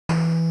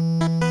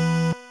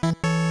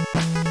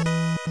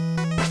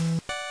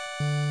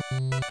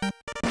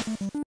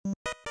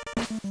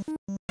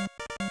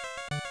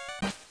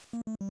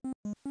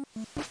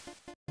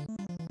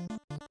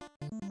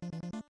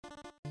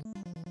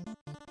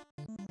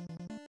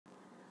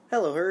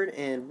Hello, Herd,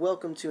 and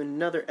welcome to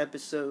another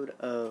episode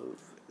of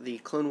the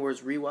Clone Wars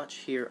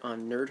Rewatch here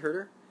on Nerd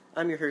Herder.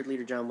 I'm your Herd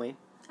leader, John Wayne.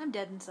 I'm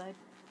dead inside.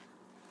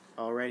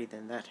 Alrighty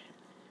then,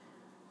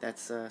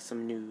 that's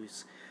some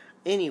news.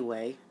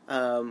 Anyway,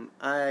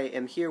 I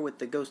am here with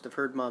the ghost of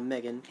Herd Mom,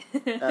 Megan,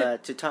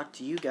 to talk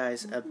to you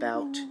guys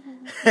about...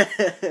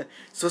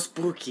 so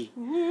spooky!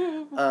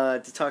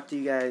 To talk to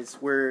you guys,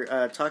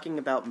 we're talking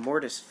about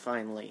Mortis,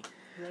 finally.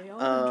 Lay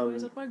almond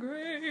joys at my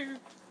grave.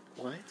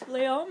 What?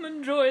 Lay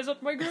almond joys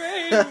at my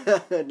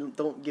grave.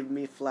 Don't give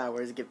me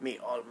flowers, give me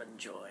almond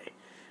joy.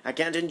 I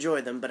can't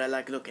enjoy them, but I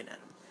like looking at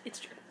them. It's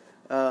true.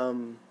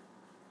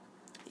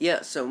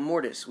 Yeah, so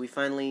Mortis, we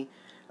finally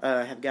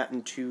have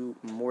gotten to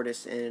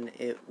Mortis, and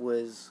it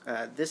was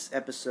this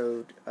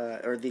episode,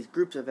 or these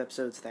groups of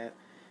episodes that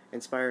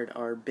inspired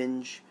our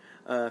binge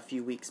a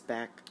few weeks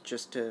back.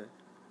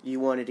 You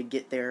wanted to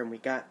get there, and we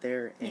got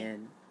there,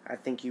 and I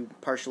think you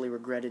partially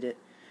regretted it.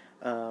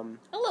 A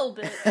little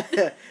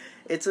bit.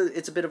 It's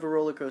a bit of a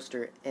roller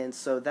coaster, and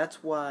so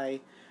that's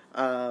why,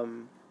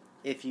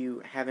 if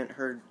you haven't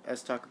heard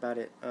us talk about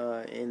it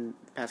in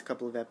the past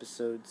couple of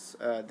episodes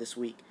this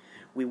week,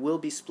 we will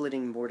be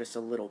splitting Mortis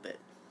a little bit.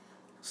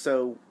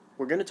 So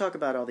we're going to talk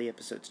about all the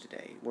episodes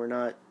today. We're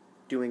not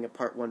doing a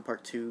part 1,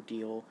 part 2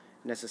 deal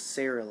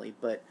necessarily,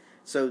 but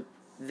so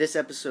this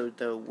episode,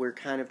 though, we're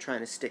kind of trying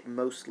to stick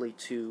mostly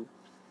to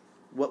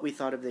what we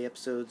thought of the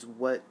episodes,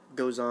 what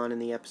goes on in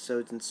the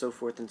episodes, and so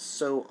forth and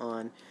so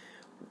on.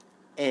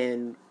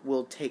 And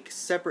we'll take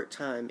separate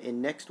time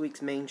in next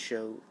week's main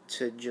show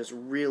to just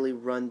really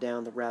run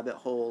down the rabbit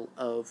hole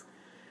of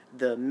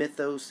the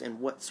mythos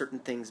and what certain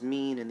things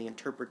mean and the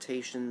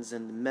interpretations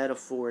and the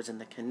metaphors and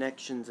the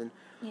connections and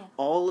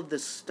all of the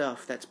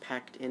stuff that's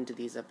packed into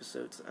these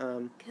episodes.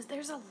 Because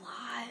there's a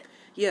lot.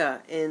 Yeah,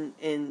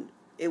 and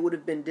it would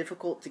have been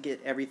difficult to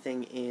get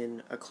everything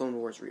in a Clone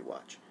Wars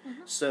rewatch.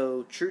 Mm-hmm.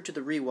 So, true to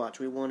the rewatch,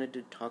 we wanted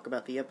to talk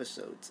about the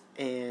episodes,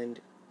 and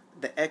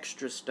the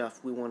extra stuff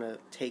we want to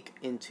take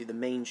into the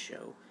main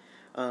show.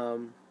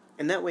 And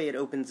that way it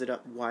opens it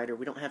up wider.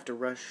 We don't have to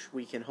rush.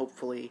 We can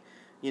hopefully,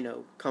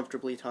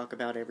 comfortably talk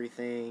about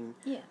everything.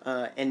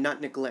 Yeah. And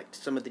not neglect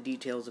some of the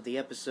details of the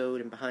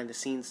episode and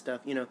behind-the-scenes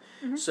stuff,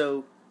 Mm-hmm.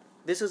 So,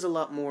 this is a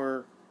lot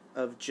more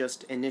of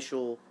just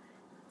initial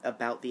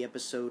about the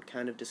episode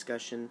kind of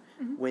discussion.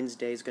 Mm-hmm.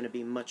 Wednesday is going to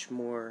be much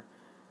more,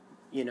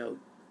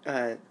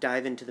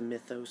 dive into the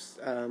mythos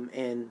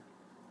and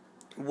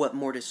what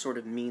Mortis sort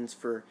of means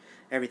for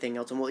everything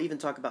else. And we'll even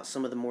talk about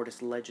some of the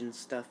Mortis legend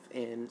stuff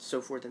and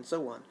so forth and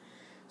so on.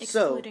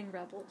 Excluding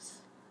Rebels.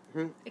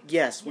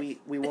 Yes, we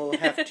will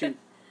have to...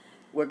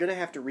 We're going to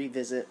have to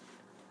revisit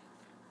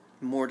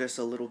Mortis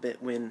a little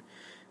bit when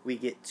we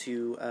get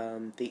to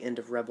the end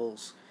of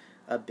Rebels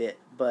a bit.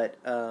 But...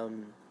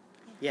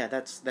 yeah,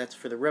 that's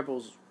for the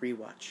Rebels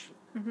rewatch.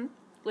 Mm-hmm.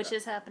 Which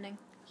is happening.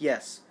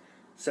 Yes.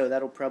 So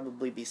that'll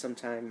probably be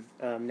sometime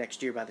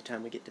next year by the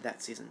time we get to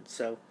that season.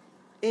 So,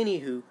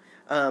 anywho,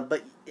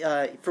 but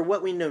for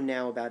what we know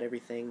now about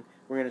everything,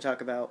 we're going to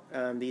talk about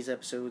these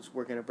episodes.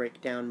 We're going to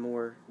break down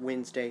more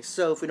Wednesday.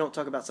 So if we don't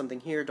talk about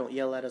something here, don't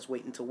yell at us.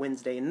 Wait until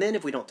Wednesday. And then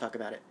if we don't talk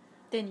about it,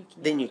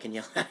 then you can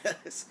yell at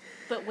us.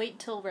 But wait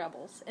till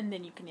Rebels, and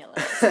then you can yell at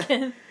us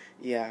again.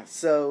 Yeah,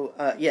 so,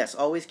 yes,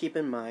 always keep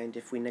in mind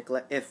if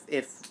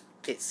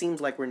it seems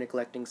like we're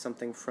neglecting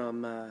something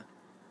from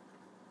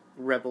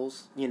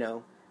Rebels,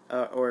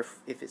 or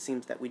if it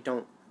seems that we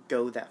don't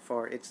go that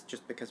far, it's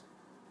just because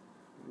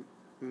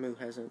Moo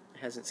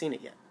hasn't seen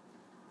it yet.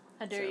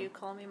 How dare you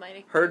call me my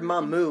nickname? Herd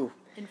Mom Moo.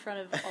 In front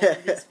of all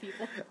of these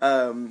people.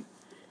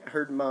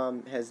 Herd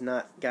Mom has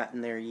not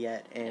gotten there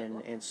yet,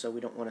 and so we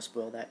don't want to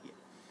spoil that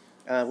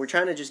yet. We're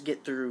trying to just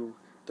get through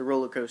the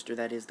roller coaster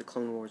that is the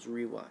Clone Wars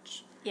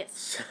rewatch.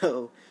 Yes.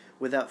 So,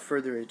 without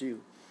further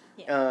ado...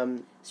 Yeah.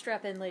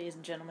 Strap in, ladies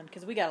and gentlemen,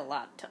 because we got a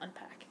lot to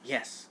unpack.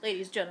 Yes.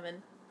 Ladies,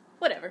 gentlemen,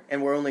 whatever.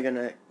 And we're only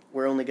gonna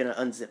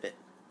unzip it.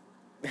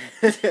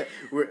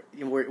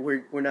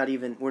 we're not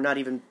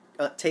even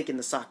taking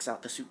the socks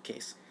out the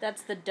suitcase.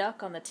 That's the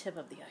duck on the tip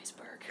of the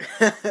iceberg.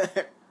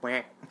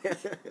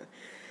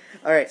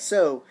 All right,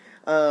 so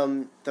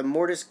the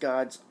Mortis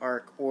Gods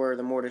arc, or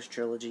the Mortis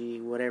trilogy,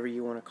 whatever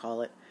you want to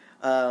call it.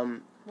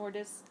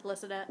 Mortis,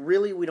 Lycidat.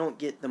 Really, we don't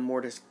get the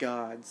Mortis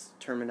Gods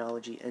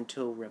terminology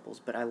until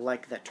Rebels, but I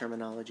like that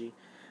terminology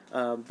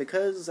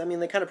because,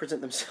 they kind of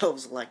present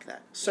themselves like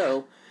that.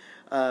 So,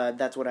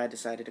 that's what I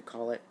decided to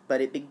call it.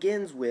 But it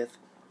begins with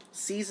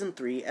Season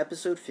 3,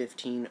 Episode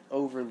 15,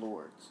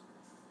 Overlords.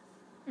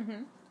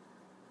 Mm-hmm.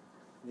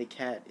 The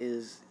cat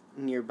is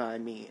nearby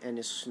me and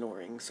is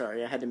snoring.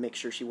 Sorry, I had to make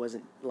sure she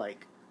wasn't,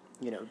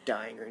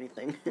 dying or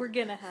anything. We're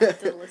gonna have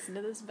to listen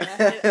to this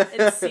back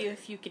and see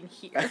if you can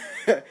hear.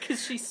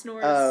 Because she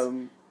snores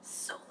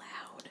so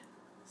loud.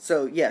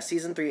 So, yeah,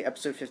 Season 3,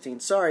 Episode 15.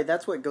 Sorry,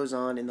 that's what goes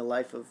on in the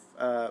life of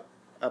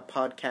a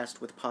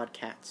podcast with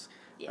podcasts.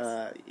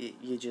 Yes.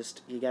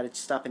 You gotta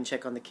stop and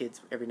check on the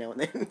kids every now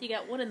and then. You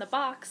got one in the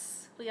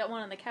box, we got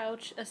one on the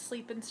couch,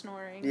 asleep and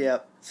snoring.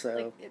 Yep,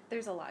 so...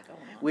 there's a lot going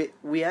on.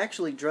 We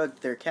actually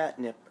drugged their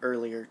catnip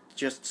earlier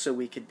just so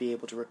we could be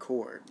able to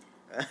record.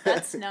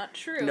 That's not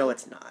true. No,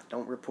 it's not.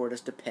 Don't report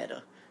us to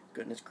PETA.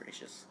 Goodness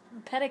gracious.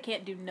 PETA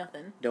can't do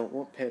nothing. Don't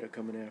want PETA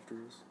coming after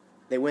us.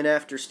 They went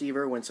after Steve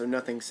Irwin, so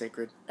nothing's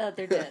sacred.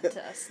 They're dead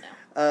to us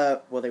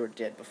now. Well, they were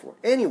dead before.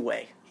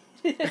 Anyway.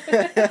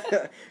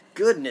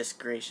 Goodness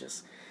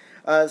gracious.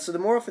 So the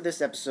moral for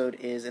this episode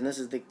is, and this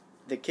is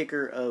the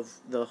kicker of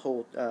the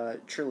whole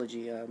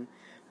trilogy,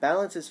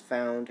 balance is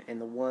found in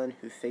the one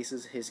who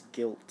faces his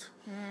guilt.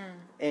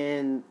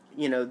 And,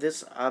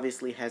 this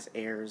obviously has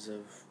airs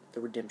of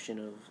the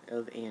redemption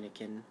of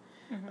Anakin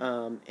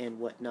and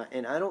whatnot.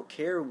 And I don't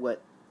care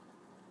what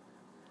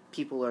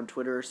people on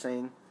Twitter are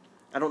saying.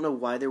 I don't know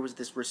why there was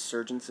this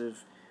resurgence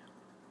of,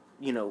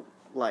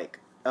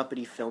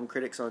 uppity film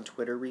critics on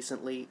Twitter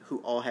recently who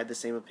all had the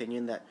same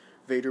opinion that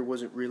Vader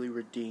wasn't really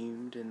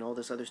redeemed and all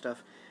this other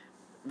stuff.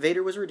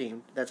 Vader was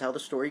redeemed. That's how the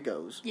story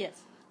goes.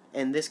 Yes.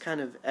 And this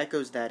kind of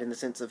echoes that in the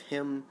sense of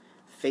him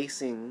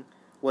facing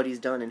what he's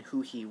done and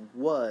who he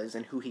was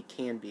and who he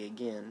can be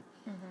again.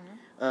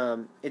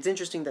 It's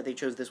interesting that they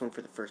chose this one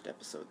for the first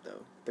episode,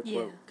 though. The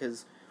quote,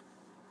 because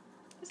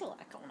there's a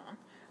lot going on.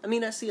 I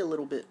mean, I see a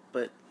little bit,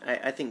 but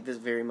I think this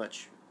very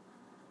much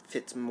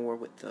fits more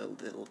with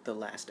the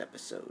last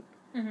episode.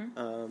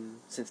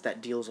 Since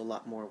that deals a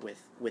lot more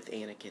with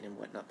Anakin and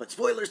whatnot. But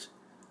spoilers!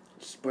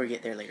 We'll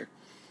get there later.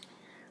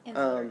 In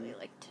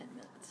literally 10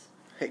 minutes.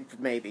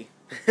 Maybe.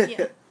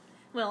 Yeah.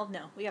 Well,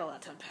 no. We got a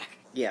lot to unpack.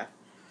 Yeah.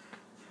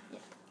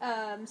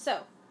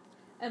 So,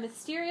 a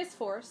mysterious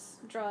force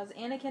draws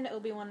Anakin,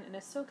 Obi-Wan, and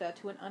Ahsoka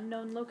to an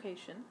unknown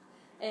location,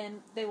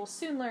 and they will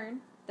soon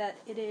learn that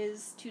it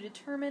is to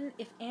determine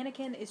if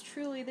Anakin is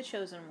truly the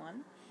chosen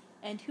one,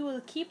 and who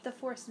will keep the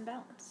Force in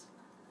balance.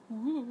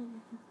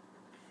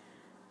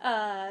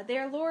 They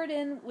are lured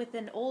in with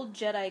an old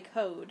Jedi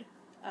code.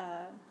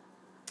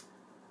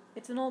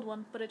 It's an old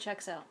one, but it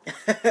checks out.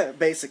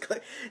 Basically,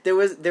 there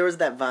was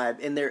that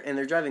vibe, and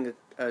they're driving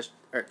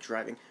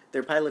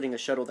They're piloting a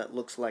shuttle that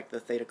looks like the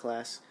Theta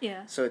class.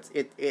 Yeah. So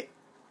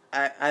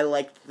I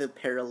liked the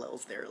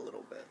parallels there a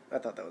little bit. I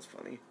thought that was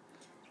funny.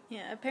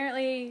 Yeah.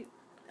 Apparently,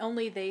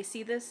 only they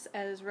see this,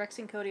 as Rex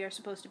and Cody are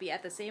supposed to be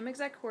at the same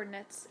exact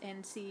coordinates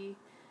and see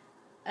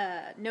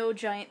no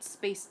giant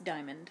space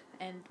diamond,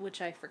 and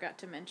which I forgot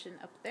to mention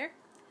up there.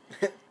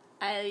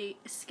 They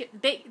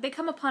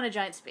come upon a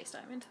giant space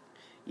diamond.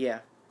 Yeah.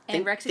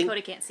 And Rex and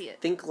Cody can't see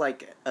it. Think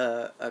like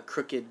a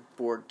crooked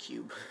Borg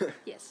cube.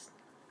 Yes.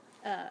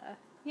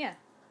 Yeah.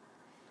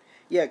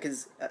 Yeah,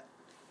 because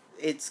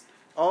it's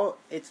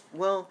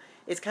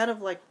kind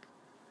of like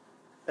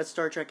a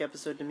Star Trek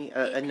episode to me,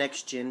 a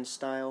Next Gen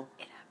style.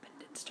 It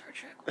happened in Star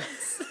Trek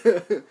once.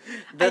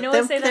 I know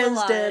I say that a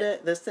lot.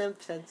 The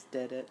Simpsons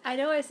did it. I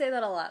know I say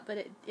that a lot, but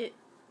it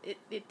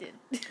did.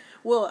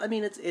 Well, I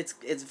mean,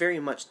 it's very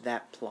much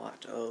that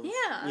plot of,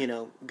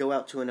 go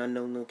out to an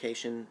unknown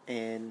location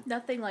and...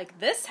 Nothing like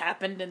this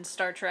happened in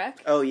Star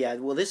Trek. Oh, yeah.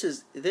 Well, this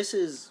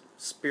is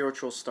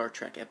spiritual Star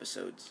Trek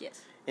episodes.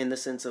 Yes. In the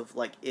sense of,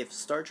 if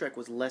Star Trek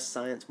was less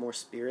science, more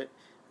spirit,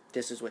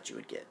 this is what you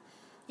would get.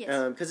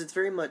 Yes. Because it's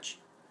very much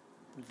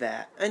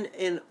that.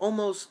 And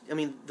almost, I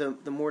mean,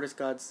 the Mortis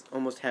gods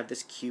almost have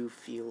this Q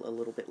feel a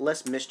little bit.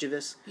 Less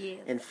mischievous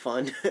and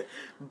fun,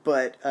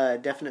 but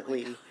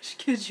definitely... Oh gosh,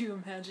 could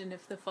you imagine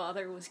if the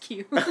father was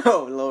Q?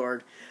 Oh,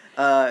 Lord.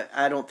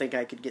 I don't think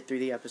I could get through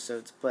the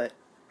episodes, but...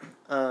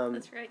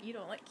 That's right, you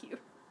don't like Q.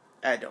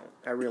 I don't.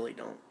 I really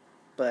don't.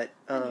 But,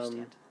 I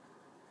understand.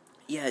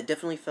 Yeah, it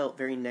definitely felt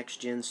very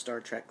next-gen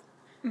Star Trek.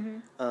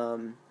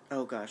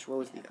 Oh gosh, what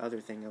was the other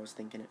thing I was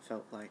thinking it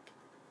felt like?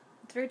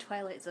 It's very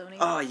Twilight Zone-y.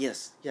 Oh,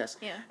 yes. Yeah.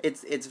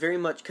 It's very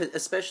much, cause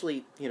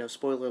especially,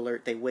 spoiler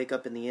alert, they wake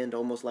up in the end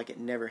almost like it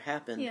never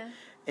happened. Yeah.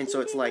 And so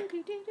it's like,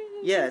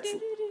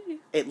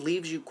 it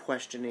leaves you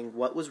questioning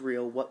what was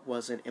real, what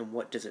wasn't, and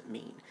what does it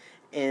mean.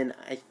 And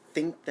I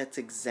think that's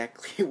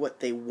exactly what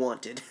they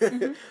wanted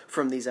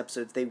from these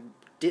episodes. They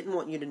didn't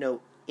want you to know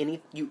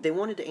they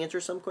wanted to answer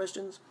some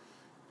questions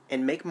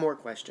and make more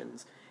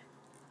questions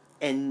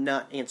and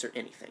not answer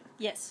anything.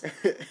 Yes.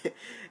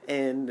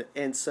 and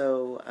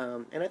so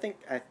and I think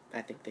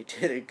they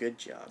did a good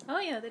job. Oh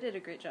yeah, they did a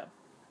great job.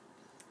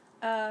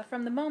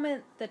 From the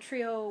moment the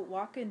trio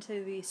walk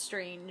into the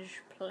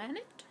strange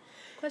planet? ?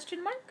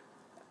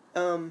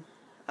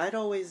 I'd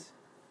always,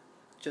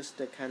 just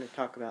to kind of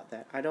talk about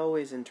that, I'd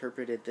always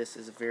interpreted this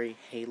as a very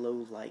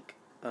Halo-like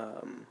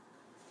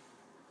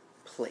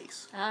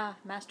place. Ah,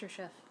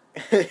 MasterChef.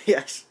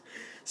 Yes.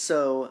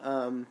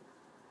 So,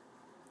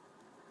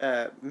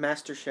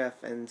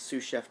 MasterChef and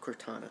sous chef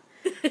Cortana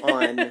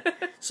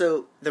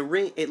so the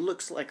ring, it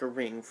looks like a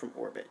ring from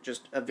orbit,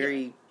 just a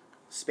very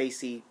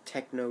spacey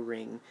techno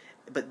ring,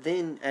 but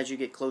then as you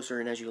get closer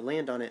and as you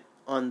land on it,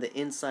 on the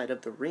inside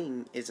of the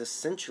ring is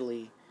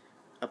essentially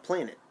a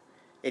planet.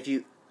 If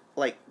you,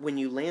 when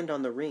you land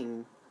on the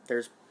ring,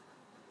 there's,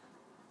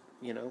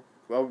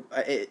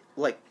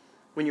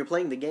 when you're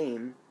playing the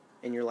game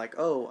and you're like,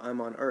 oh, I'm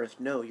on Earth,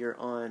 no, you're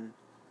on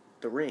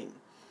the ring.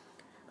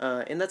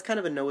 And that's kind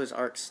of a Noah's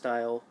Ark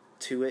style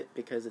to it,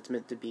 because it's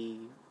meant to be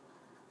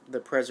the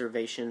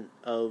preservation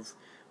of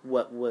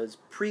what was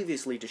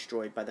previously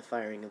destroyed by the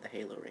firing of the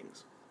Halo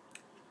rings.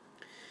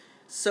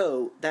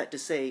 So, that to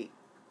say,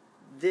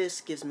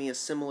 this gives me a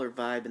similar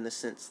vibe in the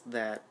sense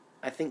that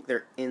I think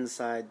they're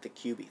inside the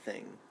QB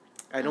thing.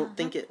 I don't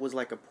think it was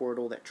like a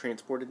portal that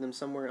transported them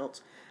somewhere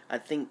else. I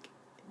think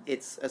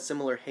it's a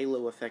similar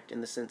Halo effect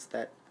in the sense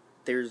that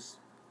there's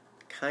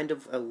kind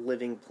of a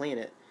living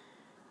planet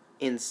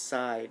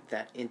inside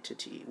that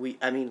entity.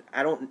 I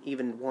don't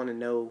even want to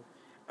know.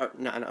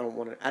 No,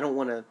 I don't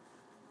want to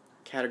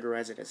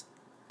categorize it as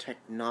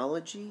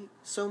technology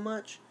so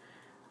much.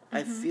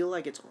 I feel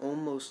like it's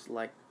almost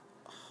like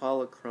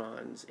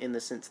holocrons in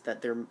the sense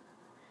that they're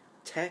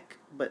tech,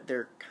 but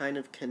they're kind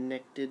of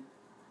connected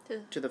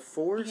to the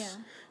Force.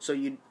 Yeah. So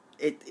you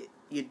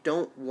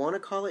don't want to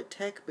call it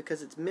tech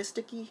because it's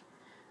mysticky.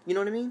 You know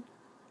what I mean?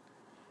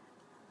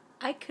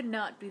 I could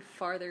not be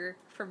farther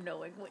from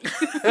knowing what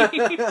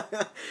you mean.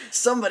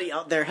 Somebody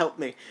out there help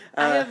me.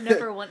 I have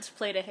never once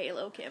played a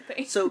Halo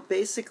campaign. So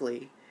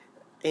basically,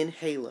 in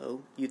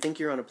Halo, you think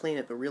you're on a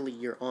planet, but really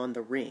you're on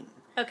the ring.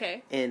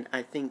 Okay. And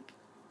I think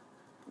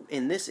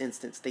in this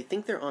instance, they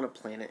think they're on a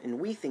planet, and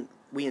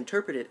we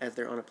interpret it as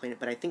they're on a planet,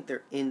 but I think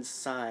they're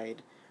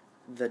inside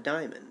the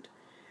diamond.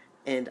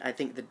 And I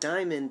think the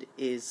diamond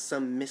is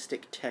some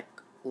mystic tech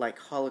like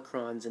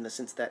holocrons in the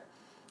sense that...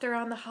 They're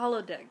on the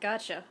holodeck,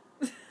 gotcha.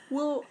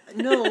 Well,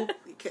 no,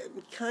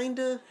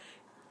 kinda...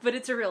 But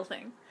it's a real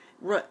thing.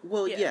 Right,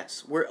 well, Yeah.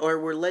 yes.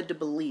 We're led to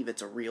believe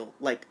it's a real...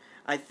 Like,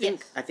 I think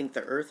Yes. I think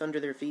the earth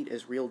under their feet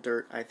is real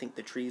dirt. I think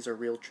the trees are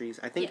real trees.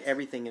 I think Yes.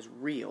 everything is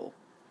real.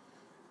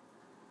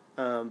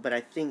 But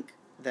I think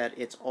that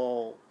it's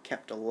all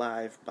kept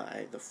alive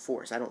by the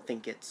Force. I don't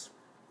think it's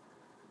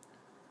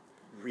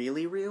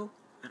really real.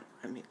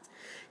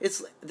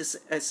 It's the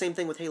same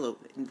thing with Halo.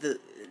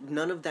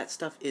 None of that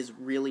stuff is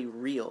really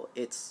real.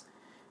 It's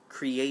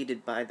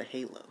created by the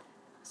Halo.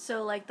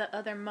 So, like the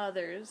other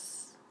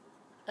mother's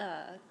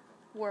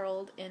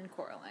world in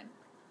Coraline.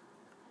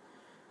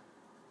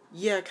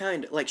 Yeah,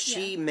 kind of. Like,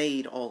 she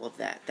made all of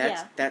that.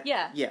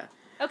 Yeah.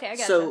 Okay, I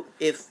gotcha. So,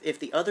 if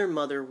the other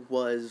mother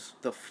was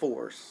the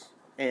Force,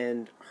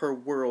 and her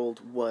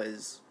world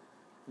was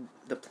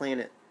the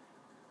planet,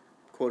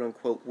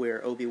 quote-unquote,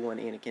 where Obi-Wan,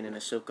 Anakin, and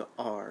Ahsoka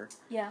are...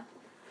 Yeah.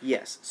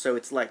 Yes, so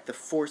it's like the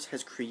Force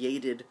has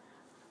created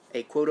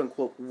a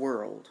quote-unquote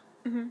world,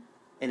 and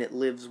it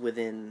lives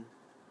within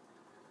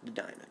the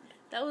diamond.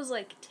 That was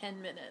like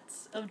 10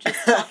 minutes of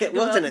just talking It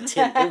wasn't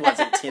about It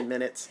wasn't 10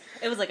 minutes.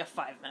 It was like a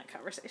 5-minute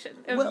conversation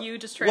of you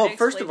just trying to explain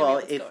first of all,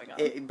 to me what's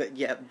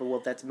going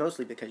on. that's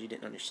mostly because you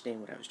didn't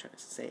understand what I was trying to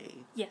say.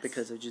 Yes.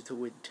 Because of just the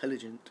word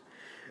intelligent.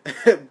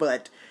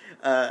 But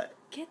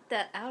Get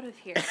that out of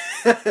here.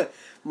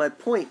 my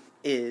point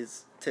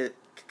is to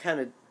kind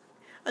of...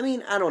 I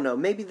don't know.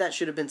 Maybe that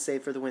should have been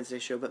saved for the Wednesday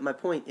show, but my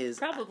point is...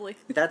 Probably.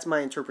 That's my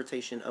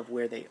interpretation of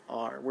where they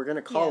are. We're going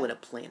to call it a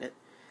planet.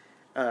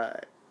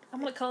 I'm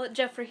going to call it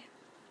Jeffrey.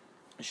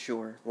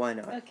 Sure, why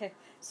not? Okay,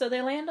 so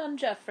they land on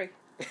Jeffrey.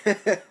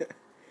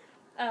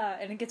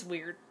 And it gets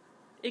weird.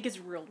 It gets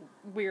real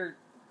weird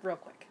real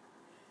quick.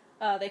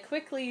 They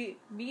quickly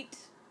meet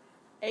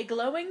a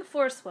glowing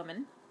Force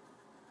woman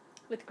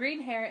with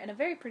green hair and a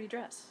very pretty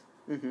dress.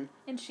 Mm-hmm.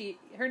 And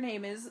her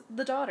name is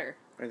the daughter.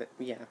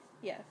 Yeah.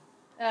 Yeah.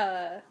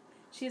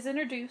 She is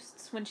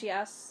introduced when she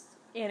asks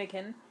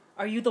Anakin,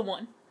 "Are you the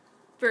one?"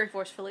 Very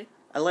forcefully.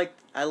 I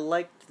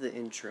liked the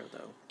intro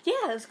though.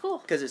 Yeah, it was cool.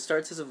 Because it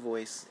starts as a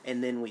voice,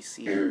 and then we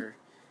see her.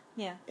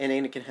 Yeah. And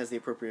Anakin has the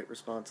appropriate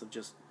response of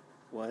just,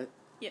 what?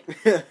 Yeah.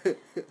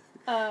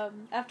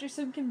 After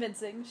some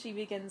convincing, she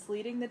begins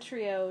leading the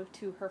trio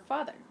to her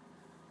father,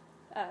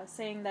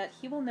 saying that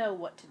he will know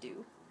what to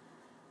do.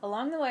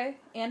 Along the way,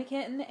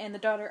 Anakin and the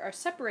daughter are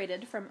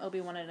separated from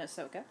Obi-Wan and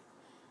Ahsoka,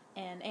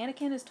 and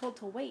Anakin is told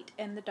to wait,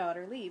 and the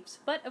daughter leaves.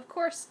 But, of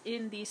course,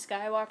 in the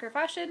Skywalker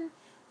fashion,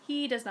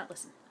 he does not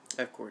listen.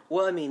 Of course.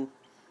 Well,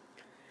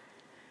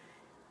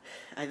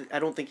 I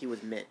don't think he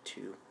was meant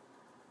to.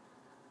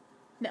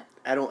 No.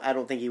 I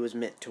don't think he was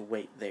meant to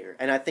wait there.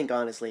 And I think,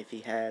 honestly, if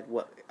he had,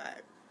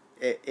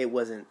 it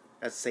wasn't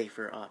a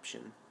safer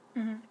option.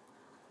 Mm-hmm.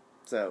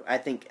 So, I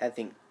think...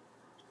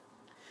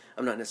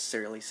 I'm not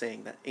necessarily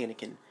saying that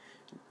Anakin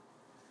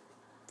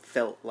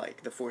felt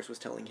like the Force was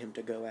telling him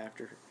to go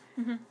after her.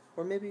 Mm-hmm.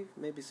 Or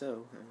maybe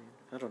so.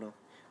 I don't know.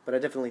 But I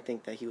definitely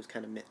think that he was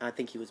kind of... I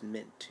think he was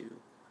meant to.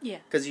 Yeah.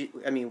 Because,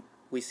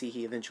 we see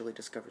he eventually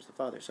discovers the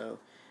father, so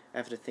I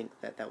have to think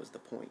that was the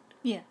point.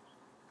 Yeah.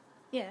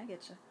 Yeah, I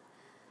get you.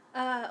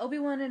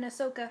 Obi-Wan and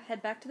Ahsoka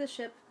head back to the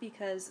ship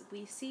because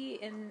we see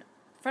in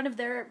front of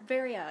their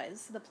very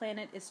eyes the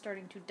planet is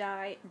starting to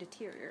die and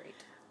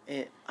deteriorate.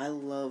 And I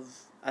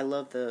love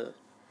the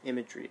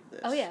imagery of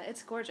this. Oh yeah,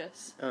 it's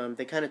gorgeous.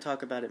 They kind of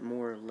talk about it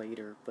more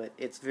later, but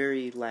it's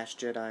very Last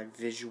Jedi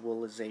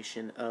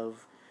visualization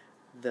of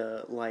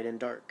the light and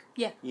dark.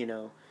 Yeah.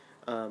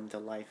 The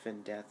life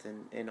and death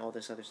and all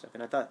this other stuff.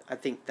 And I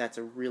think that's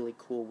a really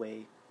cool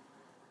way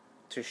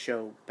to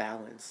show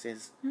balance,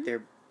 is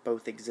they're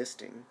both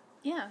existing.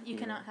 Yeah, you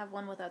cannot have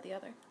one without the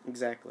other.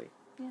 Exactly.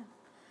 Yeah.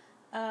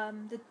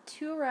 The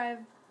two arrive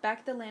back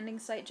at the landing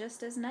site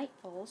just as night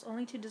falls,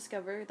 only to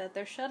discover that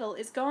their shuttle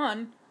is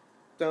gone.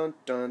 Dun,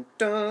 dun,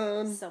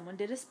 dun. Someone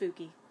did a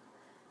spooky.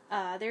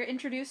 They're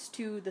introduced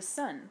to the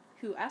Son,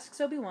 who asks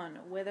Obi-Wan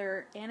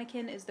whether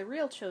Anakin is the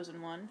real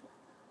Chosen One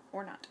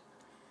or not.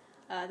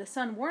 The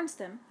Son warns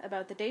them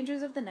about the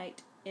dangers of the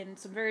night in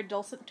some very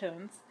dulcet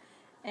tones,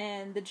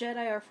 and the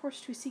Jedi are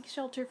forced to seek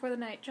shelter for the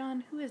night.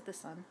 John, who is the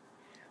Son?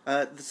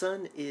 The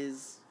Son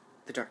is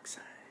the dark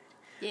side.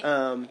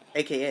 Yeah.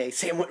 AKA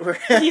Sam Witwer.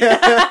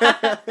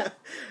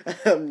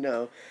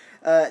 No.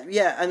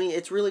 I mean,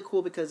 it's really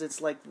cool because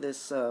it's like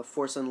this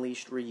Force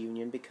Unleashed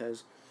reunion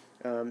because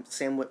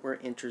Sam Witwer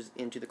enters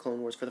into the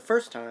Clone Wars for the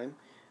first time.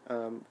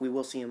 We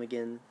will see him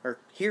again, or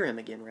hear him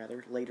again,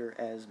 rather, later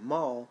as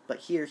Maul, but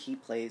here he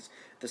plays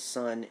the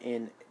Son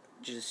in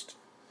just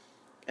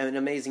an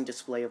amazing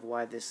display of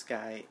why this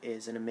guy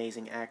is an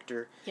amazing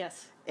actor.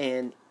 Yes.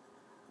 And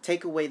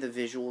take away the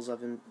visuals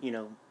of him,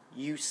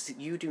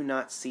 you do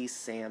not see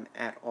Sam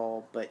at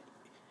all, but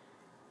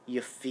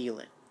you feel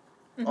it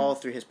all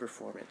through his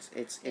performance.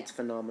 It's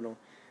phenomenal.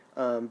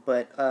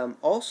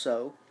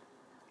 Also,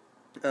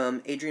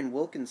 Adrian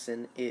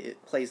Wilkinson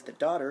plays the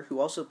daughter, who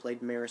also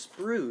played Maris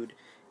Brood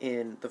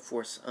in The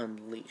Force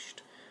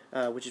Unleashed,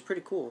 which is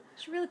pretty cool.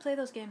 Should really play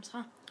those games,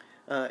 huh?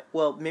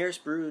 Well, Maris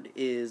Brood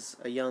is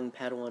a young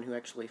Padawan who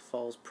actually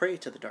falls prey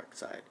to the dark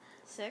side.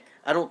 Sick.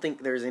 I don't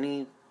think there's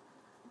any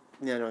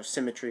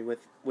symmetry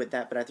with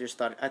that, but I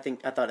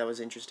thought that was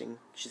interesting.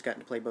 She's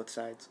gotten to play both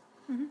sides.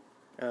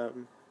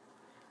 Mm-hmm.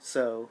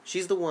 So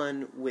she's the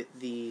one with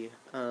the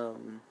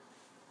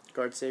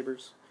guard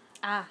sabers.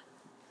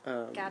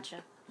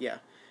 Gotcha. Yeah.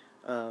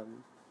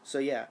 So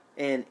yeah,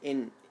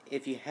 and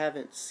if you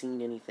haven't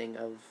seen anything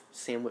of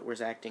Sam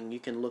Witwer's acting, you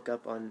can look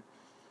up on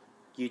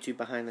YouTube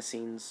behind the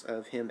scenes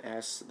of him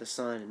as the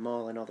Son and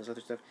Maul and all this other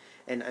stuff.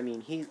 And I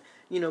mean, he's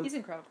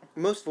incredible.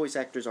 Most voice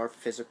actors are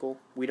physical.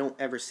 We don't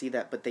ever see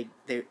that, but they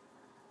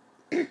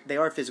they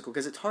are physical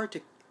because it's hard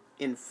to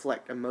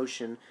inflect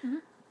emotion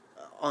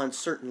on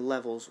certain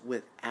levels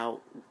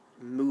without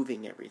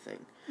moving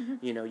everything.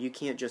 Mm-hmm. You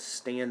can't just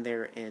stand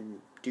there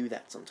and do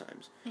that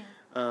sometimes.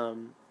 Yeah.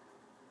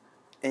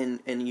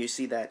 And you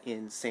see that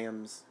in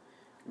Sam's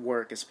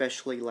work,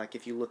 especially like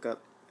if you look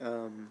up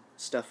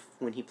stuff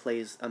when he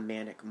plays a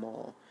manic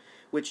Maul,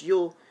 which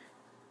you'll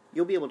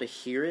be able to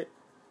hear it.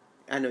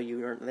 I know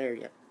you aren't there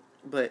yet,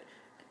 but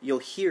you'll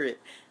hear it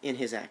in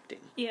his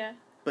acting. Yeah.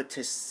 But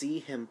to see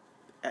him,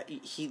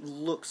 he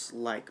looks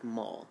like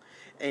Maul,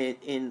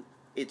 and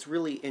it's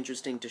really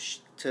interesting to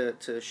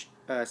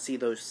see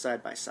those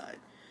side by side,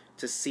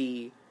 to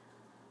see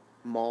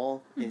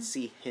Maul and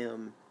see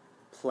him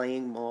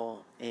playing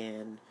Maul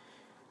and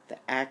the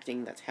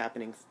acting that's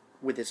happening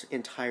with his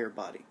entire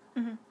body.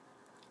 Mm-hmm.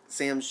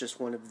 Sam's just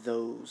one of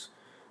those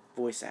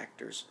voice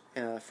actors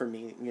for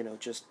me,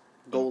 just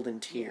golden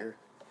tier.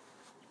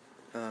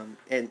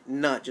 And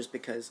not just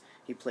because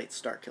he played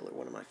Starkiller,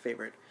 one of my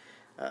favorite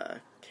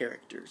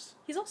characters.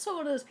 He's also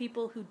one of those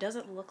people who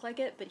doesn't look like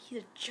it, but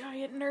he's a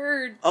giant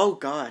nerd. Oh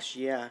gosh,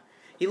 yeah.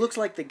 He looks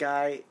like the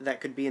guy that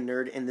could be a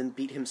nerd and then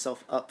beat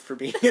himself up for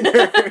being a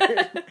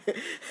nerd.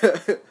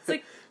 It's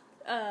like,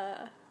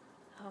 oh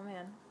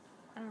man,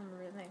 I don't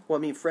remember his name. Well,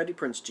 I mean, Freddie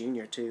Prinze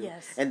Jr. too.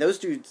 Yes. And those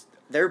dudes,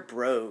 they're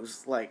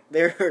bros. Like,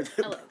 I love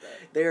that.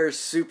 They're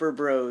super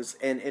bros,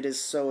 and it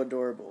is so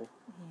adorable.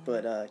 Yeah.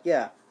 But,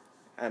 yeah,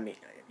 I mean,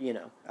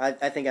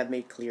 I think I've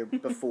made clear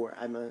before.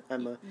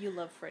 You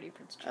love Freddie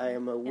Prinze Jr. I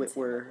am a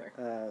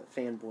Witwer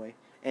fanboy.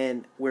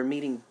 And we're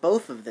meeting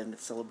both of them at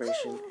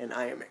Celebration, and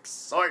I am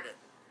excited.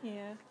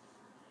 Yeah.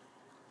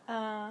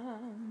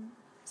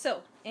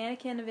 So,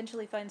 Anakin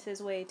eventually finds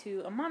his way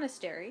to a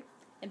monastery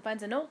and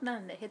finds an old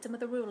nun that hits him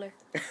with a ruler.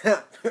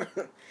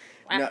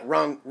 No,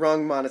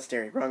 wrong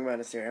monastery.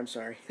 I'm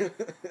sorry.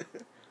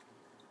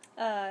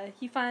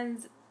 He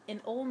finds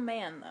an old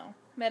man, though,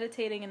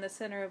 meditating in the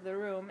center of the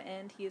room,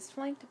 and he is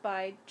flanked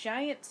by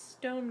giant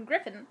stone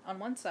griffin on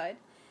one side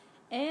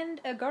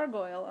and a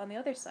gargoyle on the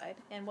other side,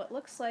 and what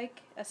looks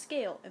like a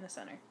scale in the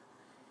center.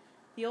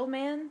 The old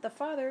man, the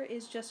father,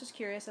 is just as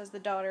curious as the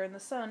daughter and the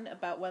son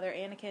about whether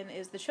Anakin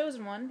is the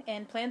chosen one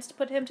and plans to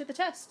put him to the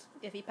test.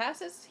 If he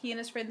passes, he and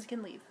his friends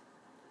can leave.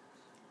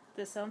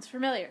 This sounds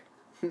familiar.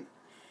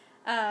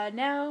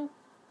 Now,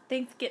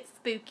 things get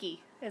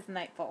spooky as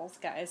night falls,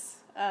 guys.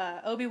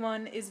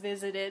 Obi-Wan is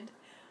visited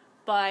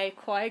by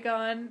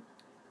Qui-Gon.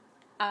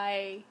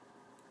 I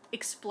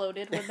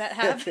exploded when that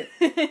happened.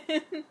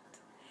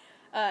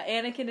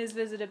 Anakin is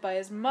visited by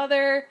his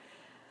mother.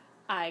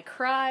 I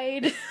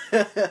cried.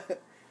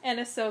 And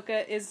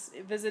Ahsoka is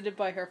visited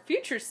by her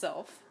future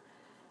self.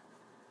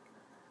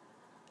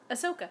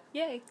 Ahsoka,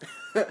 yay.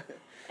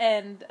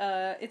 And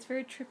it's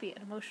very trippy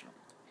and emotional.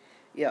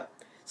 Yeah.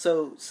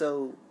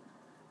 So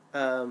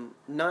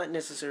not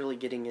necessarily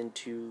getting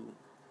into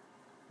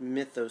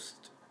mythos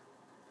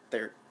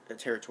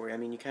territory. I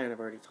mean, you kind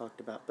of already talked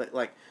about, but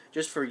like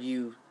just for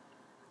you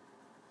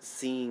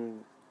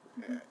seeing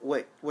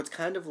what's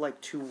kind of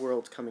like two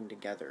worlds coming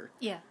together.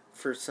 Yeah.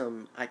 For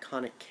some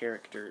iconic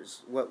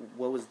characters, what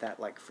was that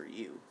like for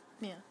you?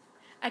 Yeah.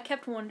 I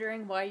kept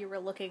wondering why you were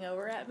looking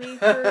over at me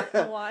for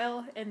a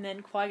while, and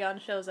then Qui-Gon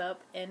shows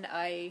up, and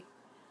I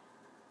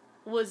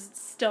was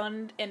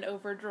stunned and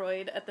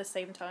overjoyed at the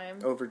same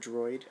time.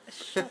 Overdroid?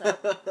 Shut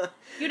up.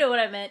 You know what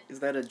I meant. Is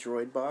that a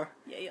droid bar?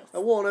 Yeah, yes. I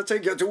want to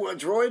take you to a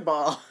droid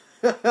bar.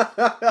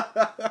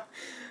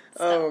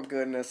 Oh,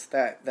 goodness.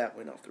 That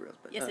went off the rails.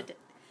 But, yes, it did.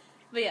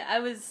 But yeah, I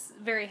was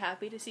very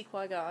happy to see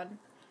Qui-Gon.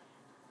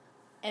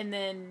 And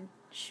then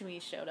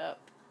Shmi showed up,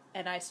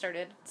 and I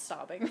started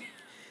sobbing.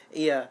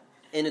 Yeah,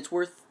 and it's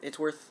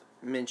worth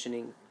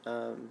mentioning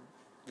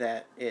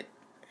that it,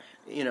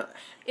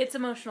 it's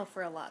emotional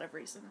for a lot of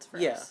reasons for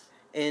us.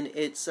 And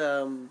it's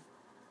with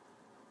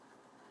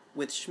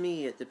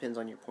Shmi, it depends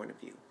on your point of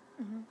view.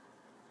 Mm-hmm.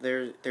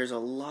 There's a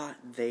lot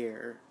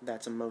there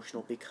that's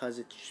emotional because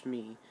it's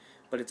Shmi,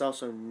 but it's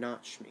also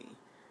not Shmi.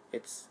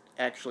 It's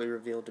actually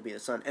revealed to be the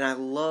son, and I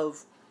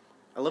love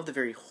the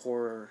very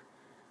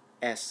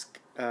horror-esque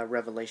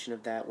revelation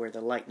of that, where the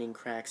lightning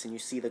cracks and you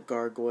see the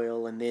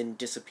gargoyle and then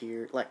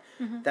disappear. Like,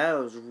 that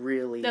was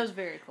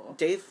very cool.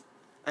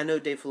 I know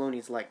Dave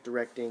Filoni's like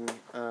directing,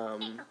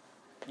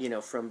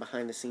 from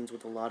behind the scenes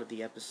with a lot of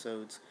the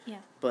episodes. Yeah.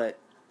 But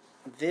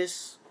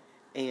this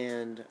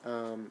and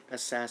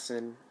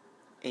Assassin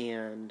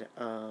and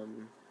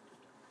the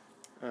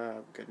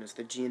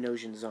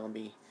Geonosian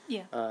zombie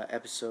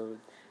episode,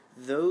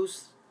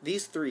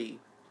 these three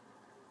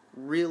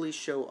really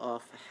show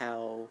off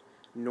how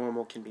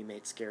normal can be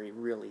made scary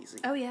real easy.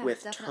 Oh yeah,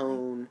 with definitely.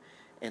 tone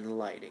and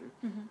lighting.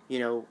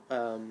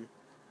 Mm-hmm.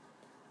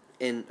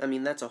 And I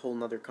mean that's a whole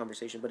nother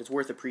conversation, but it's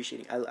worth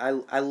appreciating.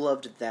 I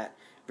loved that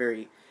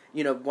very,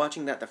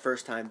 watching that the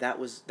first time, that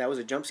was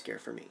a jump scare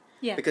for me.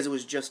 Yeah. Because it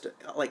was just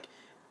like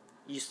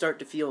you start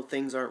to feel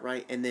things aren't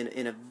right, and then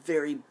in a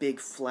very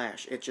big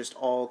flash, it just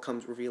all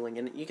comes revealing,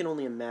 and you can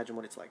only imagine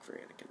what it's like for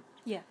Anakin.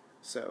 Yeah.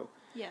 So.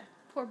 Yeah.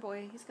 Poor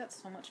boy, he's got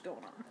so much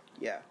going on.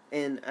 Yeah,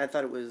 and I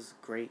thought it was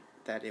great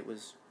that it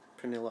was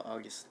Pernilla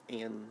August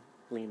and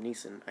Liam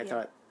Neeson. I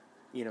thought,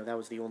 that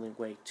was the only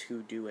way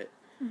to do it.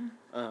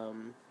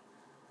 Mm-hmm.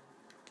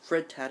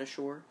 Fred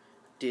Tatasciore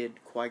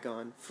did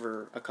Qui-Gon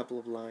for a couple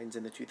of lines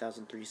in the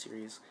 2003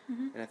 series,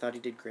 and I thought he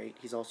did great.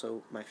 He's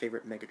also my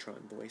favorite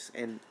Megatron voice,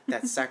 and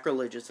that's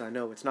sacrilegious, I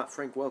know. It's not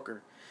Frank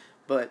Welker,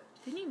 but...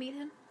 Didn't you meet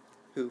him?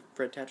 Who?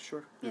 Fred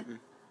Tatasciore? Yeah. Mm-mm.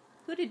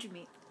 Who did you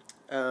meet?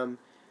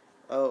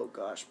 Oh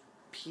gosh,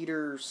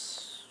 Peter...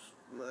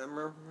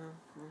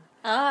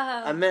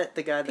 Ah, I met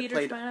the guy that Peter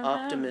played Spider-Man,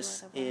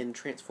 Optimus whatever. in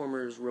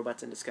Transformers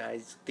Robots in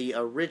Disguise, the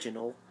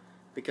original,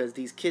 because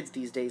these kids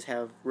these days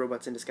have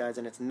Robots in Disguise,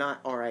 and it's not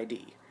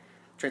RID.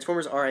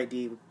 Transformers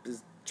RID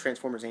is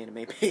Transformers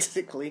anime,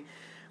 basically.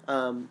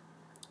 But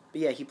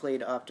yeah, he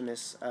played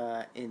Optimus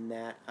in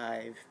that.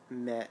 I've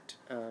met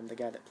the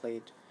guy that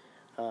played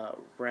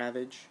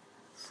Ravage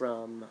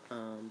from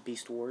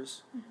Beast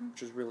Wars,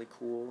 which was really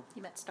cool.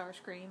 You met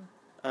Starscream.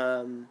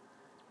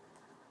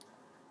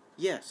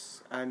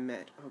 Yes, I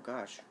met... Oh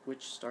gosh, which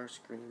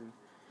Starscream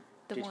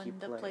The did one he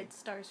that play? played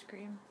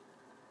Starscream.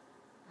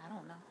 I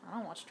don't know. I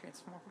don't watch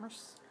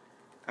Transformers.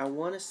 I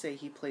want to say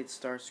he played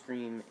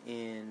Starscream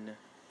in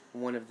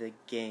one of the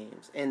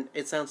games. And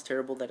it sounds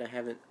terrible that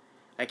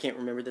I can't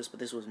remember this, but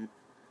this was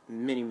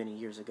many, many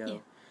years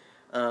ago.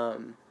 Yeah.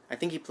 I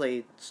think he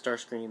played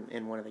Starscream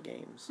in one of the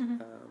games.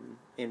 Mm-hmm.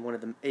 In one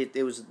of the...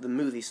 It was the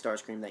movie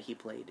Starscream that he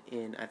played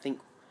in, I think,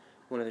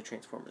 one of the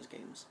Transformers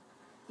games.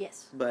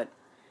 Yes. But...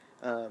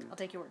 I'll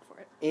take your word for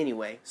it.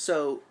 Anyway,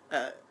 so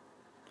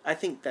I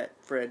think that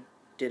Fred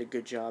did a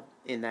good job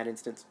in that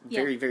instance.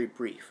 Very, very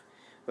brief.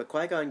 But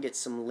Qui-Gon gets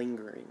some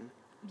lingering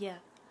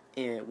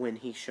when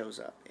he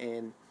shows up.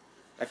 And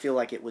I feel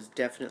like it was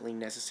definitely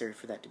necessary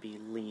for that to be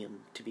Liam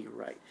to be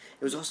right.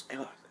 It was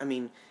also, I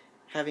mean,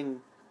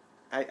 having...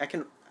 I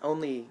can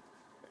only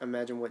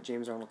imagine what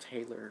James Arnold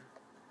Taylor...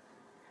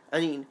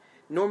 I mean,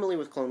 normally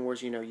with Clone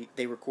Wars,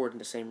 they record in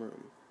the same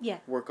room. Yeah.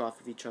 Work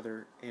off of each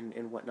other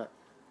and whatnot.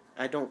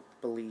 I don't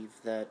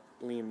believe that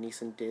Liam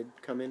Neeson did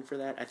come in for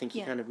that. I think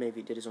he kind of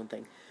maybe did his own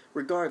thing.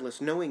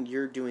 Regardless, knowing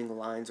you're doing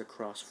lines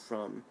across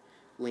from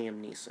Liam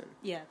Neeson.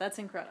 Yeah, that's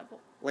incredible.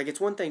 Like, it's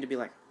one thing to be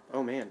like,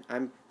 oh man,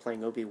 I'm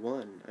playing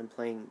Obi-Wan. I'm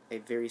playing a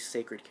very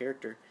sacred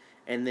character.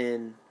 And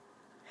then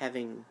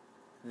having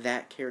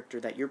that character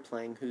that you're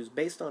playing, who's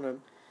based on a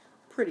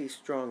pretty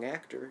strong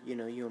actor,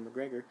 Ewan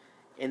McGregor,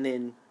 and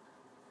then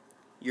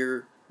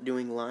you're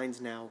doing lines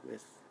now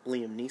with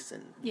Liam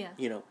Neeson. Yeah.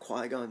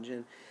 Qui-Gon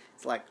Jinn.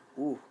 It's like,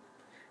 ooh,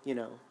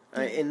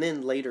 and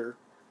then later,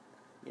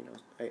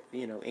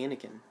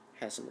 Anakin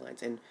has some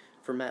lines. And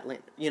for Matt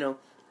Lanter,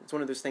 it's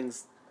one of those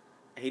things,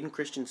 Hayden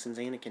Christensen's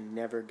Anakin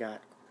never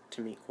got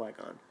to meet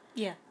Qui-Gon.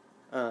 Yeah.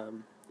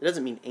 It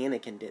doesn't mean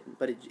Anakin didn't,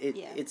 but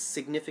it's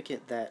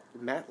significant that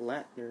Matt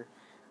Latner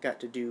got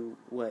to do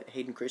what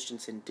Hayden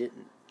Christensen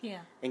didn't.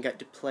 Yeah. And got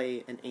to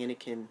play an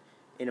Anakin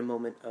in a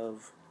moment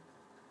of,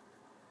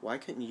 why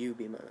couldn't you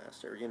be my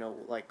master?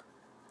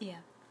 Yeah.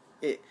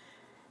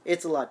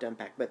 It's a lot to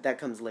unpack, but that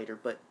comes later.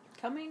 But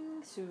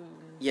coming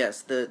soon.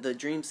 Yes, the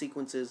dream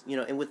sequences,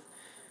 and with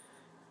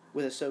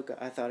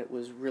Ahsoka, I thought it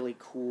was really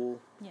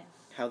cool. Yeah.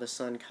 How the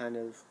son kind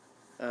of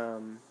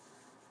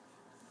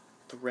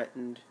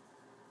threatened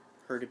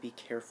her to be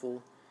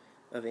careful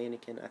of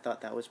Anakin. I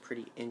thought that was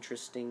pretty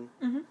interesting.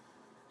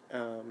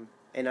 Mm-hmm.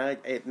 And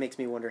it makes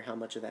me wonder how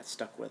much of that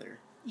stuck with her.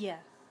 Yeah.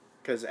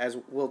 Because as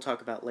we'll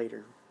talk about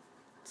later,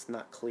 it's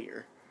not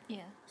clear.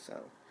 Yeah.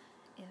 So.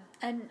 Yeah.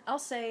 And I'll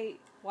say,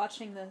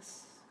 watching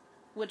this,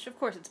 which of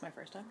course it's my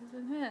first time,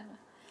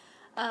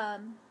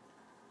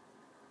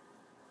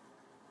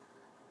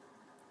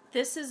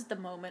 this is the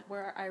moment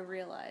where I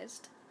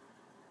realized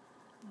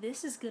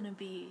this is going to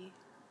be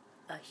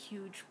a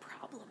huge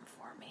problem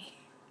for me.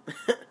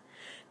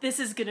 This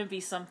is going to be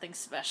something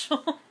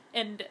special.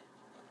 And,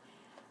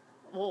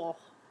 oh,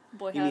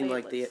 boy, You mean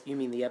like you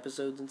mean the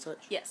episodes and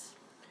such? Yes.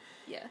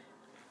 Yeah.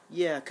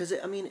 Yeah, because,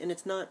 and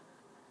it's not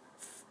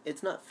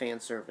fan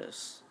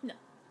service. No.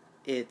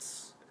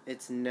 It's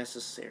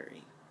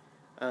necessary.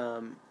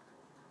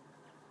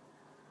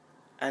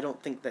 I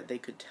don't think that they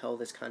could tell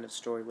this kind of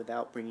story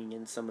without bringing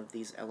in some of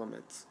these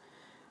elements.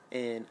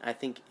 And I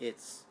think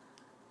it's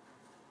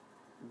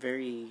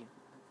very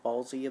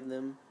ballsy of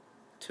them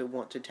to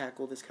want to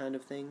tackle this kind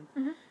of thing.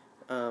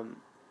 Mm-hmm.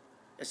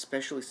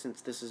 Especially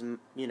since this is,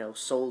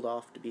 sold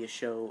off to be a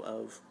show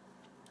of,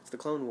 it's the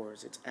Clone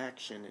Wars, it's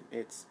action,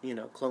 it's,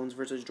 clones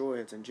versus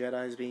droids, and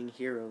Jedis being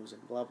heroes,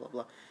 and blah, blah,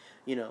 blah,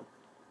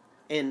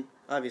 And,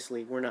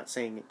 obviously, we're not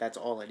saying that's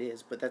all it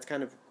is, but that's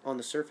kind of, on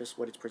the surface,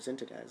 what it's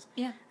presented as.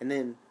 Yeah. And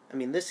then,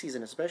 this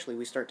season especially,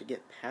 we start to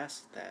get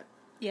past that.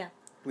 Yeah.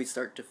 We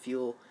start to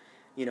feel,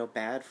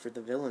 bad for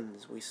the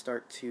villains. We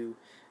start to,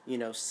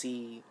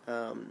 see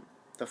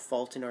the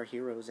fault in our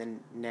heroes, and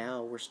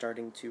now we're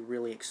starting to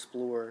really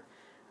explore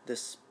the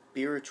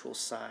spiritual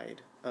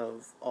side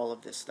of all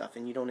of this stuff,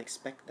 and you don't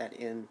expect that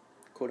in,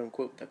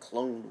 quote-unquote, the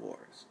Clone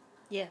Wars.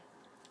 Yeah.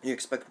 You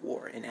expect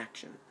war and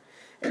action.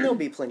 And there'll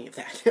be plenty of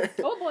that.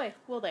 Oh boy,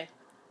 will they?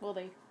 Will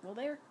they?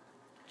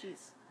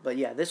 Jeez. But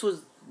yeah, this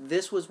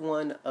was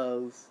one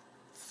of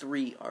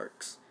 3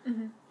 arcs.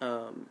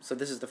 Mm-hmm. So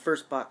this is the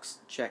first box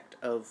checked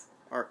of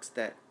arcs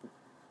that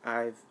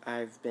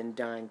I've been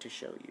dying to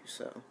show you.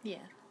 So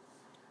yeah,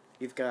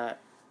 you've got,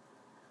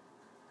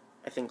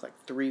 I think, like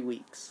 3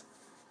 weeks,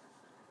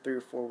 3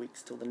 or 4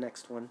 weeks till the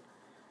next one,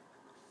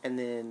 and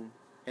then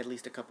at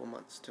least a couple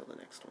months till the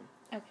next one.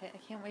 Okay, I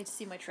can't wait to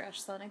see my trash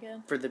son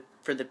again. For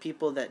the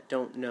people that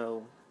don't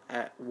know,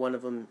 one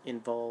of them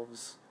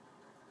involves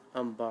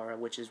Umbara,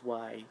 which is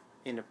why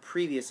in a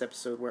previous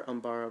episode where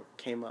Umbara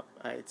came up,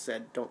 I had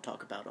said, don't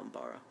talk about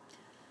Umbara.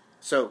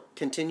 So,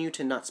 continue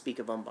to not speak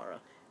of Umbara,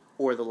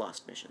 or the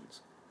Lost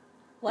Missions.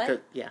 What?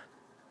 Because, yeah.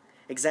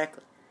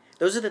 Exactly.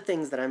 Those are the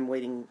things that I'm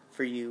waiting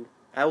for you.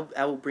 I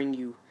will bring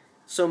you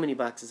so many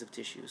boxes of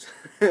tissues.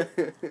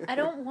 I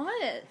don't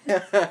want it.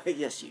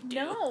 Yes, you do.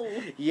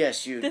 No.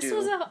 Yes, you do.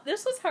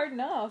 This was hard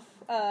enough.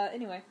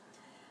 Anyway.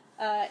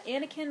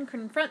 Anakin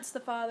confronts the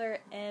father,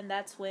 and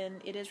that's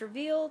when it is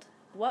revealed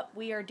what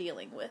we are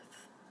dealing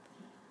with.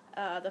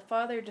 The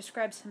father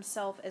describes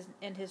himself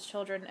and his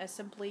children as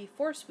simply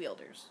force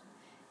wielders.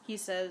 He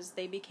says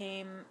they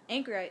became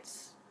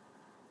anchorites.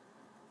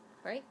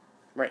 Right?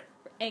 Right.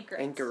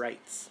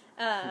 Anchorites.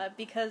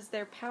 Because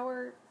their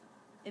power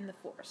in the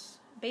Force.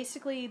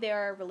 Basically, they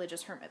are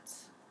religious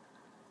hermits.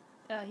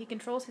 He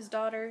controls his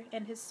daughter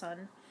and his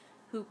son,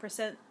 who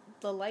present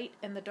the light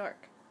and the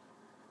dark.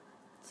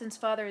 Since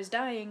Father is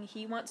dying,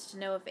 he wants to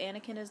know if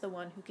Anakin is the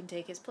one who can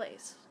take his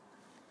place.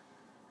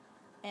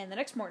 And the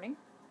next morning,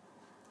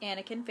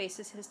 Anakin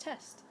faces his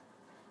test.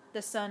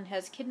 The son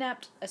has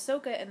kidnapped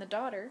Ahsoka, and the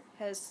daughter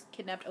has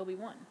kidnapped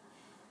Obi-Wan.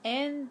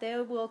 And they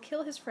will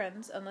kill his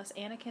friends unless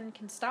Anakin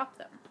can stop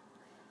them.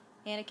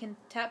 Anakin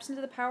taps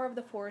into the power of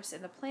the Force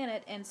and the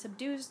planet and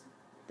subdues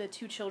the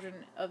 2 children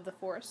of the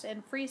Force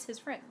and frees his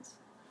friends.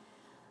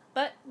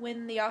 But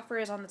when the offer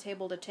is on the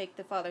table to take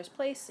the father's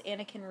place,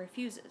 Anakin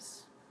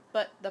refuses.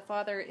 But the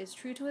father is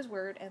true to his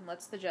word and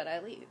lets the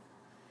Jedi leave.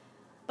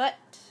 But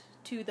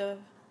to the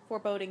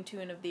foreboding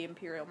tune of the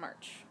Imperial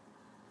March.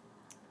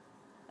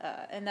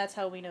 And that's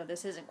how we know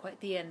this isn't quite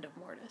the end of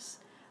Mortis.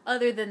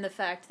 Other than the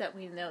fact that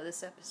we know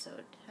this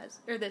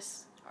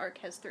arc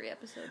has 3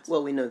 episodes.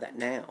 Well, we know that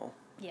now.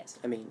 Yes.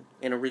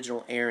 In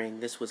original airing,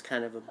 this was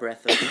kind of a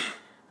breath of,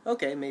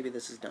 okay, maybe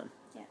this is done.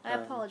 Yeah, I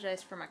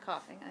apologize for my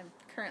coughing. I'm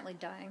currently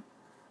dying.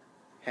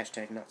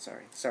 Hashtag not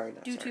sorry. Sorry,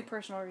 not Due sorry. to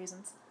personal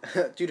reasons.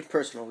 Due to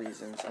personal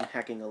reasons, I'm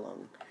hacking a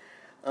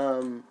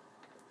lung.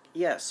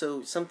 Yeah,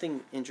 so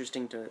something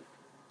interesting to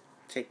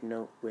take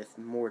note with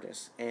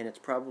Mortis, and it's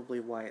probably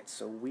why it's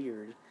so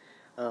weird,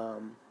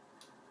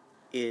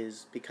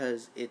 is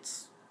because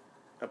it's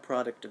a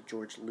product of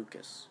George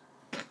Lucas.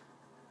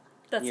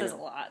 That says a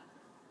lot.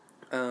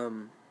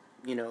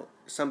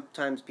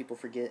 Sometimes people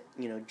forget,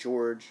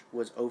 George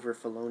was over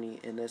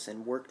Filoni in this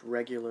and worked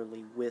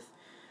regularly with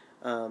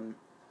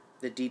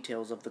the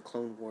details of the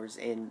Clone Wars,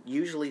 and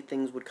usually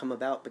things would come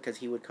about because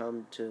he would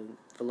come to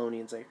Filoni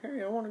and say,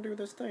 hey, I want to do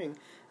this thing,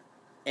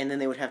 and then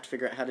they would have to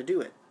figure out how to do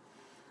it.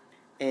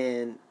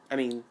 And,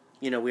 we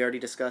already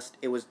discussed,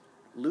 it was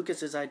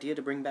Lucas's idea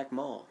to bring back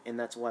Maul, and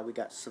that's why we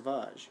got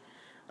Savage.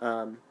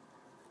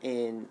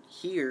 And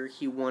here,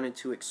 he wanted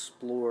to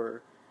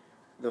explore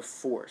the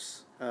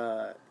Force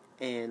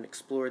and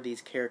explore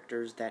these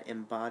characters that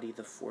embody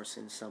the Force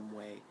in some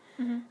way.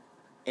 Mm-hmm.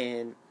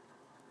 And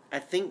I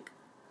think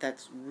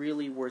that's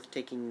really worth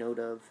taking note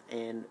of,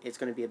 and it's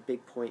going to be a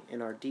big point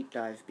in our deep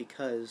dive,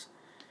 because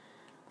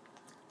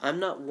I'm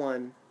not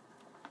one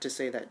to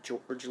say that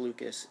George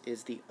Lucas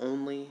is the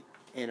only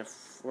and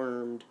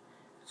affirmed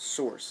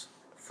source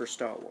for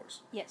Star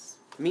Wars. Yes.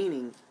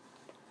 Meaning,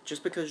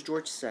 just because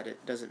George said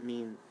it doesn't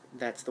mean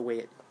that's the way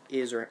it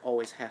is or it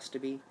always has to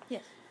be.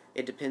 Yes.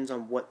 It depends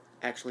on what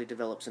actually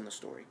develops in the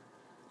story.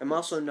 I'm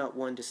also not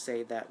one to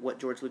say that what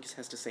George Lucas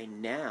has to say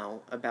now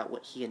about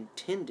what he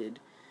intended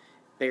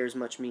bears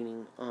much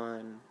meaning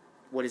on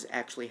what is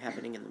actually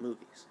happening in the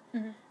movies.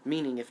 Mm-hmm.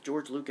 Meaning, if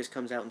George Lucas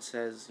comes out and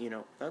says,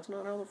 that's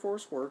not how the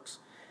Force works,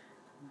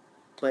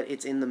 but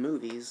it's in the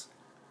movies,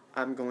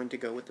 I'm going to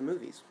go with the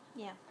movies.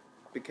 Yeah.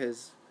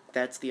 Because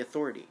that's the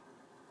authority.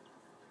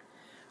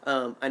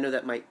 I know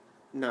that might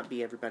not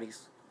be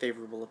everybody's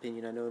favorable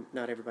opinion. I know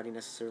not everybody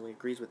necessarily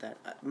agrees with that.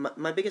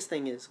 My biggest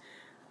thing is,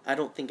 I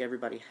don't think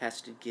everybody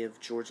has to give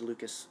George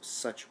Lucas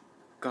such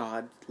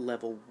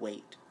God-level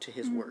weight to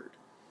his word.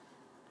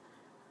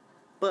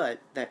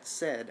 But, that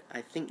said, I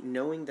think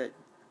knowing that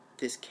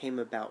this came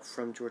about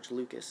from George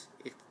Lucas,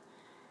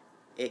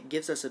 it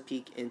gives us a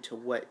peek into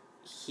what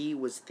he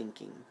was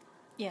thinking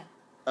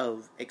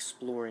of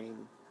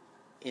exploring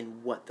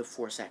in what the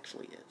Force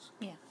actually is.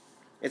 Yeah.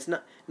 It's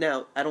not...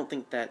 Now, I don't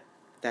think that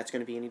that's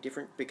going to be any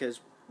different, because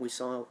we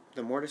saw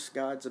the Mortis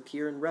gods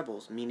appear in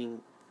Rebels,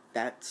 meaning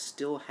that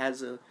still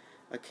has a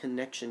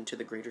connection to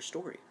the greater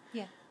story.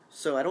 Yeah.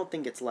 So I don't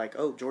think it's like,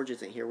 oh, George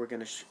isn't here, we're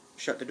going to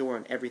shut the door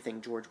on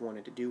everything George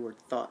wanted to do or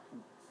thought.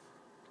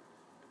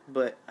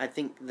 But I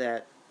think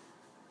that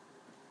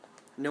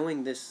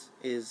knowing this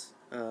is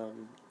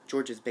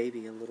George's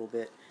baby a little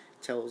bit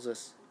tells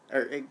us,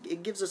 or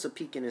it gives us a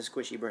peek in his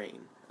squishy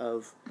brain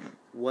of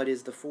what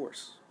is the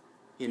Force,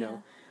 you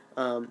know?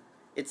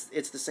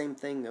 It's the same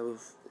thing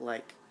of,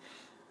 like,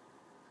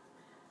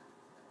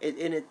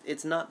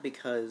 it's not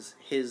because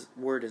his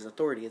word is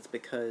authority, it's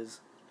because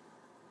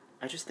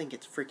I just think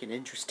it's freaking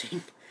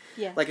interesting.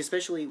 Yeah. Like,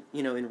 especially,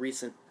 in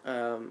recent,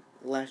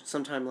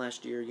 sometime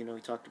last year, he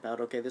talked about,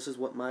 okay, this is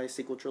what my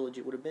sequel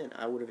trilogy would have been.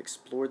 I would have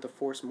explored the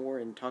Force more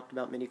and talked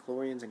about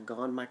midi-chlorians and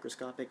gone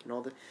microscopic and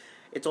all the...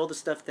 It's all the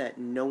stuff that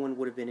no one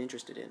would have been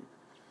interested in.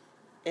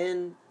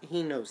 And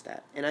he knows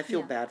that. And I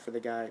feel bad for the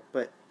guy,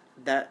 but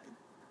that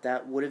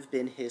would have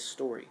been his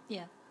story.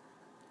 Yeah.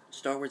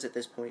 Star Wars at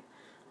this point,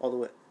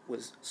 although it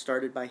was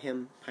started by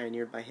him,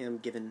 pioneered by him,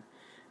 given,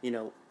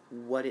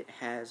 what it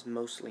has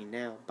mostly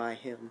now by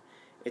him,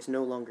 it's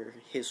no longer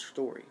his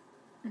story.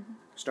 Mm-hmm.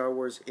 Star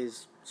Wars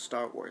is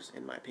Star Wars,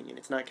 in my opinion.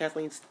 It's not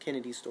Kathleen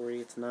Kennedy's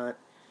story. It's not,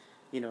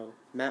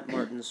 Matt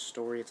Martin's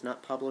story. It's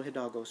not Pablo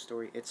Hidalgo's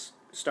story. It's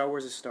Star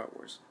Wars is Star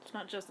Wars. It's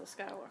not just the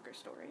Skywalker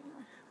story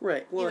anymore.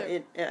 Right. Well,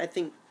 I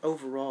think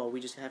overall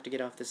we just have to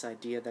get off this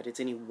idea that it's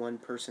any one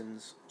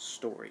person's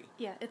story.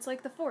 Yeah, it's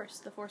like the Force.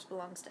 The Force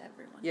belongs to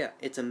everyone. Yeah,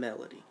 it's a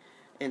melody.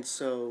 And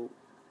so,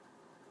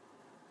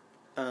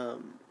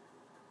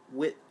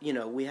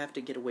 we have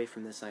to get away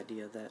from this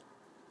idea that,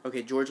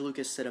 okay, George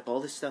Lucas set up all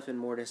this stuff in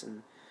Mortis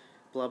and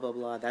blah, blah,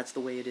 blah, that's the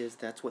way it is,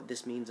 that's what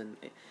this means, and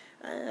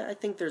I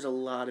think there's a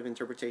lot of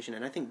interpretation,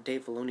 and I think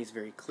Dave Filoni's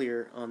very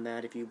clear on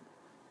that. If you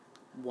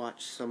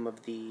watch some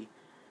of the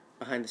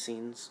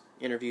behind-the-scenes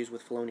interviews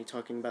with Filoni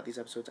talking about these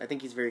episodes, I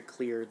think he's very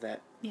clear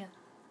that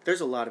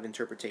there's a lot of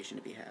interpretation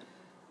to be had.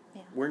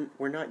 Yeah.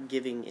 We're not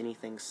giving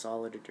anything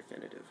solid or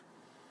definitive.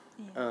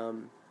 Yeah.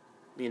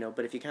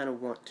 But if you kind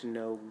of want to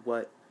know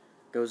what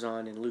goes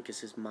on in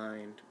Lucas's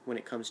mind when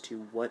it comes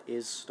to what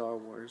is Star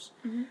Wars,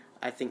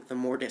 I think the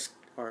Mortis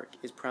arc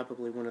is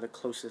probably one of the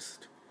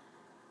closest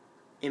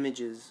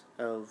images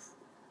of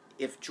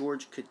if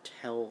George could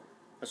tell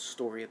a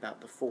story about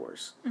the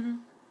Force,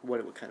 what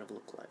it would kind of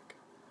look like.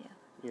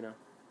 Yeah.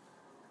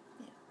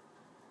 Yeah.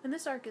 And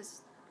this arc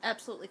is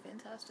absolutely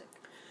fantastic.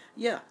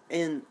 Yeah,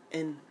 and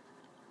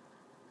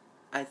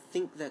I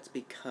think that's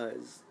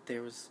because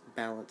there was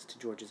balance to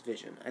George's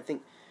vision. I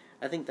think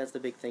that's the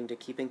big thing to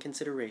keep in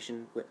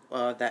consideration.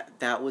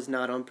 That was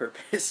not on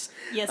purpose.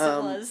 Yes,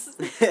 it was.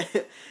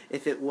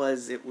 If it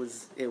was, it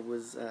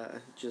was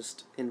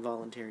just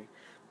involuntary.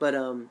 But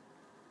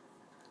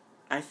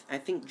I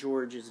think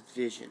George's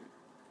vision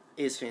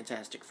is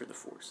fantastic for the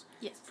Force.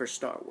 Yes. For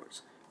Star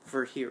Wars,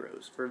 for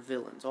heroes, for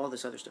villains, all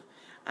this other stuff.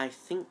 I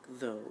think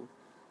though,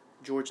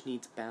 George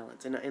needs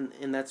balance,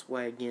 and that's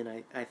why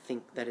again I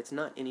think that it's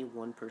not any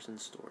one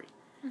person's story.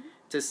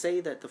 To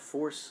say that the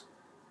Force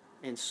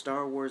and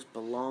Star Wars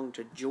belong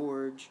to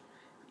George,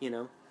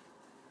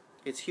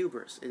 it's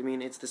hubris. I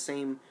mean, it's the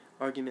same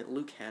argument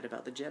Luke had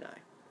about the Jedi.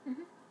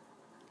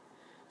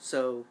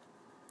 So,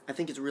 I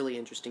think it's really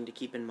interesting to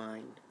keep in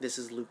mind, this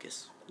is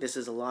Lucas. This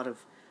is a lot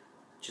of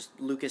just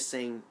Lucas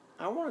saying,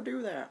 I want to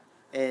do that,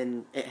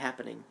 and it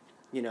happening,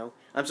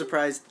 I'm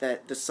surprised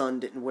that the son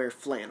didn't wear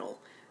flannel,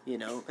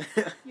 Your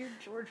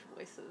George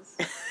voices.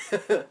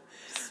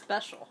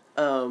 Special.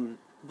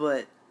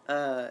 But,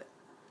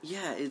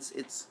 yeah,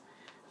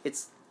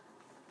 it's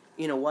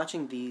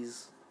watching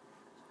these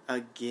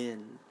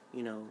again,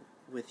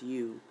 with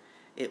you,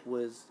 it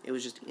was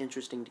just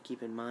interesting to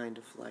keep in mind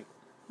of like,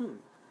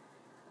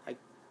 I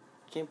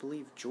can't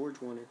believe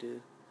George wanted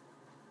to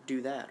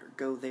do that or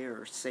go there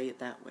or say it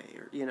that way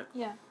or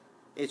Yeah.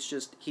 It's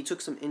just he took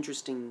some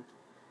interesting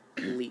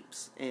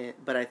leaps,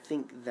 but I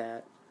think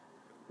that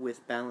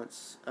with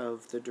balance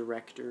of the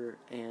director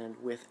and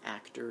with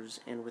actors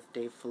and with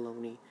Dave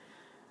Filoni,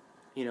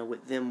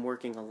 with them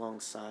working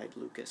alongside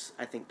Lucas,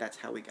 I think that's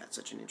how we got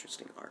such an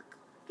interesting arc.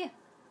 Yeah.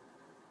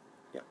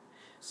 Yep.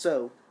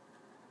 So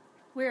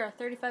we're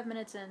 35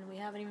 minutes in. We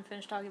haven't even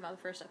finished talking about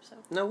the first episode.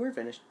 no, we're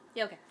finished.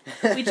 Yeah, okay.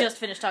 We just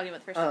finished talking about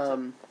the first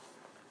episode.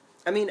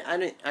 I mean,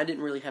 I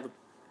didn't really have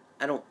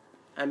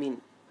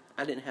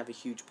I didn't have a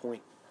huge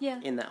point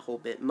in that whole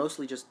bit.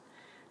 Mostly just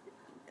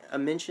a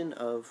mention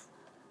of,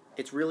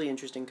 it's really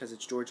interesting because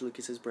it's George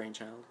Lucas's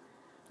brainchild.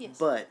 Yes.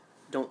 But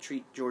don't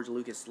treat George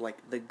Lucas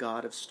like the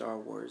god of Star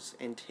Wars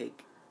and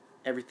take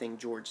everything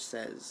George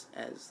says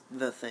as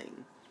the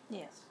thing.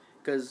 Yes.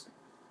 Because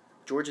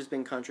George has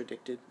been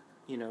contradicted,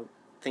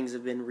 things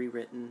have been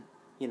rewritten,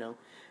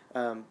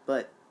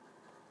 but,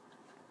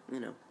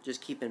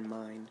 just keep in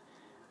mind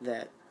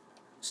that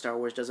Star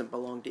Wars doesn't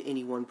belong to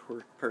any one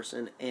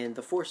person, and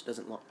the Force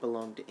doesn't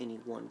belong to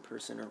any one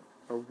person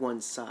or one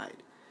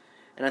side.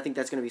 And I think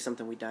that's going to be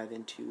something we dive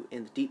into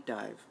in the deep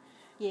dive.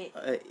 Yeah.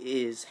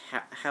 Is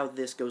how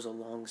this goes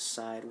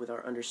alongside with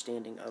our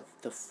understanding of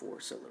the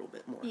Force a little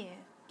bit more. Yeah.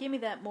 Give me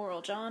that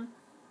moral, John.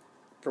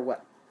 For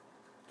what?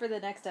 For the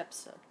next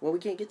episode. Well, we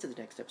can't get to the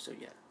next episode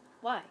yet.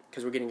 Why?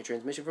 Because we're getting a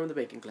transmission from the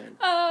Bacon Clan. Beep,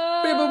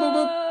 boop, boop,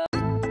 boop.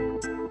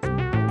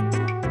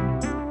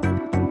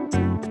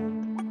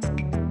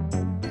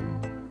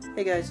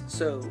 Hey guys,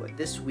 so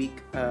this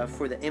week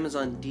for the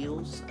Amazon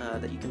deals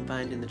that you can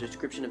find in the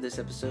description of this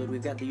episode,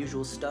 we've got the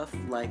usual stuff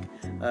like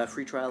a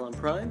free trial on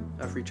Prime,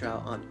 a free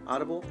trial on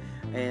Audible,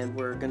 and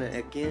we're going to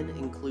again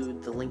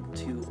include the link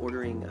to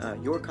ordering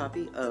your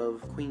copy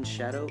of Queen's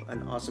Shadow,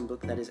 an awesome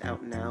book that is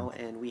out now,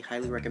 and we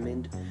highly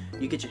recommend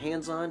you get your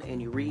hands on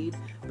and you read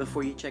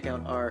before you check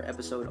out our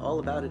episode all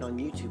about it on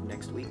YouTube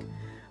next week.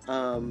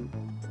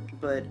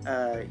 But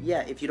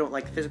if you don't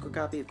like the physical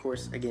copy, of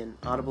course, again,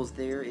 Audible's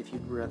there if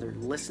you'd rather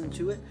listen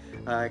to it.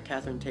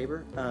 Catherine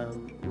Tabor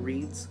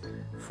reads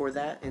for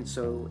that, and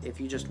so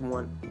if you just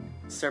want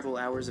several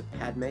hours of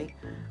Padme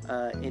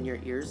in your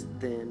ears,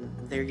 then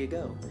there you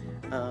go.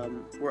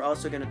 We're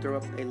also going to throw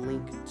up a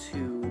link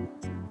to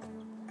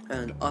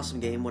an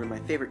awesome game, one of my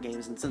favorite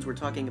games, and since we're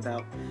talking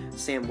about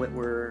Sam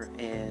Witwer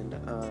and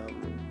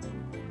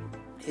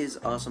his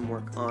awesome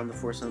work on The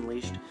Force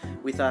Unleashed,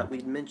 we thought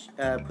we'd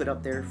put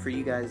up there for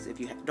you guys, if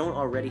you don't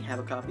already have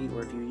a copy,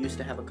 or if you used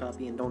to have a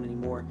copy and don't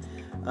anymore,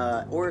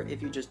 or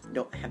if you just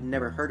have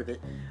never heard of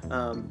it,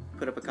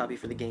 put up a copy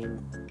for the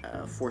game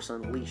Force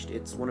Unleashed.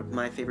 It's one of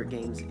my favorite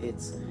games.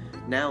 It's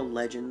now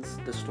Legends,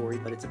 the story,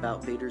 but it's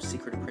about Vader's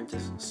secret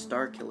apprentice,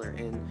 Starkiller,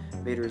 and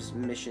Vader's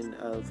mission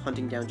of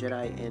hunting down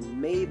Jedi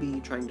and maybe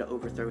trying to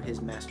overthrow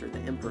his master, the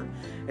Emperor.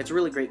 It's a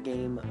really great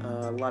game,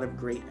 a lot of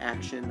great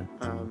action,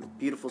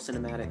 beautiful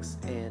cinematics,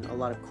 and a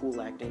lot of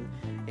cool acting,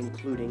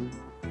 including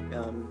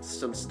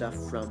some stuff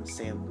from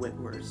Sam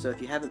Witwer. So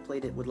if you haven't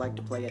played it, would like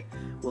to play it,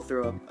 we'll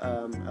throw up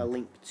a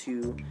link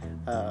to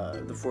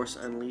The Force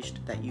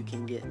Unleashed that you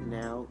can get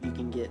now. You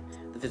can get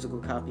the physical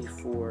copy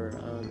for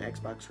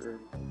Xbox or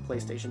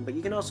PlayStation, but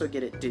you can also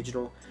get it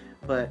digital.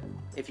 But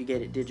if you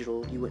get it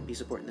digital, you wouldn't be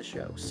supporting the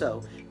show.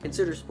 So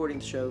consider supporting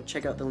the show.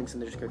 Check out the links in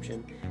the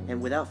description.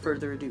 And without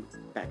further ado,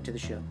 back to the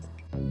show.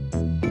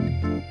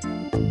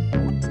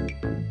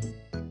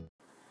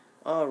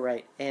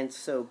 Alright, and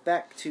so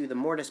back to the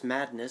Mortis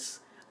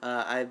Madness.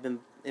 I've been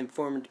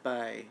informed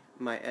by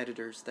my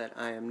editors that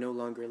I am no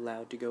longer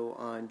allowed to go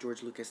on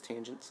George Lucas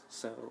tangents,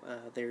 so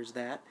there's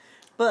that.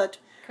 But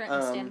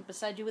Currently standing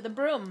beside you with a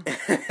broom.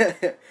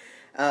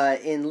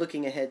 in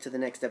looking ahead to the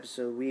next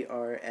episode, we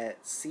are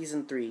at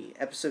Season 3,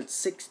 Episode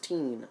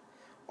 16,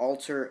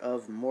 Altar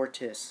of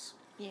Mortis.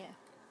 Yeah.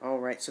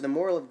 Alright, so the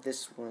moral of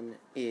this one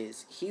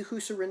is, he who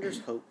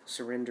surrenders hope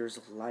surrenders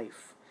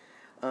life.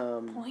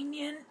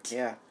 Poignant.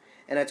 Yeah.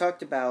 And I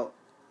talked about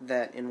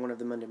that in one of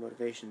the Monday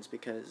Motivations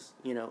because,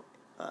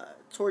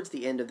 towards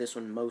the end of this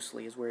one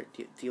mostly is where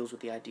it deals with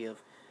the idea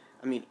of,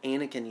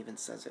 Anakin even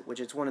says it, which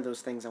it's one of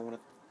those things I want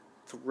to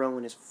throw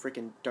in his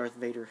freaking Darth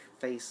Vader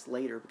face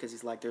later because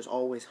he's like, there's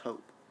always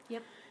hope.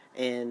 Yep.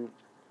 And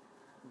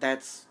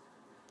that's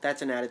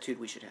an attitude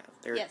we should have.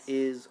 There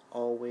is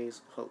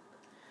always hope.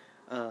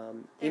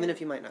 Even if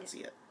you might not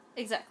see it.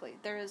 Exactly.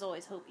 There is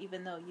always hope,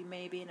 even though you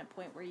may be in a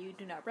point where you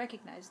do not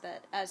recognize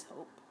that as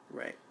hope.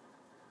 Right.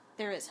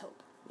 There is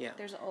hope. Yeah.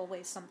 There's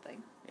always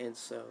something. And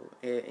so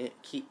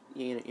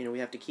we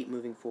have to keep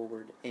moving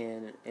forward,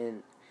 and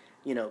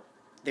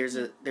there's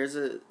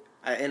a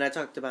and I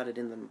talked about it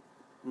in the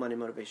Monday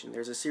Motivation.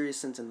 There's a serious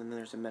sense, and then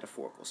there's a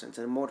metaphorical sense.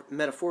 In a more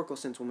metaphorical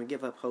sense, when we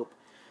give up hope,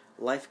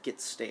 life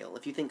gets stale.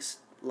 If you think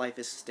life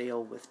is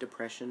stale with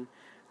depression,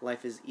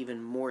 life is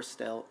even more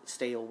stale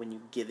when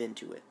you give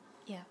into it.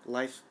 Yeah.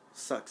 Life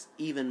sucks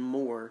even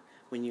more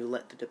when you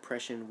let the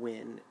depression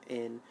win.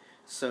 And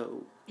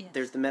so Yes.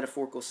 there's the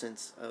metaphorical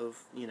sense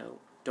of,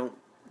 don't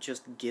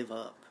just give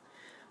up.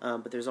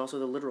 But there's also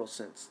the literal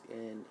sense.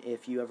 And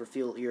if you ever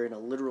feel you're in a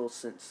literal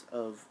sense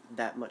of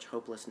that much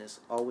hopelessness,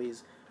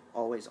 always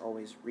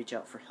reach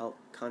out for help.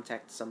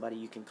 Contact somebody.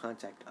 You can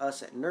contact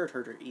us at Nerd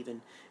Herder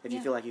even if you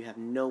feel like you have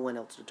no one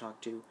else to talk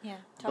to. Yeah,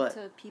 talk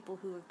to people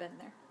who have been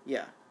there.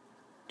 Yeah.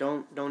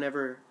 Don't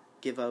ever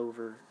give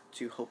over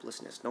to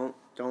hopelessness. Don't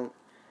don't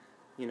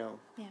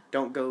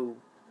go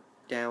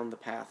down the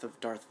path of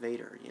Darth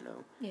Vader,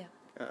 Yeah.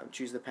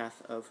 Choose the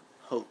path of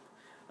hope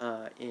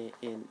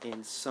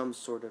in some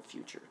sort of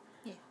future.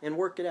 Yeah. And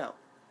work it out.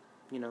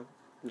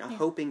 Now,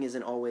 hoping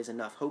isn't always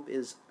enough. Hope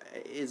is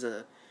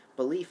a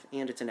belief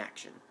and it's an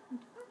action.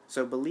 Mm-hmm.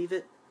 So believe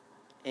it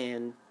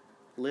and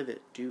live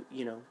it. Do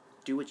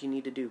what you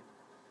need to do.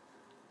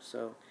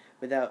 So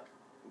without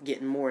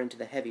getting more into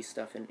the heavy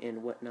stuff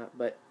and whatnot,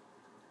 but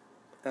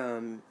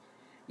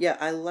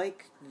I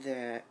like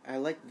that. I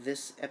like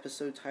this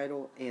episode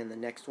title and the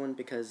next one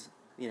because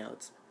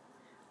it's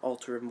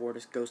Altar of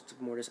Mortis, Ghosts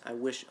of Mortis. I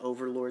wish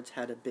Overlords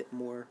had a bit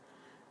more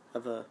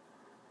of a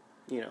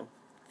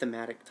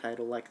thematic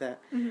title like that.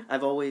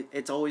 Mm-hmm.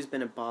 It's always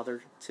been a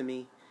bother to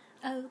me.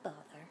 Oh, bother.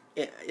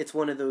 It's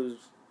one of those,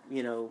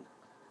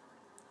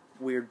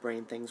 weird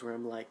brain things where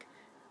I'm like,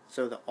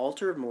 so the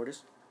Altar of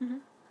Mortis, mm-hmm.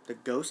 the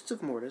Ghosts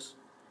of Mortis,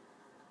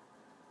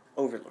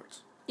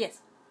 Overlords.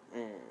 Yes.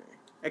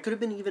 It could have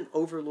been even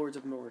Overlords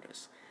of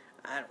Mortis.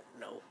 I don't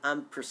know.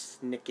 I'm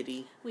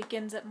persnickety.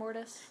 Weekends at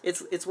Mortis.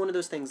 It's one of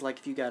those things like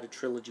if you got a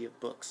trilogy of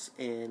books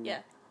and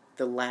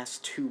the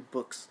last two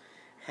books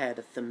had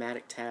a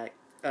thematic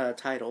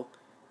title,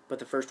 but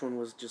the first one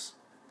was just,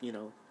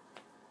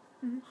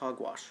 mm-hmm.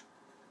 hogwash.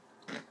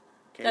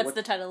 Okay, That's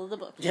the title of the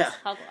book. Yeah.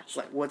 Hogwash. It's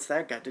like, what's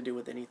that got to do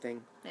with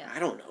anything? Yeah. I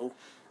don't know.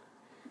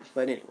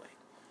 But anyway.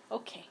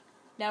 Okay.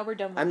 Now we're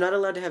done with I'm not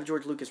allowed to have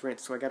George Lucas rant,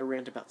 so I gotta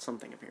rant about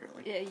something,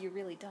 apparently. Yeah, you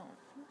really don't.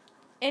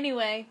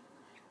 Anyway,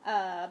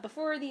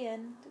 before the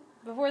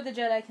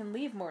Jedi can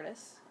leave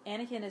Mortis,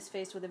 Anakin is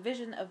faced with a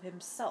vision of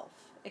himself,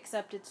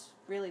 except it's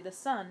really the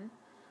Son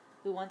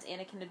who wants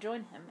Anakin to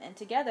join him, and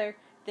together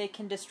they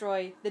can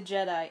destroy the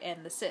Jedi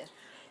and the Sith.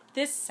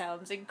 This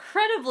sounds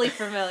incredibly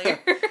familiar.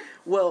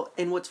 Well,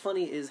 and what's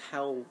funny is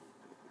how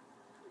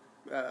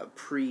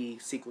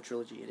pre-sequel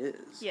trilogy it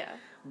is. Yeah.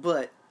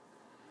 But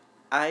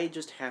I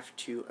just have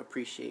to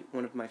appreciate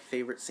one of my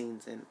favorite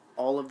scenes in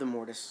all of the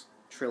Mortis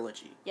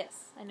trilogy.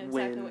 Yes, I know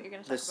exactly what you're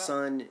going to talk about. When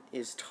the Son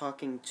is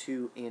talking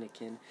to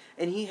Anakin,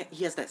 and he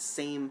has that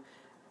same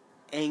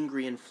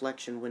angry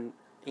inflection when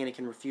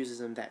Anakin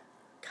refuses him that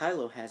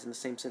Kylo has in the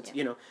same sense.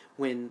 Yeah.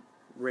 When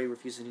Rey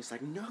refuses and he's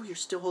like, no, you're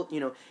still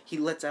he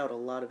lets out a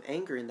lot of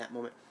anger in that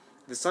moment.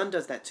 The Son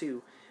does that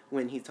too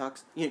when he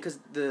talks, because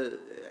the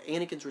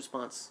Anakin's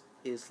response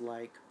is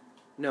like,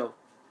 no,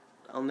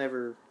 I'll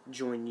never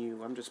join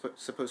you. I'm just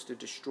supposed to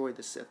destroy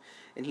the Sith.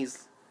 And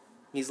he's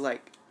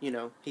like,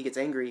 he gets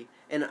angry,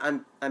 and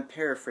I'm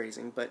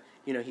paraphrasing, but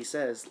he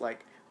says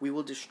like, we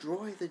will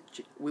destroy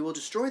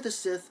the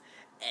Sith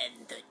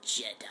and the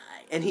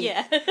Jedi. And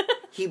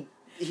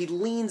he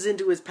leans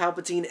into his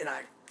Palpatine, and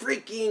I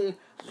freaking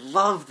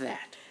love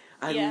that.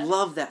 I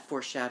love that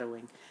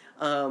foreshadowing.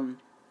 And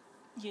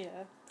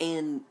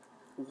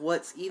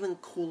what's even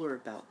cooler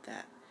about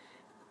that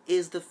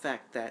is the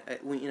fact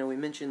that we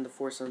mentioned The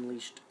Force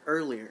Unleashed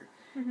earlier.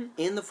 Mm-hmm.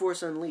 In The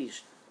Force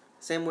Unleashed,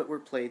 Sam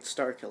Witwer played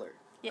Starkiller,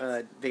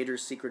 yes.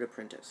 Vader's secret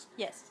apprentice.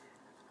 Yes.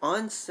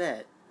 On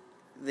set,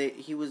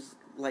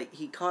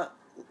 he caught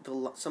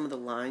some of the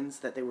lines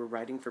that they were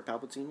writing for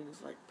Palpatine, and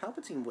he's like,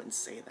 Palpatine wouldn't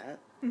say that.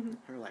 Mm-hmm.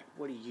 They're like,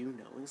 what do you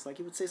know? And he's like,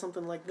 he would say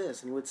something like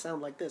this, and he would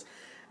sound like this.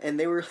 And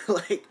they were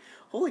like,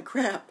 holy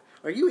crap,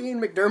 are you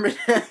Ian McDermott?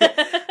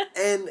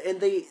 and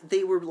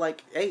they were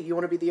like, hey, you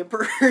want to be the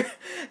Emperor?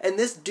 And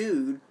this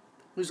dude,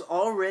 who's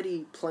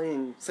already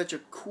playing such a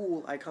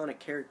cool, iconic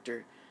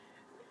character,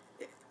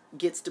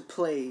 gets to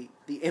play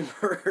the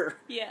Emperor.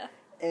 Yeah.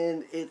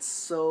 And it's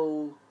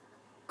so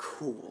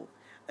cool.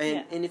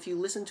 And if you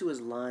listen to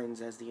his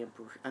lines as the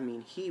Emperor, I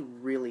mean, he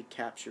really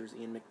captures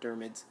Ian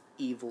McDermott's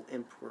evil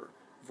Emperor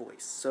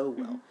voice so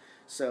well. Mm-hmm.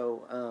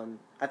 So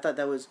I thought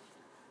that was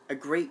a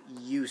great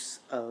use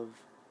of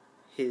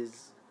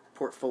his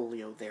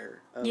portfolio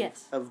there.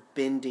 Of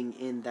bending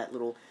in that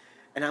little...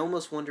 And I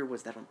almost wonder,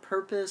 was that on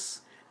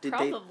purpose?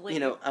 Probably.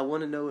 They, I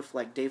want to know if,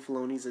 Dave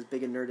Filoni's as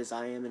big a nerd as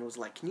I am and was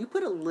like, can you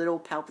put a little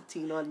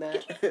Palpatine on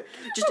that?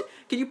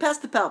 Can you pass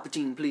the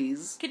Palpatine,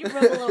 please? Can you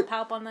rub a little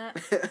palp on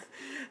that?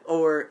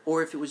 Or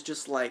if it was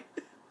just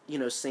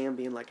Sam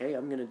being like, hey,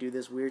 I'm going to do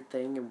this weird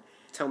thing and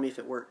tell me if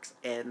it works.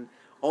 And,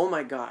 oh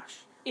my gosh,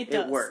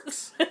 it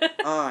works.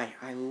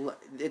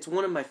 It's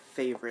one of my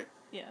favorite.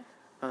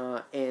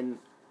 Yeah. And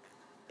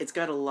it's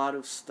got a lot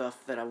of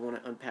stuff that I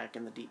want to unpack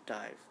in the deep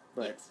dive.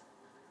 But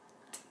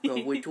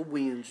gotta wait till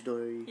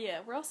Wednesday. Yeah,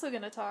 we're also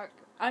going to talk...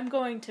 I'm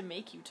going to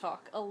make you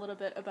talk a little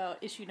bit about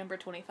issue number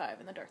 25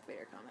 in the Darth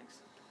Vader comics.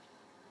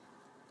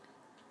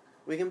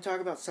 We can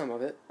talk about some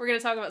of it. We're going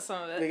to talk about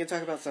some of it. We can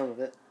talk about some of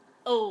it.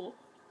 Oh,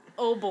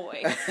 Oh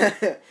boy.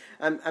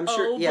 I'm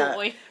sure. Oh Yeah,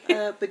 boy.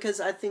 because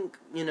I think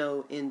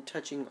in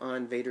touching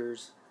on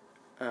Vader's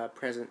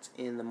presence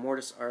in the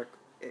Mortis arc,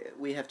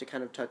 we have to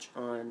kind of touch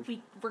on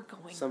We're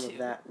going some to. of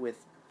that with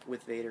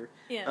Vader.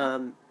 Yeah.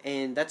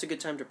 And that's a good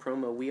time to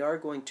promo. We are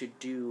going to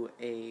do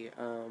a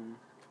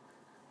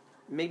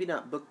maybe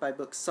not book by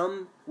book.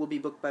 Some will be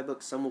book by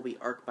book. Some will be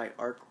arc by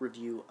arc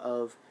review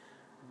of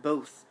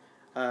both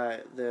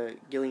the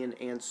Gillian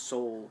and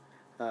Soul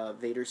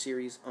Vader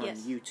series on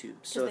YouTube.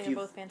 So they're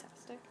both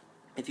fantastic.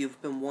 If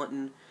you've been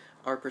wanting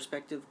our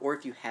perspective, or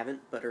if you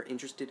haven't but are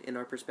interested in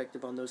our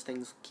perspective on those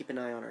things, keep an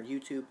eye on our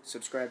YouTube.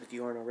 Subscribe if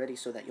you aren't already,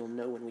 so that you'll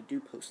know when we do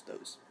post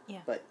those. Yeah.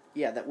 But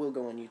yeah, that will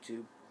go on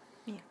YouTube.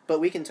 Yeah. But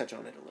we can touch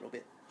on it a little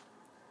bit.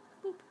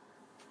 Boop.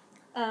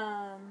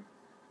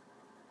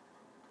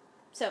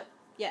 So,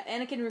 yeah,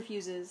 Anakin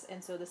refuses,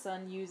 and so the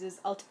son uses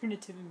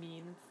alternative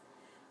means.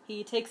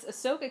 He takes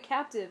Ahsoka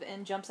captive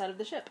and jumps out of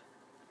the ship.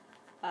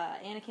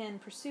 Anakin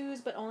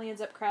pursues, but only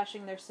ends up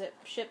crashing their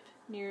ship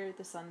near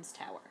the sun's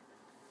tower.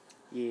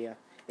 Yeah,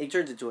 he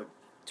turns into a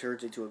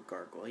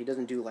gargoyle. He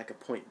doesn't do like a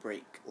Point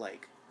Break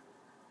like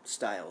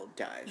style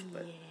dive,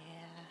 but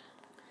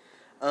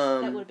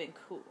that would have been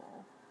cool.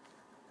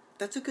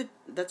 That's a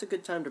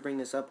good time to bring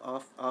this up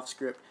off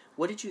script.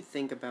 What did you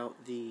think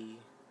about the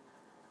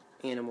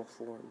animal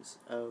forms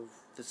of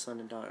the son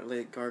and daughter,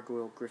 the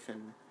gargoyle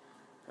griffin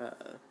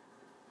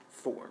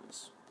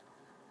forms?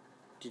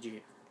 Did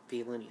you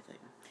feel anything?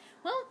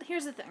 Well,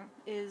 here's the thing: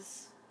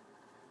 is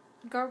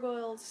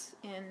gargoyles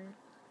in,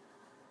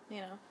 I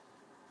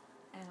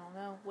don't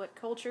know what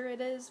culture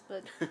it is,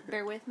 but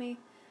bear with me.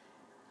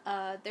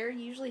 They're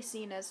usually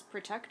seen as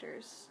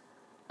protectors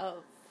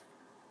of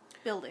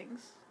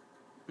buildings.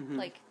 Mm-hmm.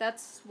 Like,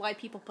 that's why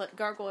people put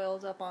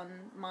gargoyles up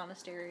on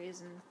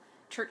monasteries and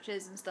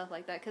churches and stuff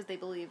like that, because they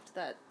believed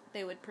that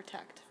they would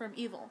protect from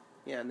evil.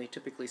 Yeah, and they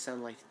typically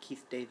sound like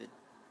Keith David.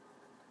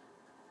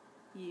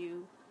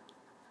 You.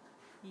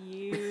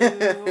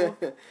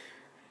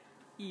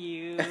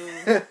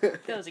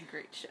 That was a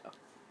great show.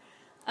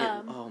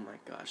 Oh my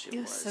gosh, it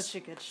was such a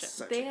good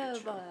show. They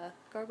have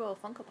gargoyle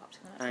Funko Pops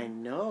coming out. I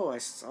know, I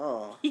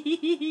saw.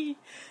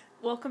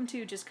 Welcome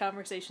to just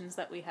conversations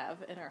that we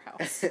have in our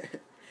house.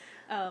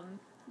 But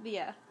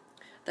yeah.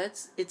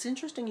 It's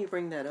interesting you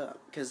bring that up,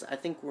 because I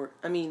think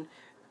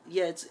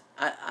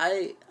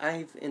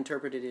I've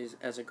interpreted it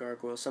as a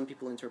gargoyle. Some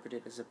people interpret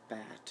it as a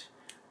bat.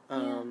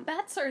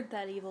 Bats aren't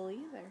that evil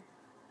either.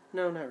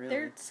 No, not really.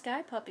 They're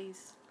sky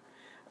puppies.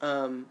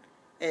 I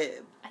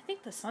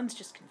think the son's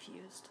just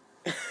confused.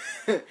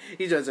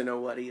 He doesn't know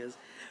what he is.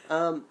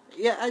 I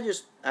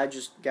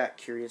just got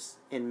curious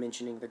in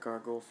mentioning the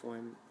gargoyle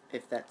form,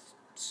 if that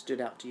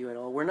stood out to you at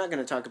all. We're not going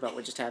to talk about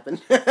what just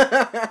happened.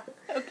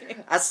 Okay.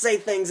 I say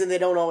things and they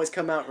don't always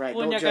come out right.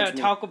 We're not going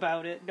to talk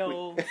about it,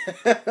 no.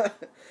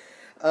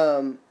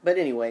 But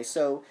anyway,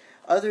 so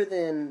other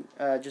than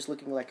just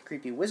looking like a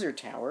creepy wizard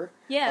tower,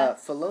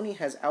 Filoni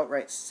has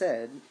outright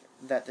said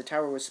that the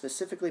tower was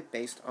specifically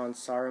based on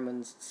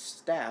Saruman's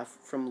staff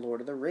from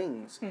Lord of the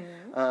Rings.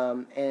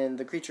 Mm-hmm. And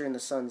the creature in the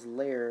sun's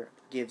lair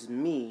gives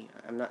me,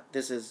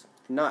 this is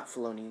not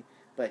Filoni,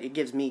 but it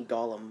gives me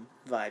Gollum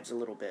vibes a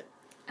little bit.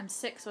 I'm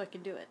sick, so I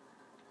can do it.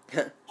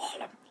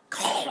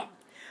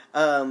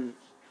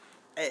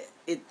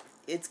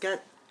 It's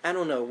got, I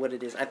don't know what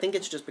it is. I think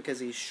it's just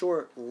because he's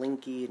short,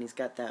 lanky, and he's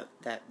got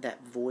that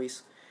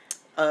voice,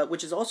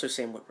 which is also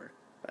Sam Witwer,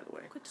 by the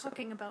way. Quit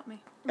talking about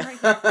me.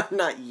 Right.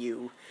 Not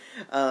you.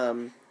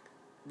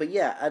 But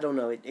yeah, I don't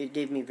know. It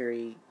gave me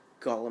very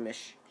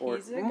Gollum-ish.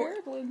 He's a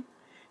Gerblin.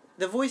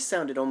 The voice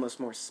sounded almost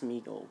more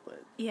Smeagol,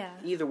 but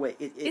either way,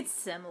 it's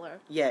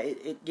similar. Yeah,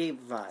 it gave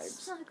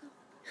vibes.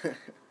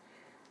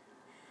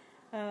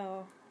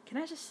 Oh, can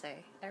I just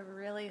say, I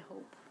really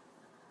hope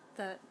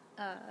that,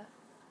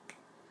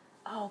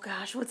 oh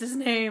gosh, what's his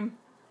name?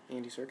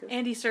 Andy Serkis?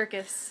 Andy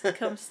Serkis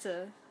comes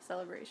to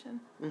Celebration.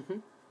 Mm-hmm.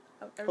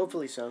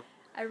 Hopefully so.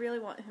 I really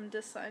want him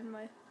to sign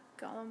my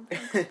Gollum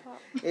Funko Pop.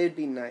 It would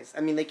be nice.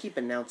 I mean, they keep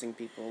announcing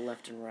people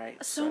left and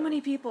right. So many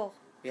people.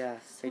 Yeah,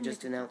 they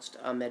just announced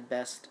Ahmed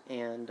Best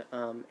and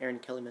Aaron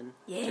Kellyman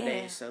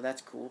today, so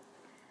that's cool.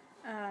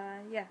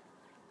 Yeah.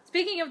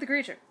 Speaking of the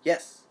creature.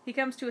 Yes. He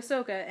comes to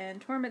Ahsoka and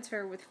torments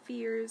her with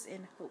fears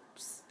and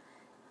hopes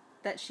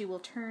that she will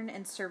turn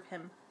and serve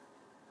him.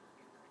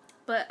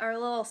 But our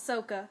little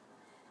Ahsoka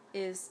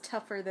is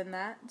tougher than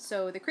that,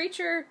 so the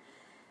creature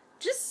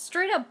just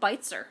straight up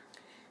bites her.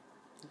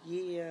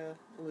 Yeah,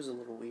 it was a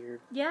little weird.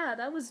 Yeah,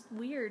 that was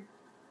weird.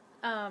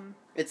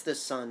 It's the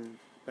sun,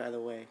 by the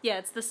way. Yeah,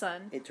 it's the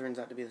sun. It turns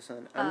out to be the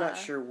sun. I'm not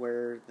sure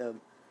where the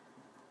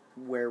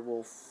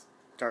werewolf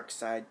dark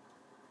side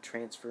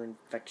transfer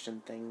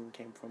infection thing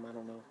came from. I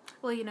don't know.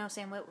 Well,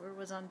 Sam Witwer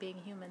was on Being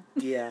Human.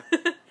 Yeah.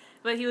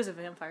 But he was a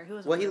vampire. He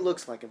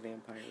looks like a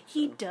vampire. So.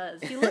 He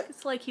does. He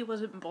looks like he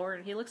wasn't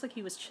born. He looks like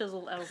he was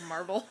chiseled out of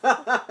marble.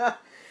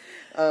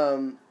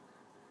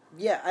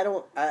 Yeah,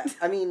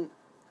 I mean,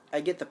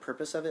 I get the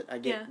purpose of it. I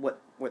get what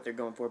they're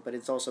going for, but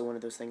it's also one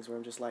of those things where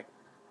I'm just like,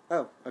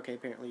 oh, okay,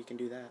 apparently you can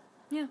do that.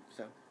 Yeah.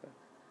 So,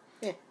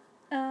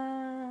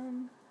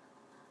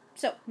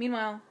 So,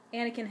 meanwhile,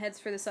 Anakin heads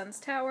for the Sun's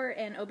tower,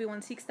 and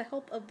Obi-Wan seeks the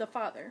help of the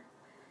Father.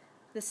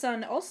 The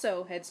Son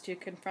also heads to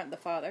confront the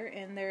Father.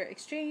 In their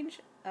exchange,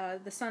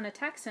 the Son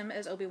attacks him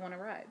as Obi-Wan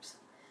arrives.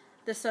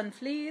 The Son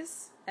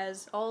flees,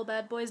 as all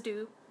bad boys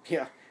do.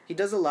 Yeah, he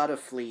does a lot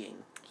of fleeing.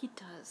 He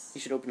does. He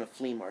should open a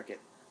flea market.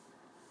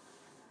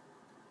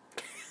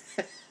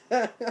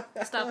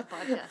 Stop the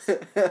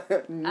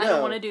podcast. No. I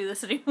don't want to do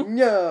this anymore.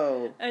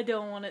 No. I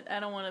don't want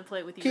to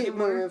play with you Keep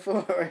anymore. moving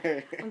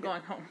forward. I'm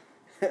going home.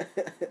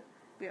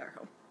 We are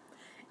home.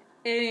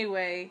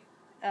 Anyway,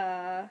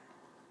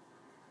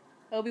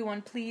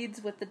 Obi-Wan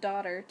pleads with the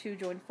daughter to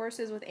join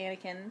forces with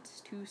Anakin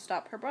to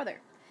stop her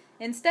brother.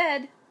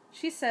 Instead,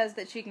 she says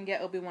that she can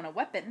get Obi-Wan a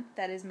weapon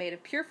that is made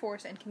of pure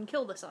force and can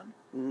kill the Son.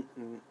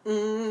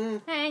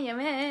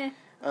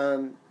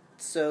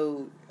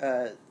 So,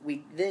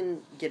 we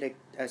then get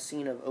a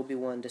scene of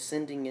Obi-Wan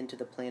descending into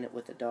the planet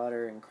with the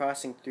daughter and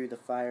crossing through the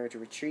fire to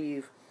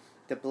retrieve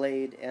the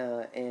blade,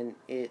 and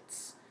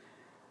it's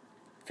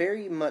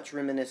very much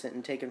reminiscent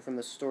and taken from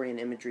the story and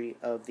imagery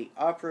of the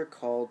opera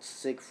called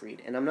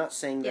Siegfried. And I'm not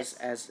saying this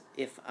as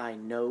if I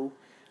know.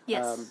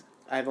 Yes.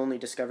 I've only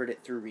discovered it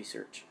through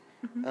research.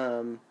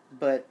 Mm-hmm.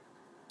 But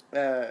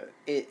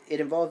it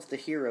involves the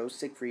hero,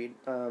 Siegfried,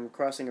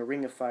 crossing a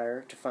ring of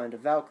fire to find a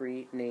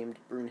Valkyrie named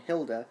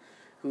Brunhilde,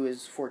 who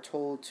is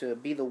foretold to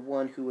be the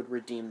one who would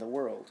redeem the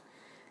world.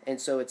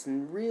 And so it's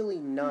really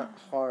not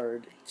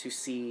hard to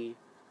see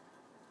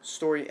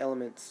story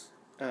elements,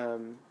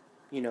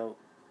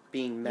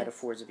 being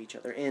metaphors of each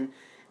other. And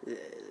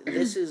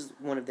this is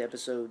one of the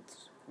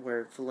episodes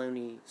where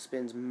Filoni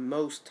spends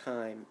most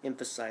time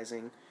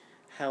emphasizing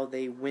how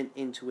they went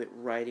into it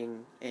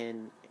writing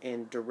and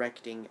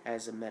directing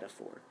as a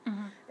metaphor.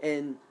 Mm-hmm.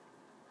 And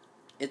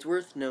it's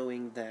worth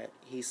knowing that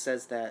he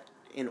says that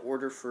in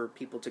order for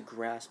people to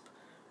grasp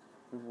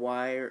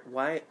why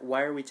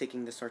are we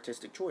taking this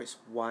artistic choice?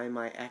 Why am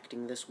I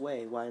acting this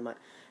way? Why am I,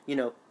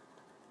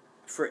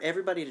 for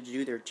everybody to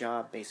do their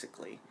job,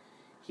 basically,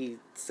 he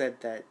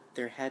said that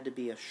there had to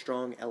be a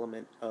strong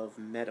element of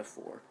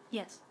metaphor.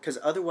 Yes. Because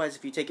otherwise,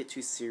 if you take it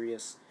too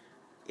serious,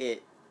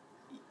 it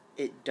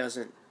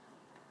doesn't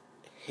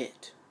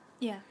hit.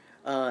 Yeah.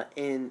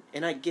 And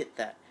I get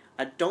that.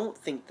 I don't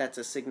think that's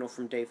a signal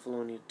from Dave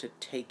Filoni to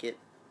take it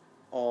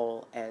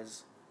all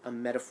as a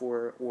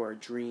metaphor or a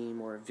dream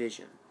or a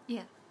vision.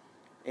 Yeah.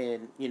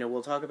 And,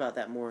 we'll talk about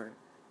that more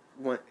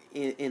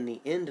in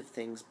the end of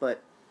things,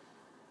 but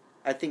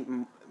I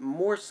think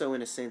more so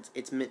in a sense,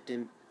 it's meant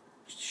to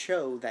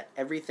show that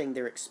everything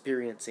they're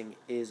experiencing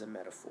is a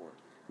metaphor.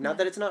 Not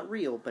that it's not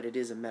real, but it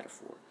is a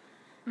metaphor.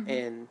 Mm-hmm.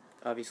 And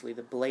obviously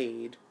the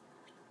blade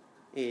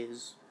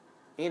is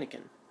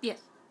Anakin. Yes.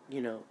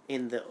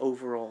 In the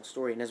overall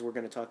story. And as we're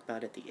going to talk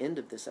about at the end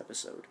of this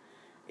episode,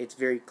 it's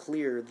very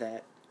clear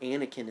that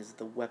Anakin is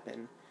the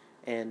weapon,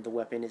 and the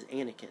weapon is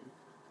Anakin.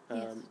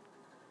 Yes.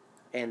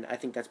 And I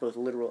think that's both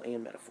literal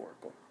and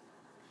metaphorical.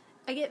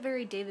 I get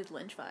very David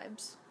Lynch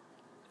vibes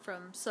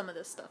from some of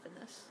this stuff in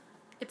this.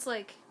 It's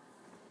like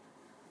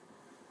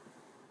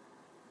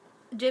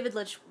David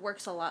Lynch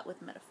works a lot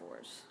with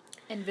metaphors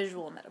and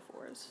visual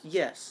metaphors.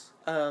 Yes.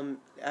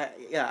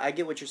 I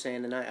get what you're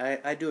saying, and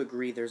I do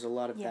agree there's a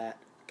lot of that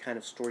kind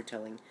of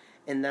storytelling.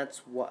 And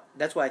that's why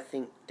I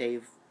think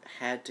Dave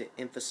had to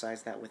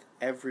emphasize that with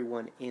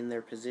everyone in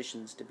their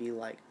positions, to be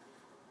like,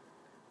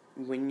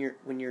 when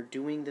you're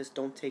doing this,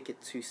 don't take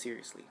it too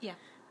seriously. Yeah.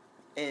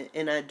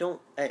 And I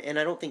don't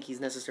think he's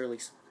necessarily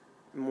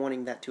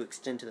wanting that to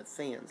extend to the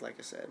fans, like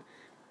I said.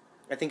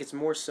 I think it's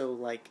more so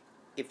like,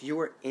 if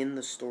you're in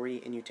the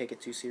story and you take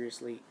it too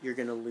seriously, you're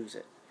going to lose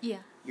it. Yeah.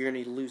 You're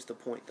going to lose the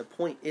point. The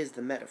point is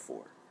the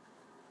metaphor.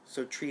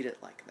 So treat it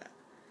like that.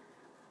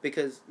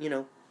 Because,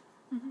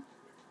 mm-hmm.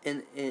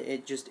 and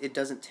it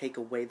doesn't take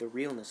away the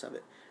realness of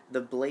it.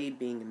 The blade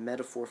being a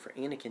metaphor for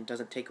Anakin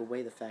doesn't take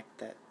away the fact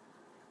that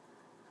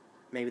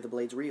maybe the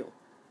blade's real.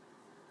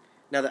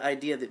 Now, the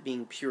idea of it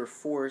being pure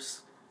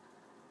force,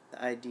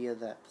 the idea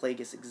that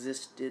Plagueis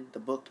existed, the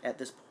book at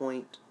this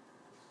point,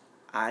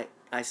 I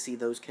see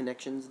those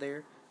connections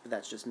there, but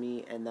that's just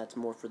me, and that's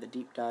more for the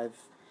deep dive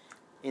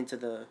into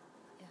the,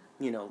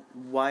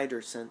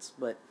 wider sense.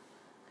 But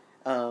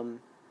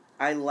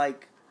I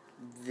like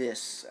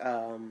this.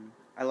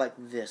 I like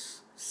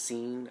this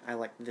scene. I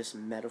like this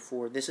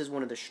metaphor. This is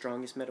one of the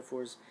strongest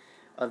metaphors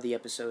of the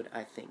episode,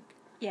 I think.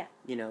 Yeah.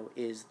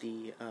 Is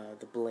the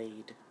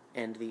blade,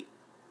 and the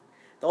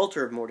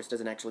altar of Mortis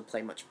doesn't actually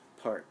play much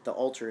part. The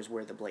altar is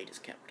where the blade is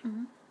kept.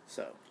 Mm-hmm.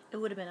 So it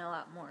would have been a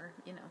lot more,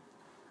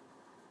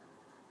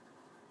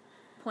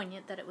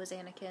 poignant that it was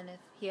Anakin if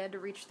he had to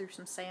reach through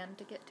some sand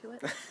to get to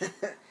it.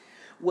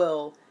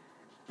 Well,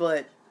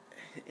 but,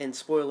 and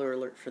spoiler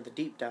alert for the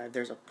deep dive,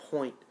 there's a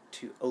point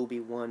to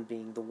Obi-Wan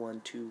being the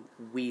one to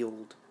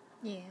wield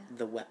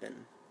the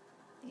weapon.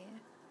 Yeah.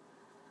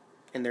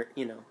 And they're,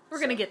 We're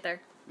going to get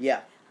there.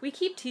 Yeah. We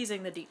keep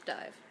teasing the deep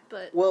dive,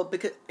 but... Well,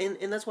 because, and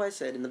that's why I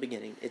said in the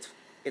beginning,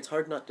 it's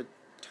hard not to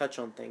touch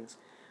on things,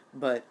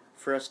 but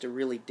for us to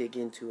really dig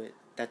into it,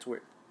 that's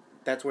where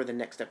the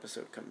next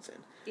episode comes in.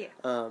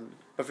 Yeah.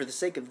 But for the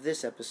sake of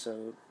this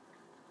episode,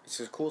 It's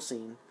a cool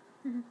scene.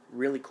 Mhm.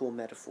 Really cool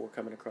metaphor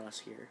coming across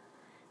here.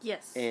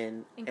 Yes.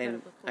 And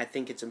Incredibly cool. I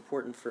think it's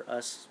important for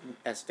us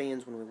as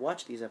fans when we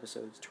watch these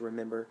episodes to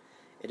remember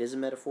it is a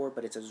metaphor,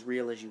 but it's as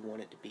real as you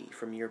want it to be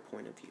from your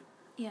point of view.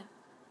 Yeah.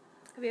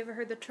 Have you ever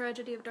heard the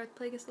tragedy of Darth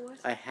Plagueis the Wise?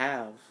 I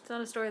have. It's not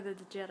a story that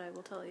the Jedi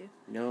will tell you.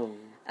 No.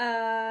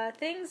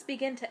 Things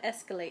begin to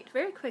escalate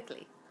very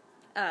quickly.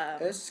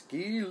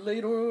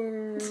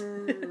 Escalator.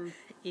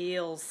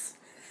 Eels.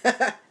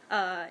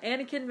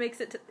 Anakin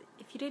makes it to...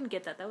 If you didn't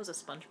get that, that was a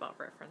SpongeBob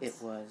reference. It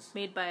was.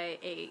 Made by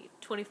a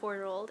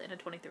 24-year-old and a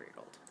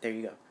 23-year-old. There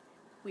you go.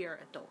 We are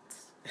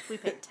adults. We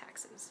pay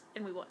taxes.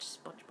 And we watch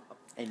SpongeBob.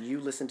 And you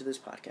listen to this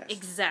podcast.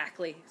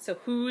 Exactly. So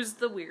who's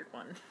the weird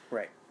one?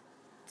 Right.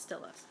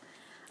 Still us.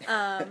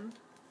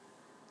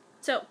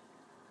 So,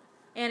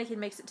 Anakin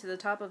makes it to the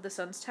top of the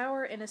Sun's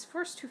Tower and is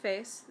forced to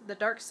face the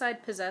dark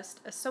side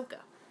possessed Ahsoka.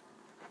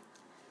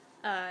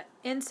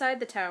 Inside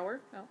the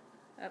tower,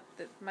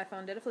 my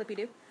phone did a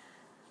flippy-do.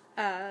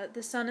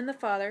 The son and the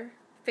father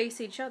face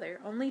each other,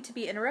 only to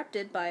be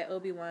interrupted by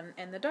Obi-Wan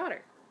and the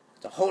daughter.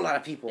 It's a whole lot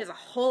of people. There's a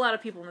whole lot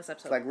of people in this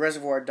episode. It's like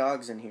Reservoir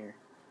Dogs in here.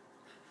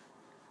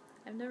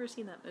 I've never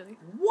seen that movie.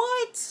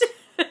 What?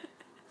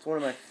 It's one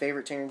of my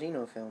favorite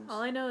Tarantino films.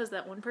 All I know is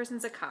that one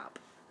person's a cop.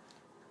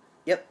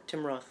 Yep,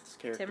 Tim Roth's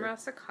character. Tim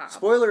Roth's a cop.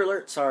 Spoiler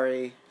alert,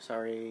 sorry.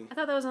 I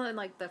thought that was only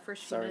like the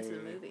first few minutes of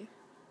the movie.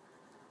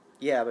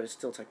 Yeah, but it's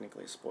still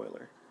technically a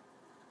spoiler.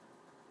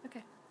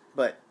 Okay.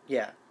 But,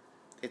 yeah,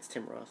 it's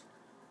Tim Roth.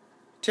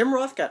 Tim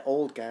Roth got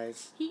old,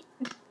 guys. He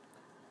did.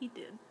 He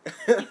did.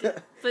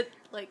 But,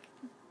 like,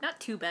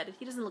 not too bad.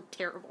 He doesn't look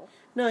terrible.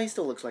 No, he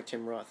still looks like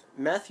Tim Roth.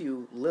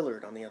 Matthew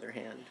Lillard, on the other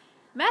hand.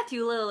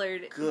 Matthew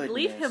Lillard, Goodness.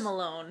 leave him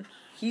alone.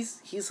 He's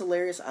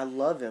hilarious. I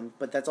love him,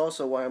 but that's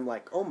also why I'm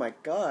like, oh my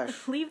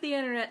gosh. Leave the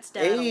internet's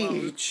dad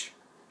alone. Age.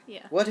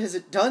 Yeah. What has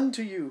it done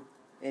to you?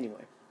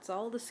 Anyway. It's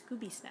all the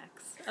Scooby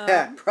snacks.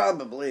 Yeah,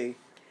 probably.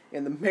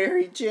 And the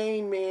Mary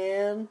Jane,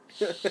 man.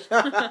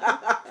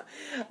 That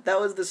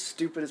was the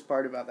stupidest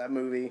part about that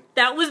movie.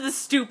 That was the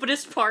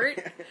stupidest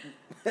part?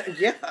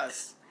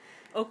 Yes.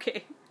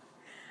 Okay.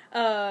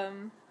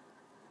 Also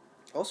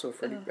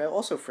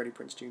Freddie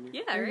Prinze Jr.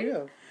 Yeah,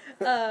 right?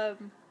 Yeah.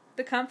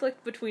 The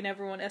conflict between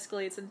everyone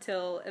escalates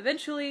until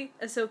eventually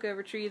Ahsoka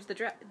retrieves the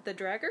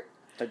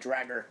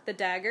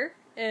dagger,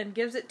 and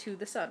gives it to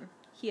the son.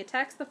 He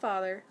attacks the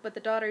father, but the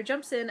daughter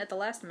jumps in at the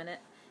last minute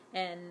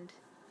and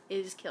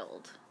is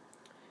killed.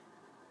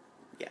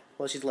 Yeah,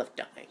 well, she's left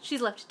dying.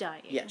 She's left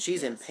dying. Yeah,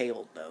 she's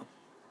impaled, though.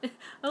 She's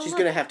look.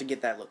 gonna have to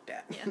get that looked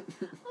at. Yeah.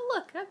 Oh,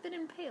 look, I've been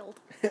impaled.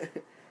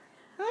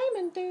 I'm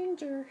in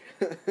danger.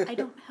 I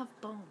don't have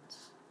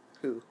bones.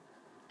 Who?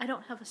 I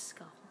don't have a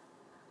skull.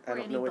 I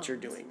don't any know what you're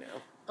bones. doing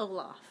now.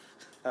 Olaf.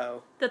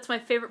 Oh. That's my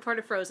favorite part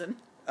of Frozen.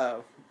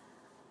 Oh.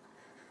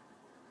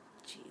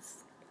 Jeez.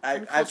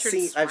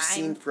 I've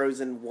seen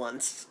Frozen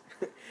once.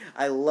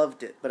 I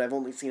loved it, but I've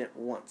only seen it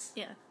once.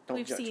 Yeah. Don't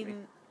We've judge seen me.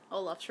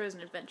 Olaf's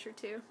Frozen Adventure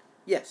too.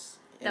 Yes.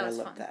 And That was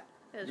I loved fun. that.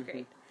 That was Mhm.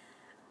 great.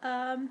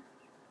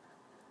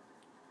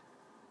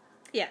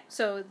 Yeah,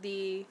 so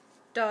the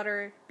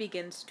daughter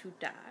begins to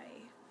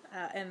die,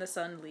 and the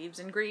son leaves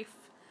in grief,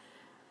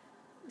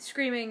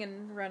 screaming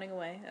and running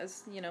away,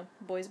 as, you know,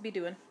 boys be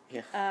doing.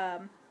 Yeah.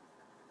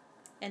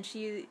 And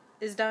she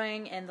is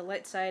dying, and the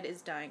light side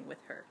is dying with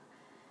her.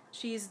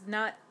 She's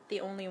not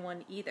the only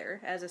one either,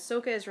 as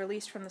Ahsoka is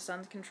released from the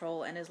sun's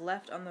control and is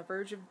left on the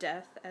verge of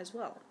death as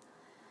well.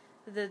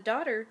 The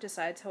daughter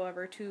decides,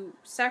 however, to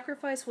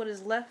sacrifice what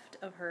is left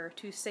of her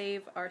to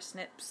save our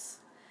Snips.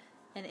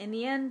 And in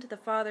the end, the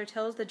father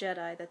tells the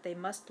Jedi that they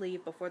must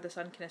leave before the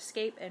sun can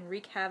escape and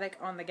wreak havoc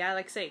on the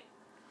galaxy.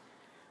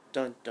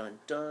 Dun dun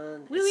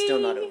dun. Wee-wee. It's still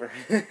not over.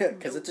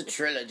 Because Nope. it's a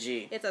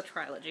trilogy. It's a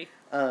trilogy.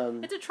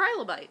 It's a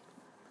trilobite.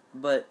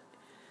 But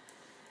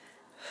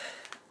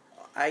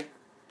I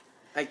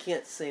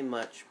can't say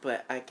much,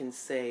 but I can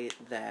say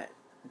that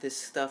this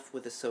stuff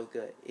with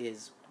Ahsoka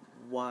is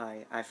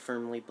why I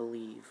firmly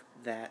believe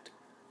that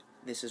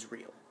this is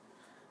real.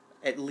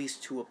 At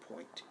least to a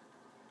point.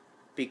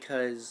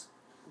 Because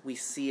we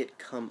see it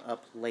come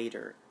up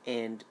later,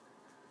 and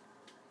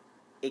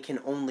it can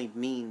only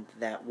mean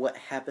that what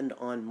happened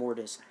on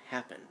Mortis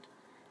happened.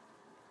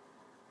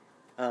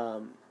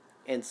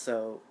 And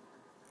so,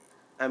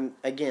 I'm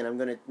going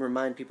to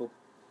remind people,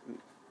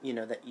 you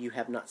know, that you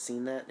have not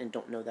seen that and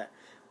don't know that.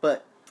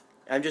 But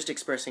I'm just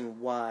expressing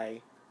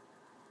why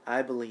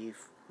I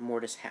believe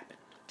Mortis happened.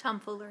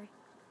 Tomfoolery.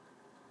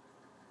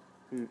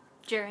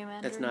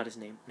 Gerrymandering. That's not his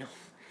name. No,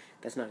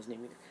 that's not his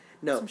name either.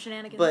 No, Some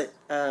shenanigans. But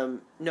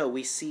no,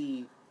 we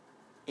see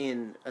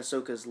in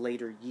Ahsoka's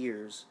later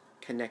years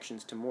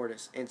connections to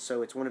Mortis, and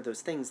so it's one of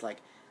those things like,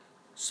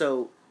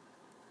 so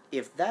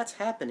if that's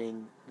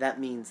happening, that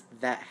means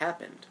that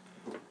happened.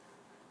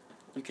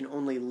 You can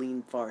only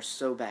lean far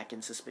so back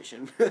in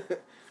suspicion.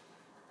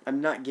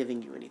 I'm not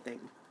giving you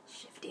anything.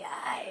 Shifty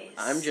eyes.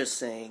 I'm just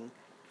saying,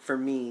 for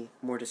me,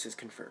 Mortis is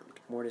confirmed.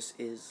 Mortis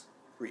is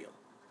real.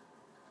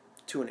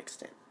 To an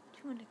extent.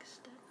 To an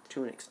extent.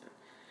 To an extent.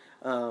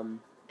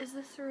 Is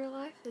this real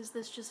life? Is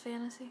this just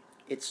fantasy?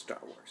 it's Star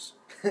Wars.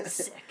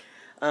 Sick.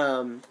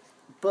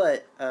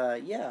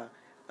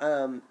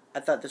 I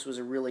thought this was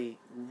a really,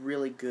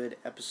 really good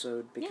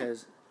episode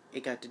because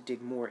it got to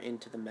dig more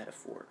into the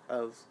metaphor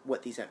of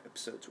what these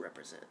episodes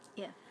represent.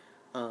 Yeah.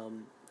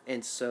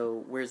 And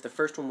so, whereas the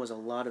first one was a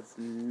lot of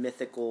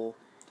mythical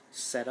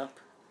setup,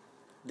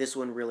 this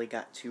one really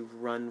got to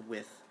run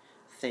with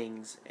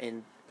things,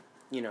 and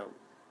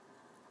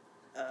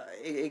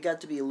it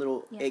got to be a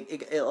little,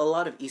 a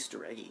lot of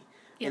Easter eggy,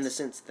 in the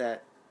sense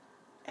that,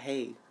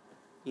 hey,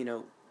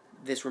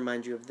 this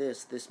reminds you of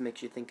this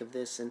makes you think of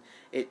this, and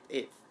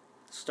it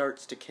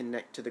starts to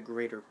connect to the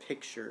greater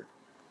picture,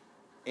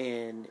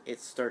 and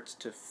it starts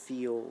to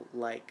feel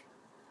like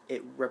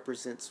it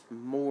represents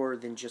more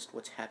than just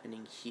what's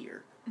happening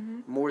here,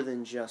 more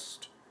than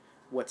just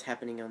what's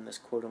happening on this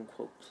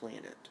quote-unquote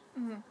planet,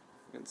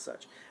 and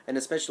such. And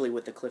especially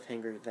with the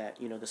cliffhanger that,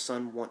 the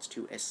son wants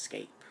to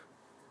escape.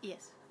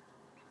 Yes.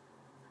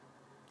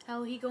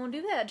 How he gonna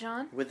do that,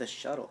 John? With a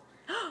shuttle.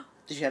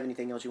 Did you have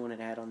anything else you wanted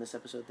to add on this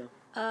episode, though?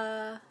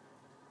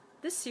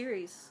 This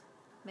series,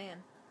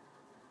 man.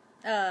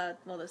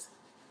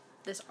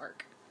 This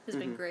arc has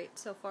been great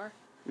so far.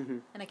 Mm-hmm.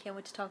 And I can't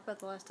wait to talk about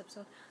the last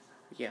episode.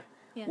 Yeah.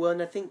 Well,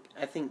 and I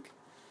think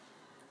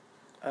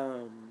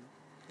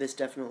this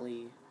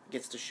definitely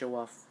gets to show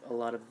off a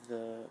lot of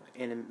the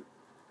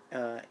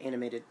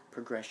animated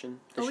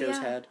progression the show's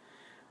had.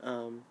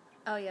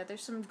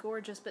 There's some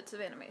gorgeous bits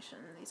of animation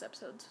in these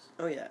episodes.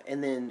 Oh, yeah,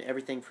 and then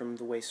everything from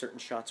the way certain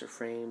shots are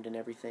framed and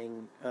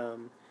everything.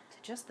 To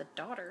just the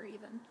daughter,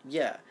 even.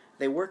 Yeah,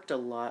 they worked a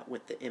lot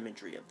with the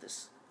imagery of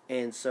this.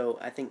 And so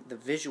I think the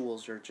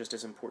visuals are just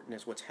as important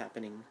as what's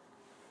happening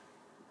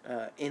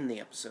in the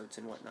episodes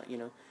and whatnot,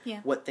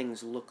 Yeah. What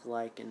things look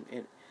like,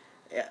 and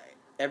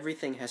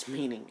everything has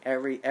meaning.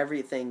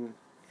 Everybody's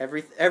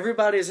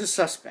a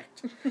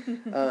suspect.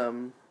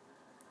 And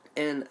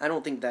I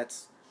don't think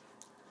that's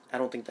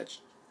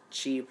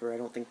cheap, or I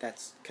don't think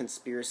that's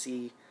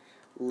conspiracy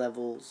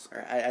levels,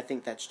 or I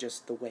think that's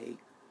just the way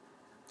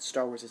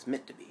Star Wars is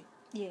meant to be.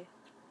 Yeah.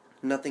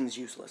 Nothing's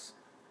useless,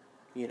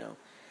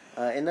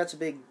 and that's a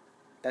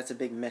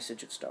big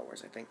message of Star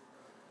Wars, I think.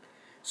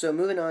 So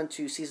moving on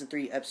to Season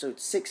 3, Episode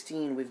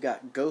 16, we've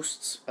got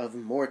Ghosts of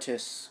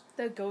Mortis.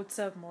 The Goats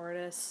of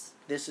Mortis.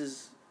 This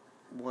is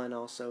one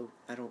also,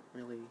 I don't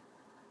really...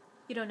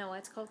 You don't know why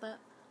it's called that?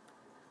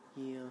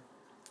 Yeah.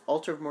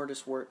 Altar of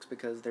Mortis works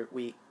because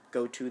we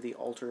go to the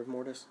Altar of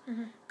Mortis.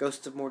 Mm-hmm.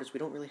 Ghosts of Mortis, we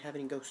don't really have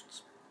any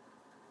ghosts.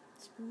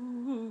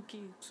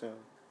 Spooky. So,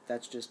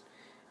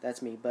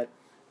 that's me. But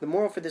the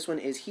moral for this one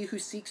is, he who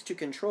seeks to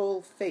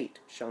control fate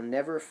shall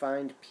never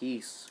find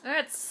peace.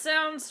 That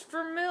sounds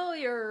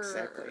familiar.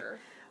 Exactly.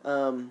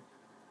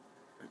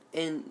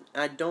 And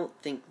I don't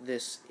think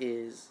this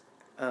is,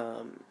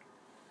 because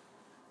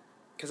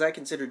I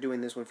considered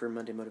doing this one for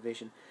Monday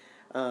Motivation.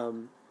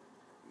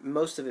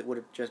 Most of it would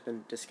have just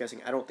been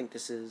discussing. I don't think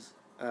this is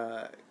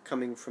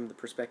coming from the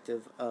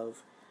perspective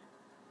of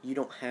you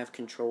don't have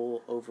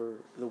control over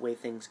the way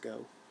things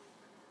go.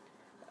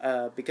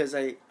 Because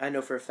I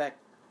know for a fact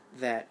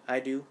that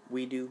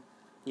we do,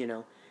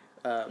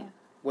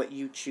 what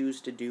you choose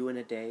to do in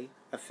a day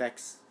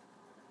affects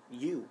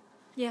you.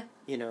 Yeah.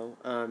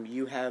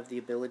 You have the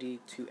ability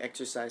to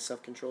exercise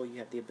self-control, you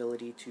have the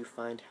ability to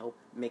find help,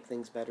 make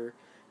things better,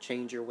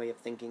 change your way of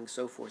thinking,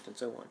 so forth and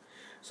so on.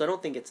 So I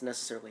don't think it's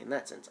necessarily in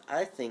that sense.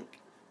 I think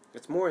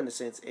it's more in the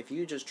sense, if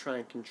you just try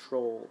and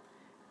control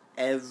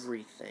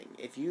everything,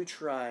 if you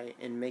try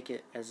and make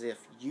it as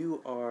if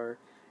you are,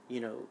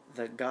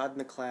 the God in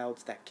the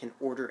clouds that can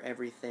order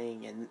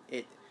everything, and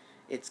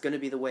it's going to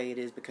be the way it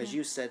is because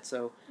you said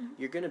so,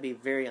 you're going to be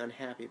very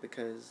unhappy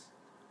because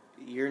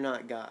you're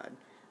not God.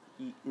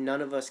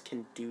 None of us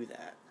can do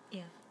that.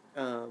 Yeah.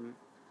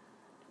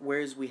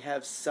 Whereas we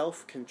have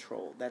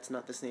self-control, that's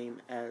not the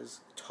same as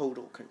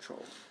total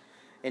control.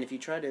 And if you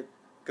try to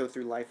go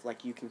through life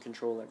like you can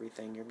control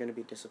everything, you're going to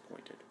be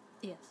disappointed.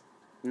 Yes.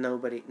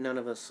 None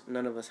of us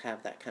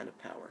have that kind of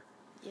power.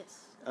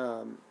 Yes.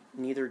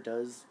 Neither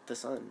does the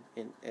sun,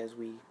 as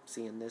we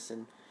see in this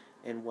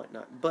and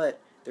whatnot. But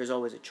there's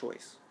always a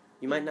choice.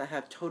 You might not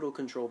have total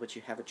control, but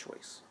you have a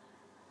choice.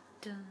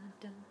 Dun,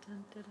 dun,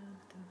 dun, dun, dun,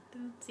 dun,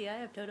 dun. See, I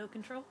have total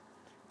control.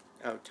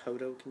 Oh,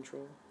 total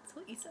control? That's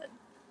what you said.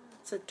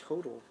 It said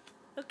total.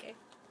 Okay.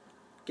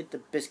 Get the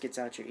biscuits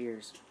out your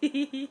ears.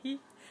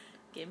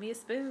 Give me a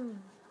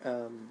spoon.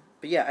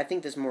 But yeah, I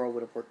think this moral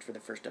would have worked for the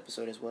first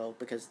episode as well,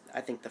 because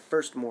I think the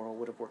first moral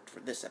would have worked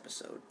for this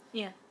episode.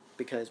 Yeah.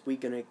 Because we're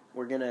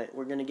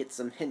gonna get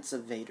some hints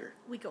of Vader.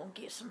 We gonna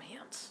get some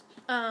hints.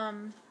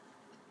 Well,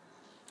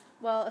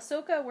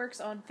 Ahsoka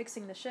works on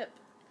fixing the ship,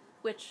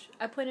 which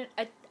I put in.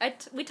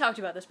 We talked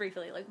about this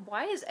briefly. Like,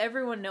 why does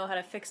everyone know how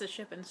to fix a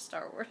ship in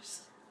Star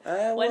Wars?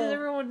 Why does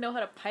everyone know how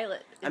to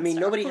pilot?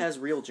 Nobody has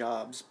real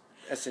jobs,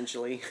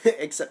 essentially,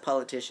 except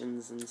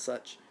politicians and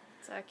such.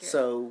 It's accurate.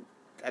 So,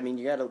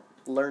 you gotta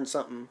learn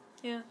something.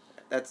 Yeah.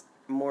 That's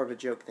more of a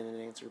joke than an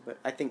answer, but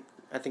I think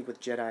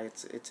with Jedi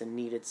it's a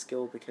needed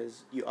skill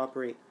because you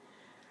operate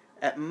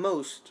at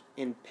most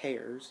in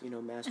pairs, you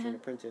know, master and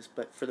apprentice.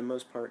 But for the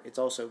most part, it's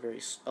also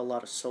a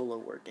lot of solo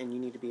work, and you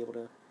need to be able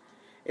to.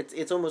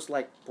 It's almost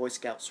like Boy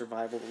Scout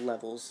survival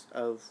levels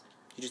of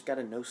you just got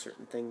to know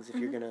certain things if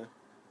you're gonna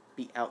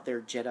be out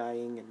there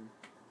Jediing and,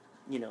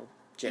 you know,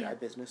 Jedi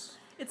business.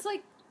 It's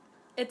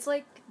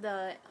like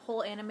the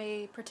whole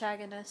anime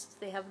protagonists.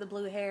 They have the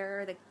blue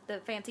hair, the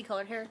fancy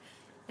colored hair.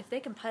 If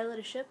they can pilot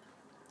a ship,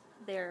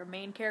 they're a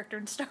main character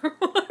in Star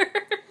Wars.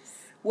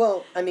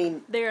 Well, I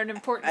mean, they're an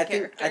important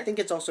character. I think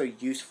it's also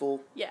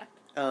useful. Yeah.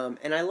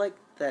 And I like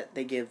that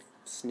they give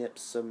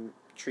Snips some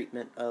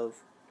treatment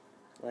of,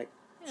 like,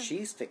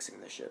 she's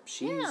fixing the ship.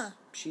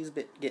 She's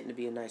getting to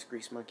be a nice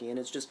grease monkey, and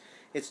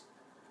it's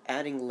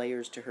adding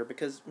layers to her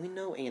because we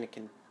know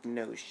Anakin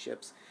knows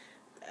ships.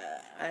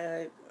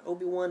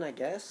 Obi-Wan, I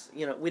guess.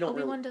 You know, we don't.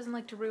 Obi-Wan doesn't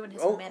like to ruin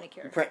his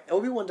manicure. Right.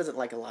 Obi-Wan doesn't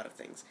like a lot of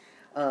things,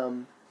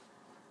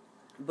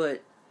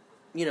 but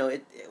you know,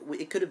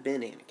 it could have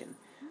been Anakin,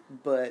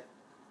 but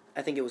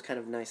I think it was kind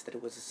of nice that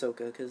it was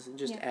Ahsoka because it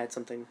just adds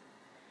something,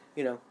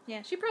 you know.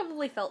 Yeah, she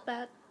probably felt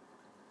bad.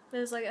 It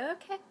was like,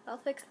 okay, I'll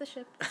fix the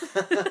ship.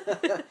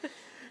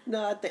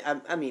 No,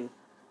 I mean,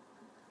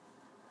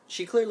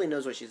 she clearly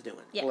knows what she's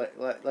doing. Yeah.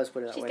 Let's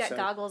put it that way. She's got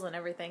goggles and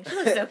everything. She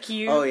looks so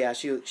cute. Oh yeah,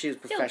 she was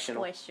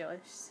professional.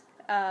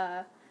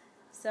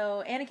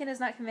 So Anakin is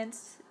not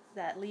convinced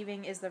that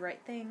leaving is the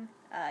right thing.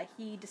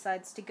 He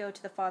decides to go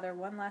to the father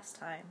one last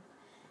time,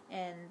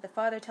 and the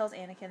father tells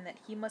Anakin that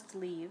he must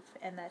leave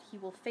and that he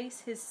will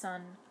face his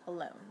son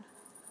alone.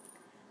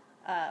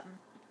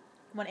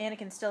 When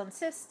Anakin still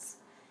insists,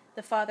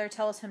 the father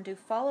tells him to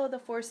follow the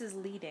Force's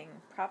leading.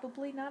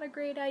 Probably not a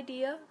great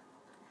idea.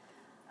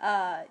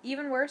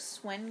 Even worse,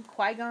 when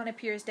Qui-Gon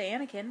appears to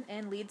Anakin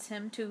and leads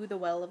him to the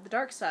well of the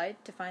dark side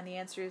to find the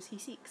answers he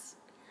seeks.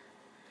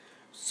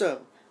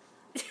 So,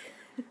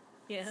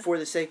 for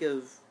the sake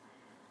of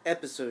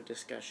episode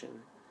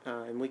discussion,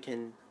 and we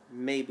can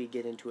maybe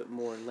get into it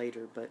more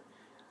later, but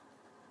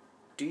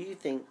do you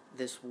think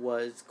this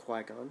was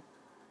Qui-Gon?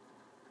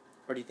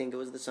 Or do you think it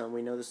was the son?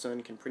 We know the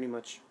son can pretty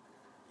much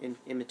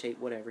imitate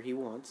whatever he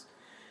wants.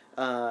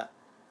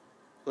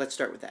 Let's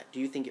start with that. Do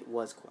you think it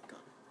was Qui-Gon?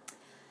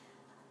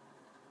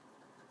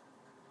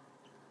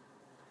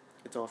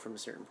 It's all from a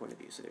certain point of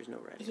view, so there's no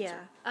right answer.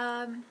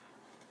 Yeah.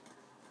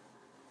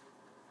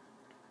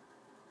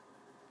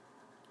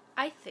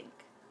 I think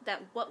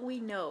that what we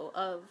know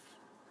of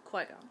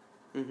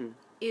Qui-Gon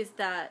is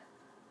that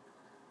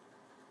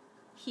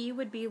he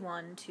would be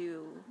one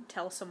to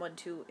tell someone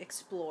to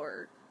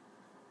explore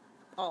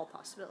all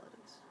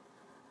possibilities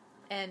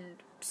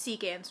and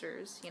seek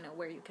answers, you know,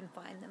 where you can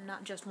find them,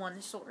 not just one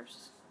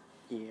source.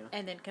 Yeah.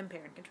 And then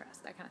compare and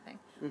contrast, that kind of thing,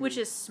 which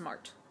is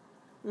smart.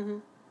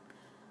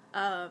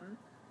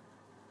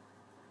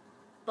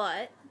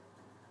 But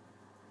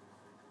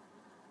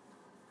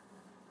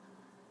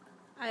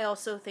I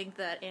also think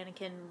that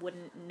Anakin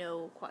wouldn't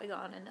know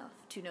Qui-Gon enough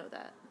to know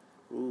that.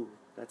 Ooh,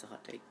 that's a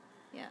hot take.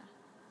 Yeah.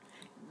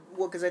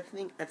 Well, because I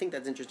think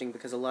that's interesting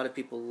because a lot of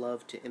people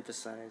love to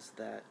emphasize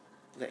that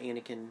the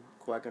Anakin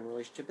Qui-Gon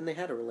relationship, and they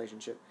had a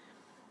relationship.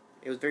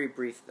 It was very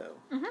brief though,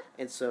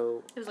 and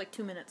so it was like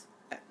 2 minutes.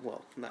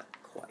 Well, not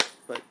quite,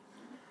 but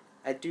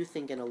I do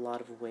think in a lot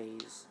of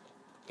ways,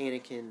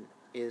 Anakin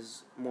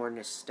is more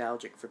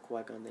nostalgic for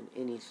Qui-Gon than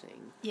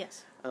anything.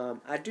 Yes.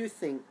 I do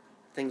think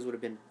things would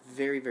have been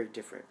very, very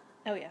different.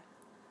 Oh yeah.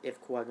 If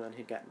Qui-Gon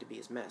had gotten to be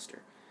his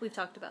master. We've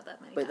talked about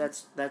that many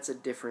times. But that's a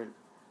different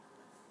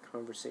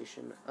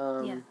conversation.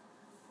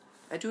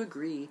 I do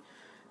agree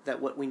that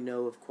what we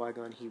know of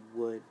Qui-Gon, he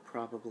would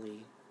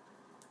probably...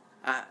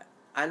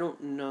 I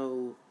don't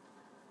know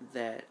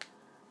that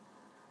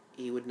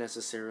he would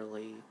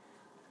necessarily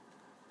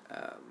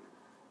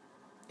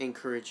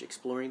encourage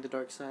exploring the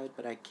dark side,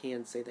 but I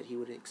can say that he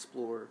would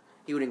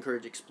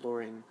encourage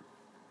exploring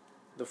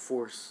the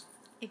Force's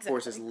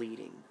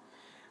leading.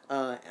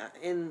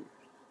 And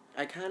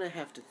I kind of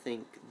have to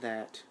think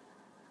that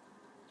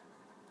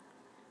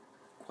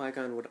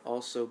Qui-Gon would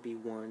also be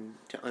one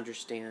to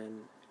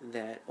understand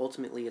that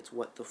ultimately it's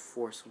what the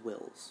Force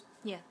wills.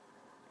 Yeah.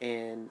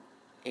 And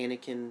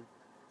Anakin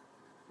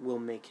will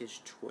make his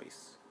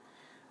choice.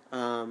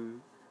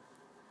 And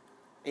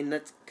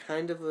that's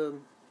kind of a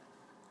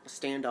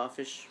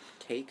standoffish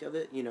take of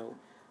it. You know,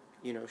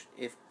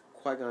 if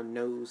Qui-Gon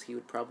knows he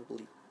would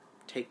probably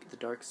take the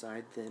dark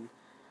side, then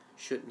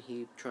shouldn't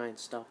he try and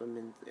stop him?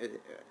 And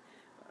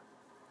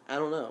I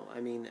don't know. I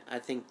mean, I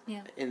think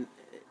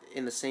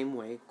in the same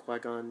way,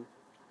 Qui-Gon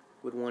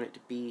would want it to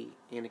be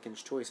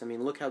Anakin's choice. I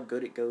mean, look how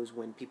good it goes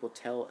when people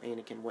tell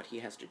Anakin what he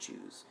has to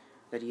choose.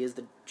 That he is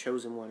the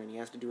chosen one and he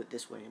has to do it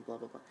this way and blah,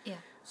 blah, blah. Yeah.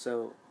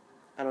 So,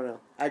 I don't know.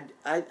 I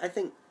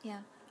think... Yeah.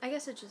 I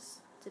guess it just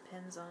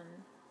depends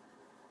on...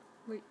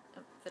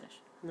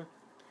 finish. No.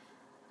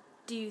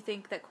 Do you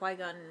think that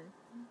Qui-Gon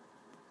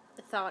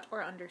thought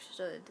or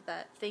understood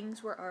that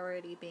things were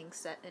already being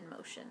set in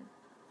motion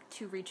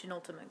to reach an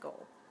ultimate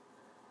goal?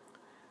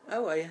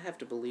 Oh, I have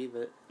to believe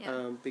it.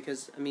 Yeah.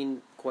 Because, I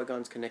mean,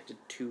 Qui-Gon's connected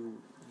to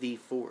the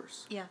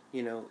Force. Yeah.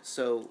 You know,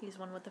 so... He's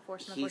one with the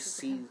Force and the Force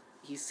is with him.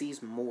 He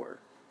sees more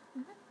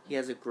He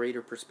has a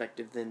greater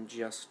perspective than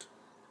just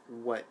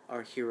what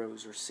our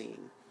heroes are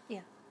seeing.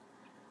 Yeah.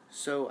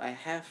 So I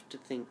have to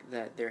think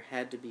that there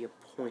had to be a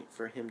point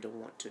for him to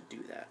want to do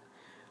that.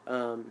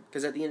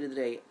 Because at the end of the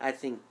day, I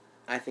think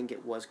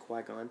it was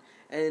Qui-Gon.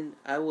 And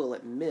I will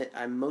admit,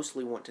 I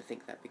mostly want to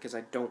think that because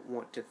I don't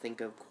want to think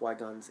of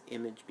Qui-Gon's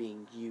image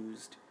being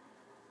used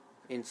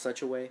in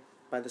such a way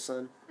by the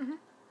Son. Mm-hmm.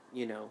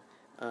 You know.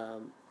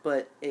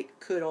 But it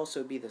could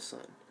also be the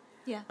Son.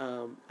 Yeah.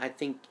 I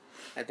think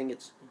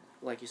it's,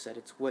 like you said,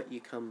 it's what you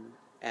come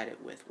at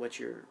it with, what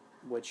your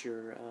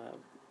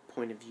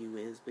point of view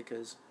is,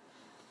 because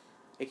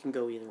it can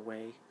go either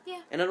way.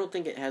 Yeah. And I don't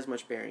think it has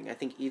much bearing. I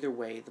think either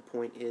way, the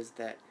point is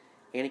that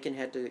Anakin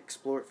had to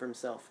explore it for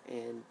himself,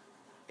 and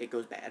it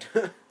goes bad.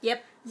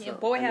 Yep. So, Yeah.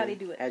 Boy, how'd he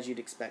do it? As you'd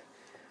expect.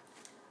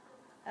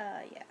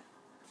 Yeah.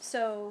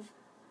 So,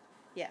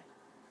 yeah.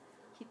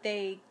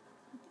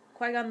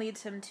 Qui-Gon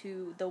leads him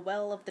to the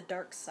Well of the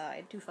Dark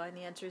Side to find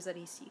the answers that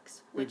he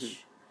seeks.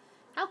 Which,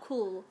 how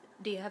cool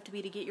do you have to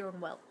be to get your own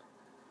well?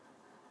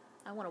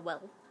 I want a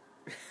well.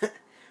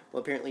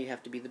 Well, apparently you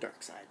have to be the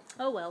dark side.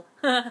 Oh well.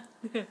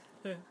 Goodness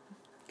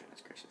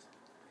gracious.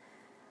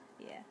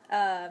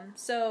 Yeah.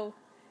 So,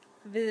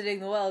 visiting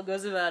the well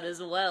goes about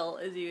as well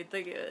as you would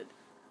think it would.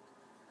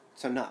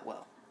 So not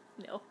well.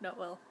 No, not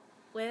well.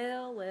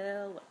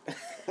 Well.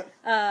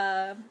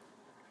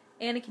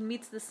 Anakin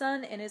meets the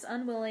Son and is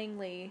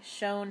unwillingly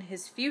shown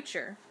his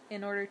future.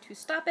 In order to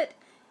stop it,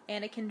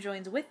 Anakin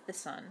joins with the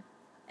Son.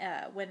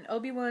 When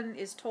Obi-Wan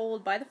is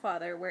told by the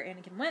Father where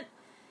Anakin went,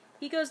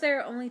 he goes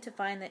there only to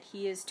find that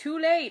he is too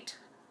late.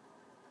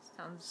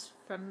 Sounds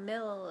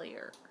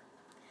familiar.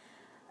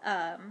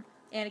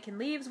 Anakin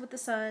leaves with the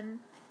Son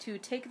to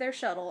take their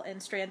shuttle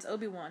and strands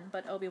Obi-Wan,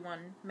 but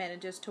Obi-Wan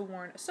manages to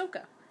warn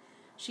Ahsoka.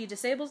 She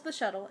disables the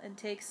shuttle and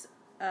takes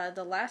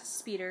the last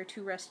speeder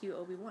to rescue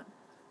Obi-Wan.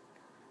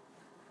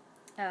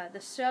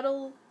 The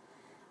shuttle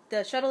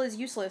is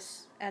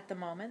useless at the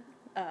moment.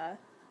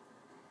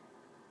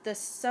 The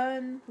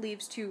Son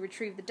leaves to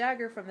retrieve the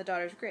dagger from the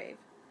daughter's grave.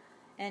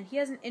 And he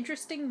has an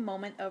interesting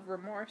moment of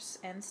remorse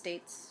and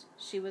states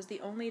she was the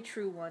only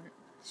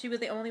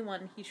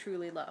one he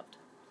truly loved.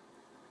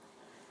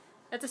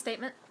 That's a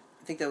statement.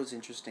 I think that was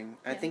interesting.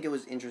 Yeah. I think it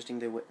was interesting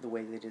the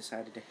way they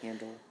decided to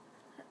handle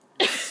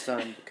the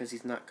Son, because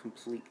he's not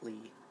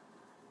completely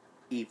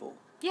evil.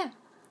 Yeah.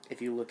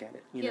 If you look at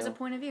it. He has a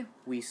point of view.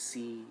 We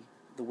see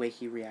the way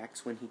he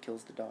reacts when he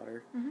kills the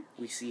daughter. Mm-hmm.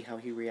 We see how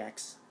he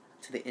reacts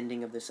to the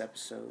ending of this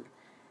episode.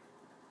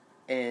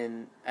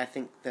 And I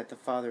think that the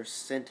Father's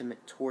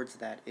sentiment towards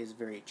that is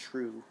very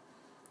true.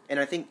 And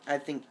I think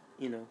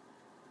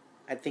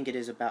it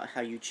is about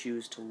how you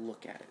choose to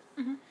look at it.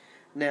 Mm-hmm.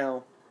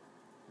 Now,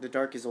 the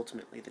dark is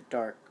ultimately the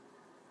dark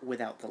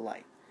without the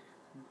light.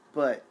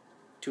 But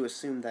to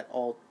assume that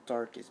all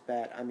dark is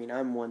bad, I mean,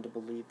 I'm one to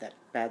believe that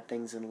bad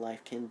things in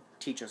life can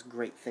teach us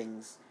great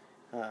things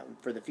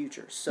for the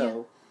future.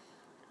 So,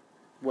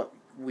 what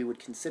we would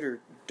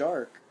consider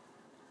dark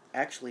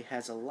actually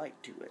has a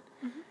light to it.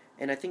 Mm-hmm.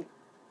 And I think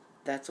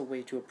that's a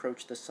way to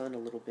approach the Son a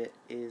little bit,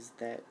 is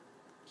that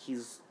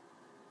he's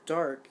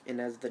dark, and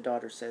as the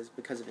daughter says,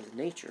 because of his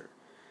nature,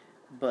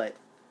 but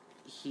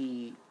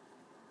he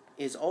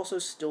is also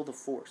still the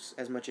Force,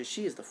 as much as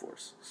she is the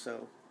Force.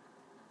 So,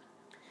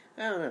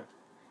 I don't know.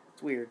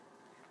 It's weird.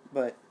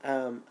 But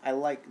I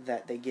like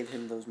that they give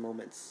him those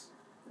moments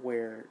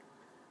where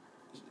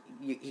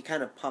he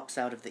kind of pops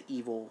out of the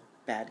evil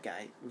bad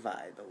guy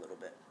vibe a little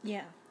bit.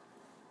 Yeah.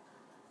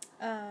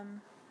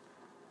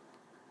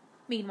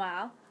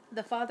 Meanwhile,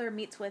 the Father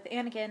meets with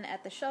Anakin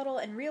at the shuttle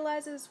and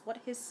realizes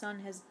what his son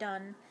has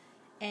done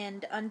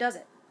and undoes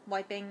it,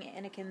 wiping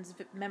Anakin's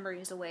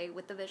memories away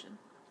with the vision.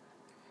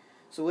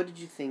 So what did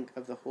you think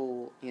of the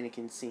whole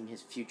Anakin seeing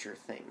his future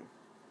thing?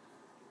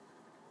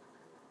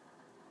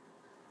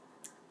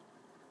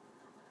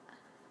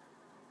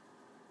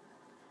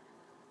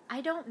 I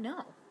don't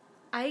know.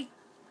 I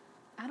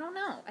don't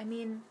know. I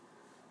mean,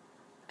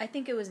 I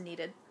think it was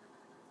needed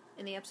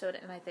in the episode,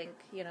 and I think,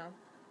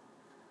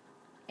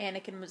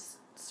 Anakin was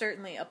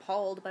certainly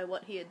appalled by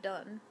what he had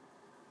done,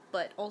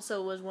 but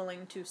also was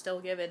willing to still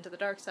give in to the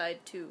dark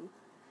side to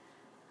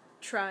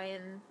try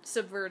and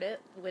subvert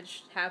it,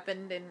 which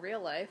happened in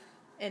real life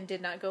and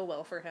did not go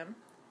well for him.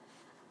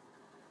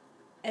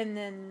 And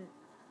then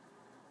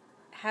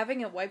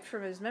having it wiped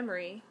from his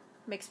memory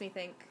makes me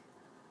think,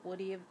 would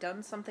he have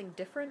done something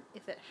different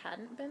if it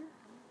hadn't been?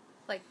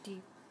 Like,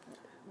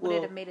 would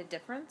it have made a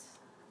difference?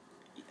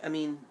 I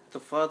mean, the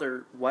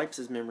Father wipes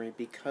his memory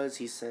because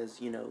he says,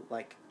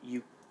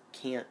 you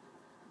can't.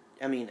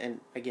 I mean,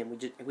 and again,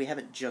 we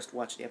haven't just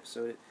watched the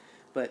episode,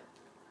 but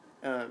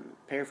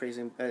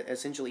paraphrasing,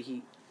 essentially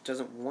he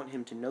doesn't want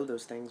him to know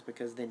those things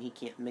because then he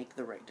can't make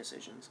the right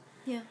decisions.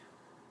 Yeah.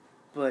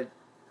 But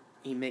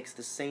he makes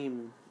the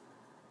same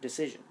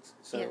decisions,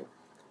 so. Yeah.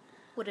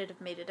 Would it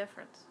have made a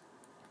difference?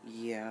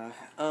 Yeah.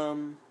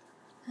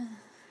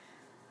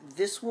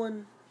 This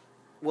one,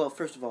 well,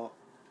 first of all,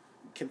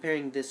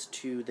 comparing this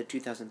to the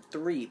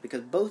 2003,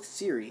 because both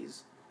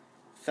series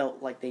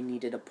felt like they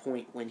needed a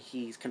point when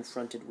he's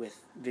confronted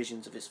with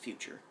visions of his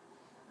future.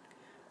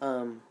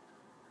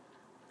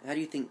 How do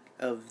you think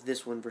of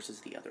this one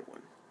versus the other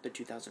one, the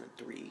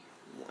 2003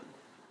 one?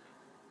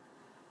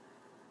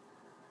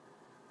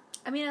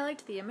 I mean, I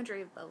liked the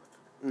imagery of both.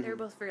 Mm-hmm. They were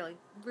both really,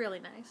 really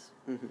nice.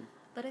 Mm-hmm.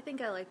 But I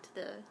think I liked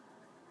the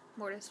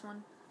Mortis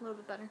one a little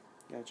bit better.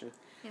 Gotcha.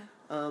 Yeah.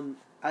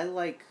 I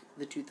like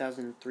the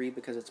 2003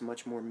 because it's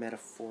much more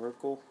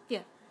metaphorical.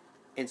 Yeah.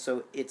 And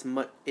so it's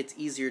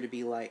easier to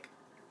be like,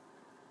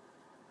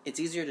 it's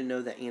easier to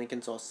know that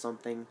Anakin saw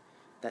something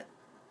that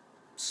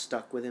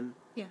stuck with him.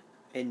 Yeah.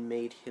 And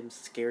made him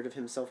scared of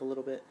himself a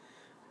little bit.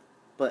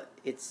 But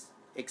it's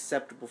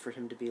acceptable for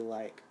him to be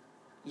like,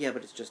 yeah,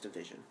 but it's just a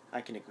vision.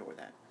 I can ignore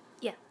that.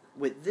 Yeah.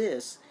 With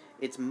this,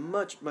 it's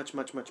much.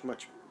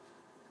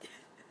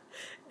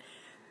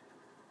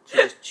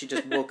 She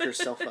just woke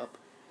herself up.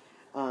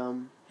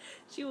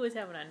 She was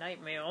having a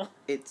nightmare.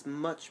 It's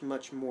much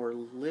more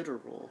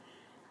literal.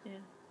 Yeah.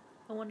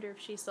 I wonder if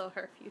she saw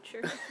her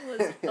future.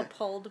 Was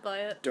appalled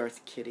by it.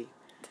 Darth Kitty.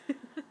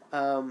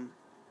 I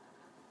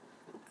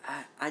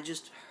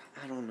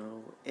don't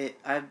know.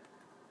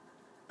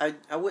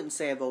 I wouldn't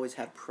say I've always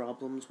had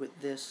problems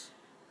with this.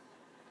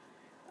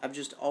 I've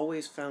just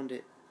always found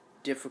it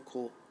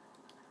difficult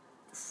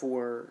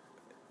for,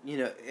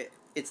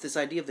 it's this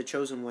idea of the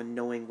chosen one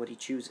knowing what he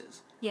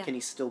chooses. Yeah. Can he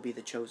still be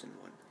the chosen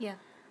one? Yeah.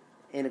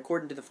 And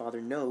according to the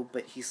father, no,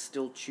 but he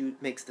still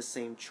makes the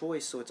same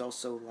choice, so it's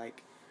also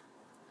like,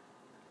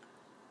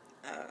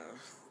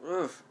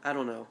 I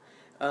don't know.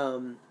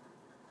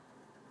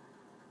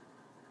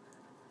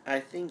 I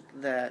think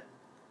that,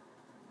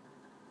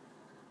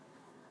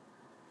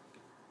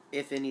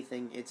 if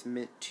anything, it's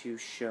meant to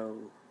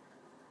show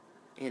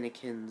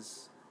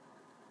Anakin's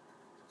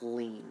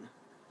lean.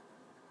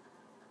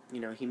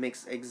 He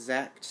makes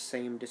exact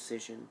same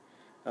decision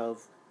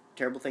of,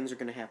 terrible things are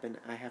going to happen,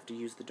 I have to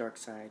use the dark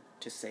side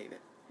to save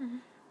it. Mm-hmm.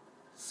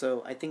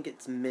 So I think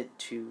it's meant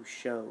to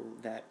show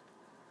that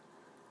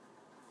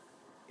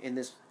in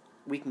this,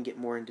 we can get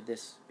more into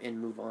this and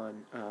move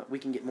on. We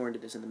can get more into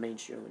this in the main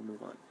show and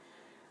move on.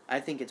 I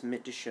think it's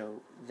meant to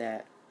show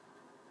that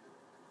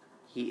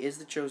he is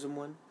the chosen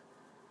one,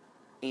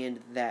 and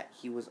that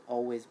he was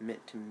always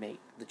meant to make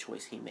the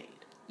choice he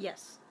made.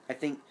 Yes. I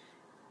think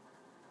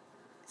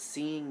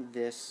seeing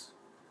this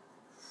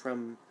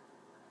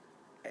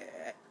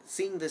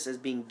as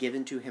being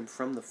given to him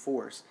from the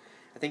Force,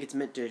 I think it's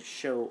meant to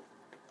show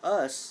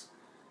us,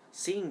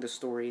 seeing the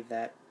story,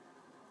 that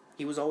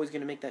he was always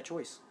going to make that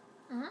choice.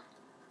 Mm-hmm.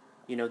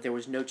 There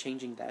was no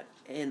changing that.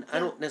 And Yeah. I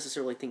don't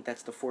necessarily think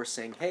that's the Force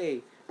saying,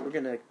 hey, we're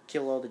going to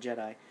kill all the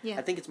Jedi. Yeah.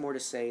 I think it's more to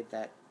say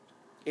that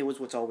it was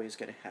what's always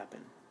going to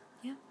happen.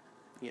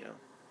 Yeah.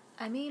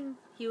 I mean,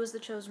 he was the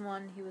chosen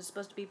one. He was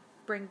supposed to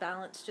bring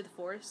balance to the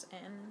Force,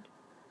 and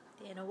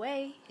in a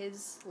way,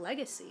 his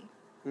legacy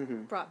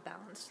brought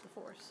balance to the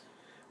Force.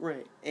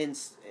 Right. And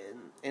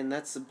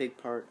that's a big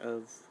part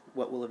of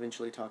what we'll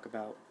eventually talk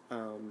about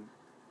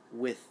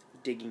with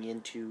digging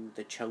into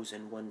the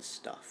chosen one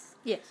stuff.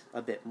 Yes.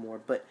 A bit more.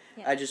 But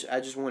yeah. I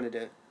just wanted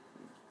to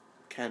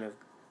kind of...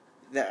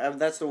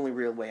 That's the only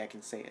real way I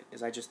can say it,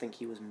 is I just think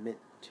he was meant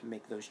to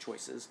make those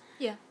choices.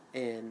 Yeah.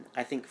 And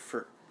I think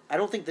I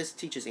don't think this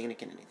teaches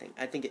Anakin anything.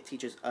 I think it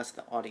teaches us,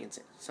 the audience,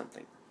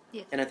 something.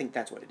 Yeah. And I think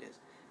that's what it is.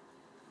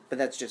 But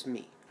that's just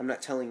me. I'm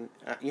not telling...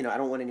 I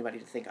don't want anybody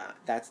to think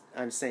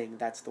I'm saying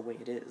that's the way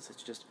it is.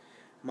 It's just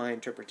my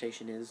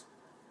interpretation is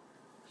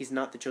he's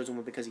not the chosen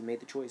one because he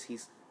made the choice.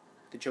 He's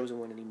the chosen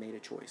one and he made a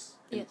choice.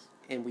 And, yes.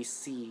 And we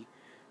see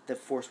the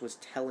Force was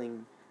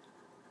telling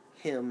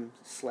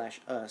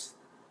him/us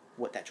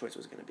what that choice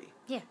was going to be.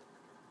 Yeah.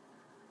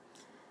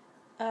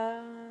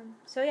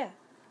 So yeah,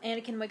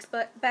 Anakin wakes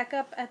back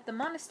up at the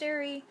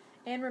monastery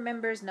and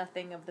remembers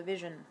nothing of the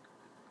vision.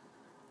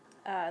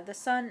 The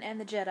Son and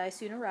the Jedi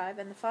soon arrive,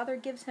 and the Father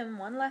gives him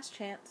one last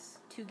chance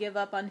to give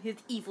up on his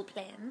evil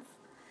plans.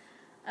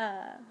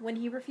 When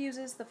he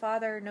refuses, the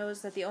Father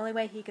knows that the only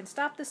way he can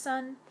stop the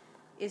Son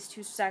is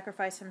to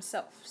sacrifice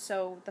himself.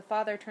 So the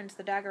Father turns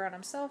the dagger on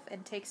himself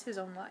and takes his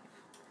own life.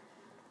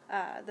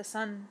 The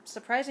Son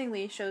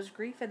surprisingly shows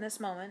grief in this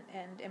moment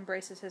and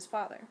embraces his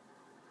Father.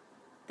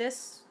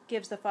 This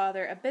gives the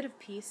Father a bit of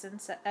peace, and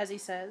as he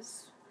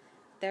says,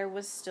 "There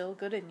was still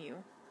good in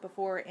you,"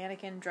 before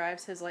Anakin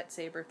drives his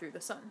lightsaber through the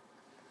Sun.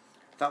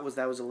 Thought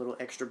that was a little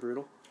extra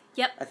brutal.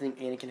 Yep. I think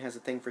Anakin has a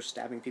thing for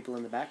stabbing people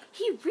in the back.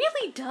 He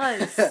really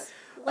does.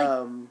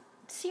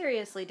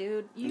 Seriously,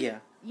 dude. You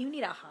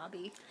need a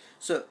hobby.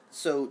 So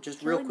just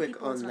Killing real quick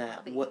people on is a that.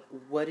 hobby.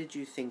 What did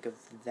you think of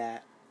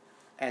that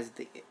as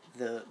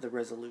the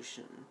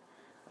resolution?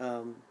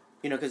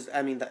 Because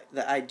I mean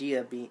the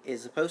idea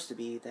is supposed to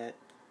be that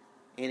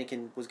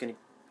Anakin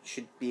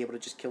should be able to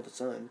just kill the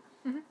Son.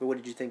 Mm-hmm. But what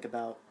did you think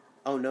about,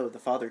 oh no, the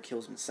Father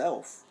kills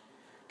himself,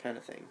 kind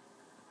of thing?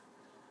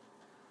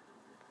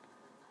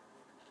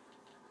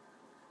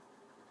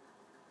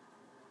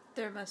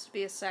 There must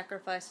be a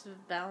sacrifice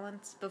of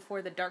balance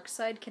before the dark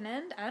side can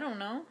end? I don't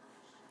know.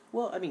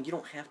 Well, I mean, you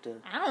don't have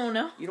to... I don't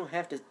know. You don't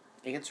have to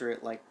answer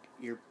it like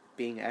you're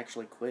being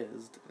actually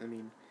quizzed. I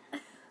mean,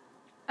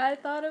 I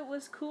thought it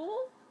was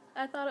cool.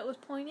 I thought it was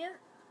poignant.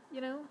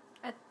 You know,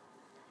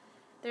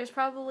 there's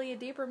probably a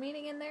deeper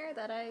meaning in there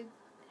that I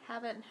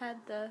haven't had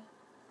the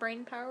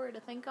brain power to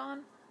think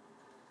on.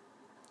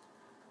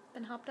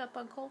 Been hopped up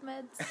on cold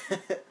meds,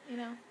 you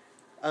know.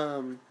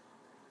 I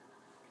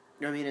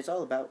mean, it's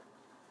all about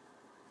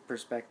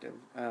perspective.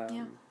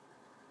 Yeah.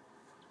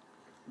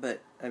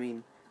 But I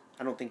mean,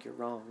 I don't think you're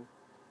wrong,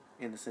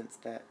 in the sense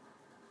that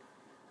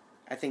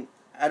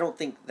I don't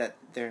think that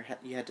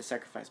you had to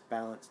sacrifice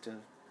balance to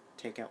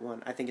take out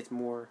one. I think it's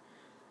more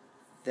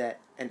that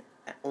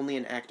only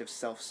an act of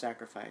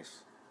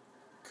self-sacrifice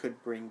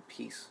could bring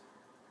peace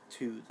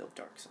to the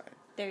dark side.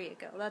 There you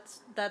go.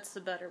 That's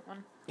the better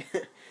one.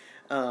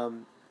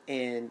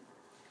 And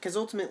because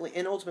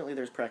ultimately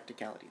there's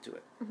practicality to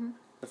it. Mm-hmm.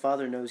 The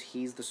father knows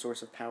he's the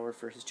source of power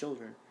for his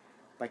children.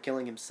 By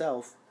killing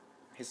himself,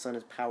 his son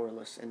is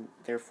powerless and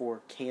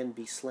therefore can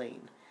be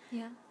slain.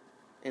 Yeah.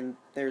 And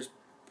there's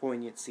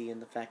poignancy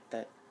in the fact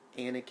that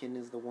Anakin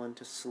is the one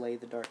to slay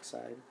the dark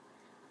side,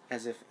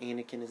 as if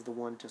Anakin is the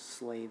one to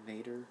slay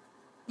Vader.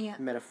 Yeah.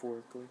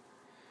 Metaphorically.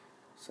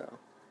 So.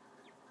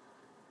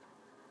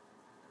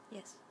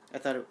 Yes. I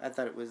thought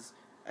it was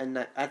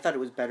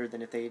better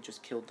than if they had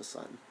just killed the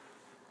son.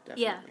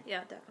 Definitely.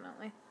 Yeah,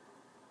 definitely.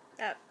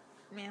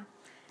 Yeah.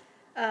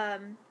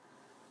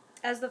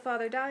 As the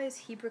father dies,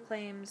 he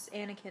proclaims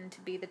Anakin to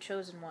be the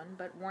chosen one,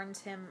 but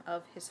warns him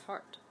of his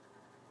heart.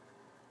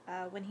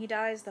 When he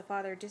dies, the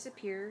father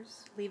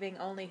disappears, leaving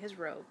only his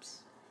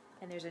robes,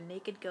 and there's a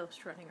naked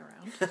ghost running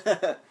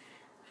around.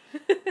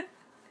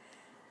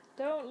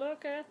 Don't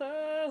look at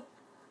them!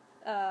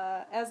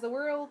 As the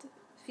world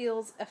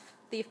feels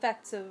the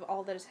effects of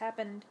all that has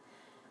happened,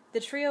 the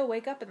trio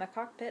wake up in the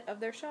cockpit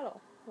of their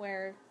shuttle,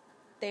 where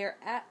they are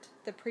at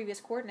the previous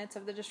coordinates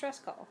of the distress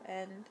call,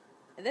 and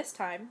this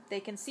time they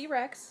can see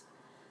Rex,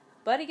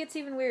 but it gets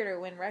even weirder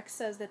when Rex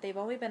says that they've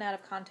only been out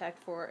of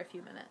contact for a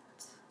few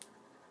minutes.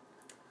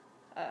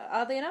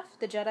 Oddly enough,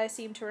 the Jedi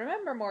seem to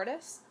remember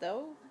Mortis,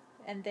 though,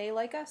 and they,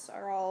 like us,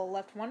 are all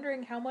left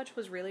wondering how much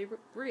was really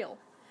real.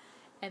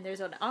 And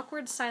there's an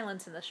awkward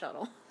silence in the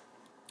shuttle.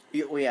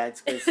 Yeah,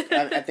 it's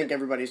I think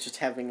everybody's just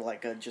having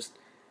like a just...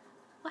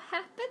 What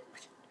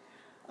happened?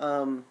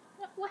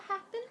 What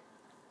happened?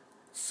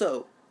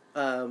 So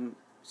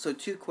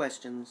two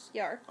questions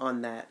Yar.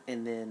 on that,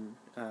 and then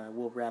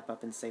we'll wrap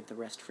up and save the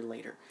rest for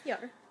later.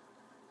 Yar.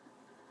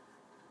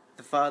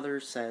 The father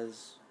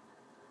says,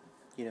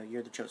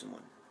 you're the chosen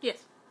one.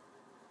 Yes.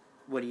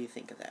 What do you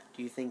think of that?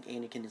 Do you think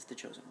Anakin is the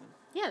chosen one?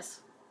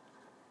 Yes.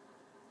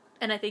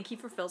 And I think he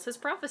fulfills his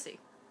prophecy.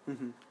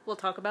 Mm-hmm. We'll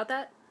talk about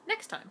that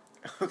next time.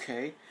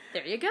 Okay.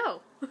 There you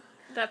go.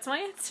 That's my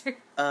answer.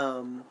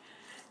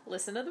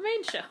 Listen to the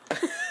main show.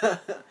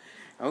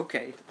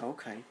 Okay.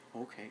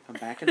 I'm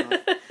backing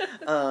off.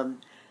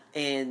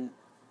 And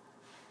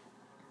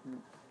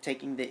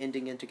taking the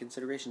ending into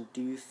consideration,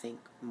 do you think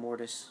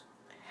Mortis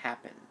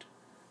happened?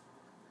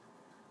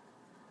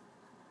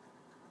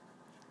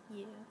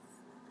 Yes.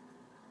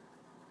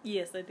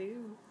 Yes, I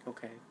do.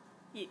 Okay.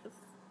 Yes.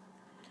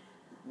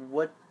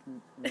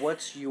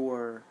 What's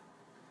your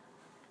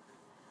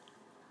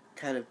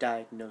kind of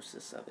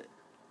diagnosis of it?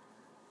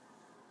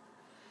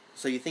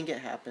 So you think it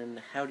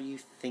happened. How do you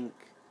think?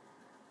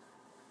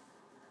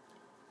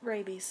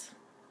 Rabies.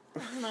 I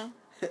don't know.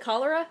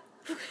 Cholera?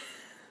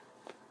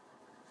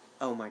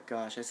 Oh my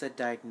gosh, I said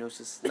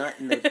diagnosis, not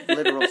in the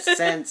literal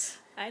sense.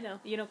 I know.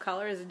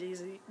 Cholera is a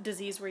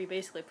disease where you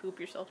basically poop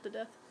yourself to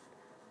death.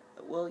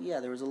 Well, yeah,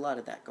 there was a lot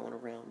of that going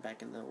around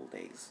back in the old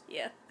days.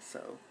 Yeah.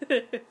 So.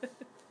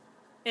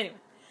 Anyway.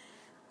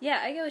 Yeah,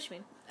 I get what you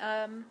mean.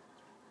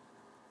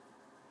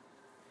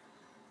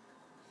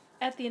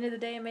 At the end of the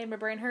day, it made my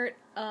brain hurt.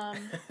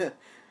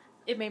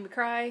 It made me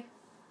cry.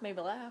 Made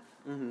me laugh.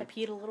 Mm-hmm. I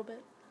peed a little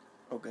bit.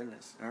 Oh,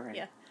 goodness. All right.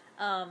 Yeah.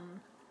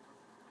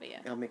 But yeah.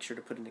 I'll make sure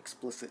to put an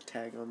explicit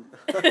tag on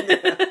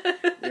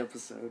the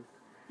episode.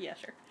 Yeah,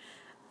 sure.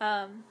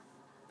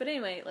 But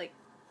anyway,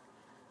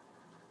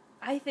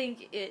 I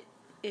think it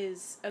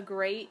is a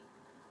great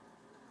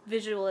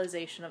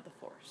visualization of the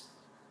Force,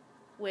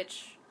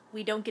 which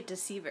we don't get to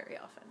see very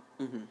often.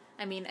 Mm-hmm.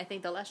 I mean, I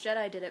think The Last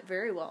Jedi did it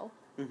very well,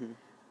 mm-hmm.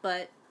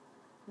 but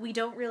we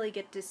don't really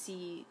get to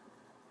see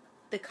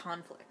the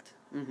conflict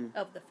mm-hmm.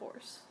 of the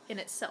Force in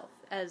itself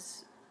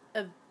as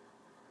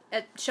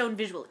shown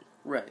visually.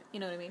 Right. You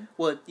know what I mean?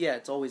 Well, yeah,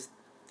 it's always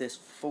this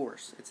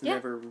force. It's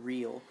never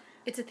real.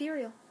 It's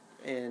ethereal.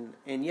 And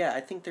yeah,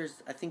 I think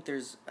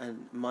there's a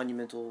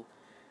monumental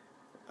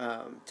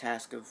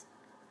task of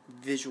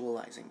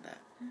visualizing that.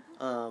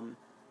 Mm-hmm.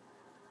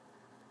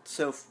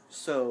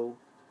 So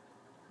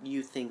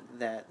you think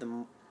that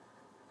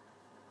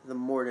the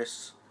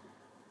Mortis.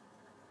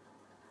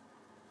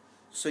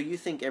 So you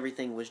think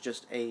everything was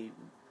just a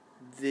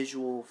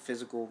visual,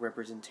 physical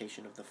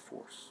representation of the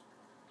Force?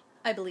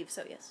 I believe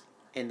so, yes.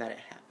 And that it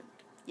happened?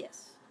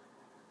 Yes.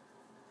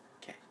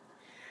 Okay.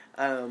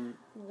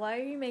 Why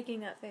are you making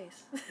that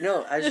face?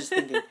 No, I was just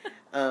thinking,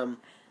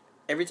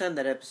 every time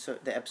the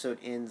episode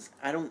ends,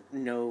 I don't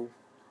know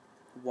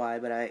why,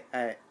 but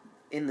I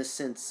in the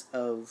sense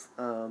of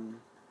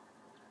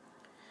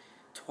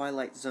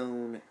Twilight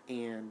Zone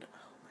and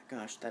oh my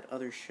gosh, that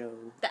other show,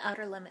 The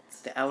Outer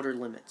Limits. The Outer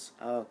Limits.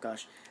 Oh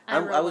gosh, I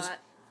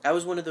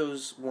was one of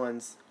those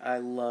ones. I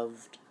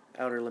loved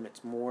Outer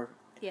Limits more.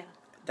 Yeah.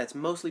 That's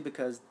mostly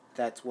because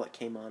that's what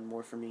came on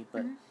more for me,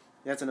 but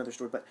that's another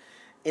story. But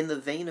in the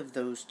vein of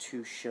those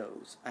two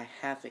shows, I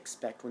half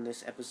expect when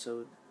this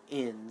episode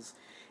ends,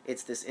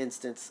 it's this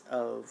instance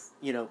of,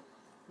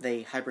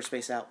 they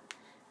hyperspace out,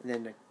 and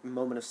then a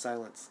moment of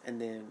silence, and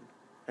then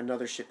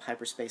another ship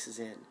hyperspaces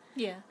in.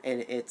 Yeah.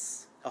 And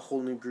it's a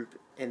whole new group,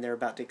 and they're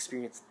about to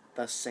experience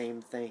the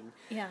same thing.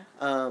 Yeah.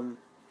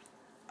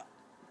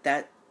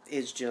 That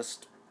is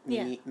just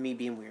Yeah. me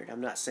being weird.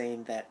 I'm not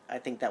saying that I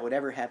think that would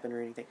ever happen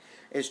or anything.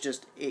 It's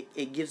just,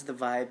 it gives the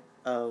vibe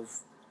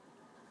of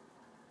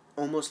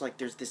almost like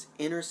there's this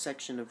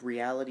intersection of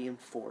reality and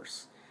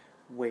force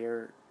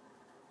where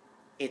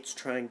it's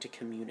trying to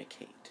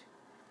communicate.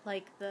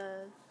 Like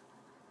the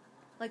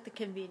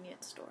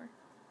convenience store.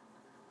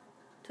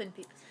 Twin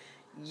Peaks.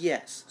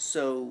 Yes.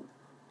 So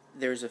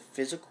there's a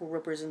physical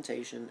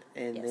representation,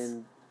 and Yes.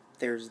 then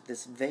there's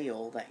this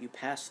veil that you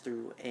pass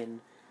through, and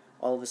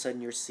all of a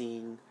sudden you're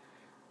seeing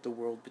the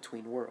world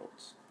between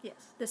worlds.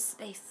 Yes. The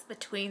space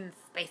between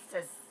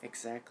spaces.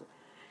 Exactly.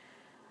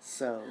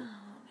 So. Oh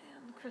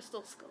man,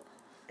 Crystal Skull.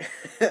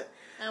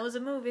 That was a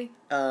movie.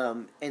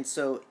 And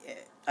so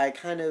I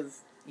kind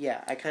of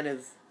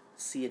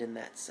see it in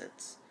that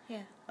sense.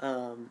 Yeah.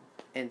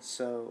 And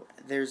so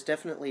there's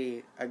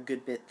definitely a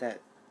good bit that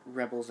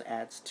Rebels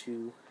adds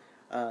to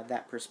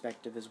that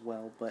perspective as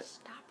well. But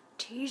stop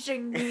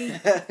teasing me.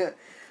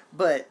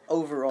 But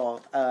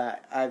overall,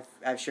 I've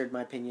shared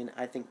my opinion.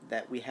 I think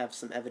that we have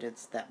some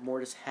evidence that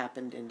Mortis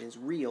happened and is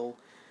real,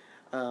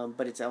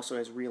 but it's also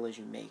as real as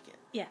you make it.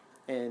 Yeah.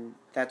 And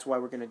that's why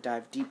we're going to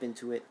dive deep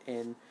into it,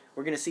 and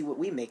we're going to see what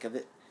we make of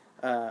it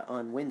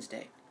on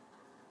Wednesday.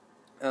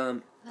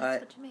 That's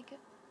what you make it.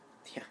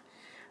 Yeah.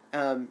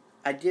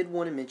 I did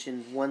want to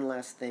mention one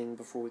last thing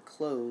before we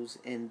close,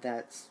 and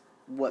that's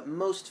what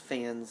most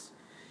fans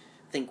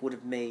think would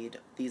have made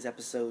these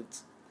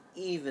episodes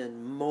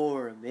even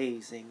more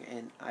amazing,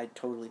 and I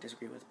totally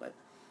disagree with, but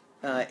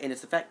and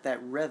it's the fact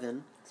that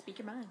Revan... Speak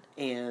your mind.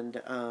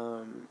 And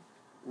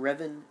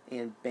Revan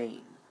and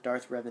Bane,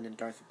 Darth Revan and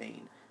Darth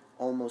Bane,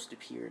 almost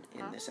appeared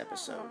in this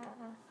episode.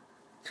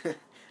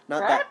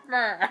 Not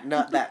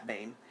that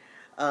Bane.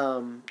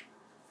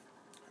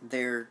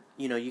 They're,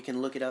 you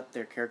can look it up.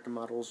 Their character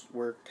models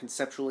were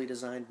conceptually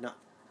designed, not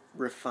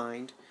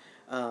refined.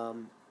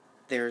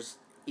 There's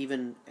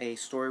even a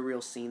story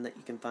reel scene that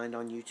you can find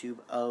on YouTube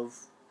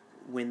of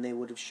when they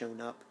would have shown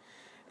up.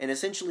 And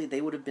essentially, they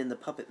would have been the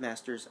puppet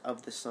masters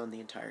of the sun the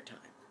entire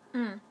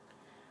time.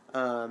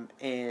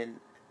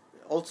 And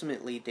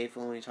ultimately, Dave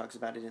Filoni talks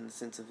about it in the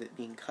sense of it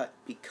being cut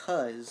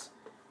because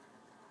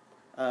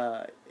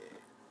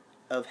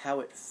of how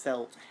it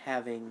felt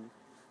having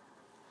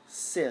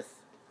Sith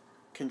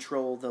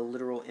control the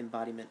literal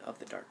embodiment of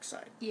the dark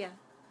side. Yeah.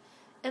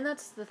 And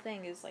that's the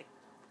thing, is like,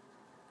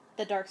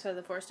 the dark side of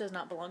the Force does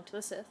not belong to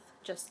the Sith,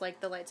 just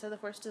like the light side of the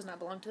Force does not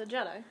belong to the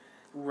Jedi.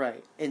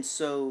 Right. And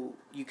so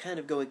you kind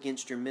of go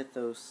against your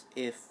mythos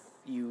if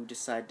you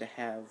decide to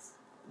have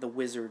the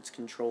wizards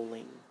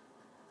controlling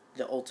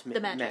the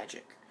ultimate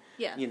magic.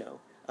 Yeah.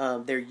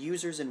 They're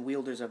users and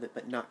wielders of it,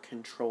 but not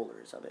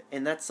controllers of it.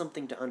 And that's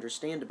something to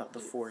understand about the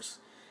Force,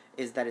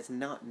 is that it's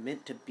not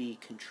meant to be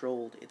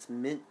controlled. It's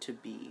meant to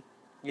be,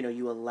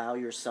 you allow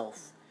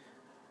yourself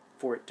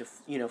for it to,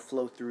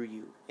 flow through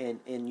you,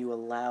 and you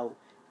allow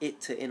it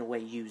to, in a way,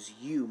 use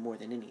you more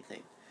than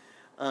anything.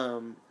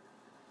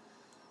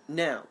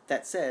 Now,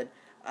 that said,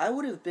 I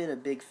would have been a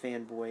big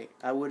fanboy.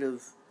 I would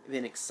have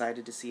been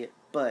excited to see it,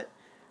 but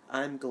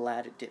I'm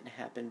glad it didn't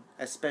happen,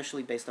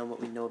 especially based on what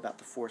we know about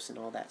the Force and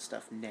all that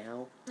stuff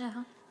now.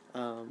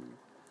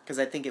 Because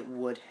I think it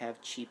would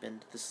have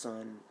cheapened the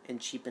sun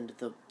and cheapened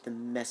the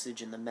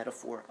message and the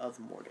metaphor of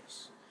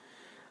Mortis.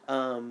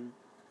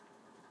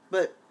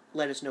 But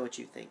let us know what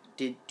you think.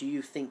 Do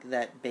you think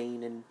that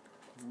Bane and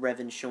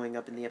Revan showing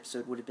up in the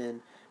episode would have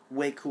been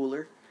way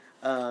cooler?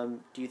 Do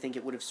you think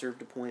it would have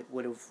served a point,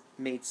 would have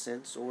made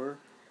sense, or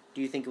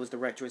do you think it was the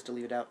right choice to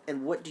leave it out?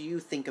 And what do you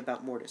think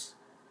about Mortis?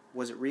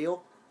 Was it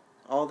real?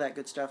 All that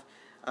good stuff.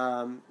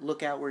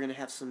 Look out, we're going to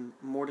have some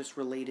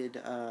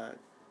Mortis-related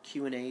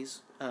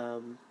Q&As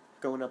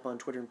going up on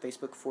Twitter and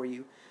Facebook for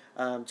you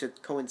to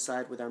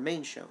coincide with our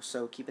main show.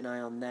 So keep an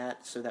eye on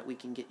that so that we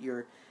can get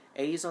your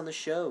A's on the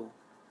show.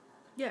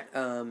 Yeah.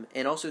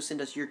 And also send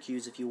us your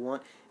Q's if you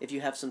want. If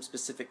you have some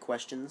specific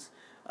questions,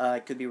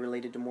 it could be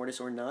related to Mortis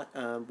or not.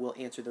 We'll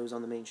answer those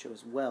on the main show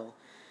as well.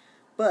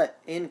 But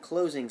in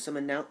closing, some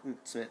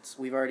announcements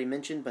we've already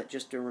mentioned, but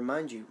just to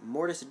remind you,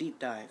 Mortis Deep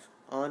Dive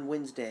on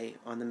Wednesday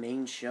on the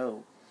main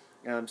show.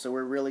 So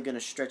we're really going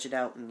to stretch it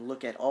out and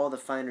look at all the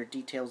finer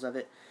details of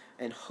it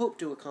and hope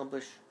to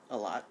accomplish a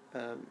lot.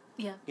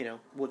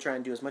 We'll try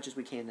and do as much as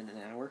we can in an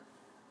hour.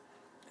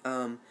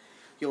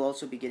 You'll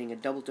also be getting a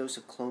double dose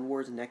of Clone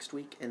Wars next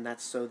week, and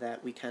that's so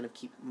that we kind of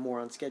keep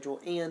more on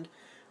schedule, and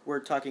we're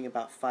talking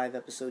about 5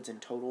 episodes in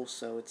total,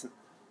 so it's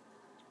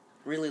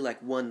really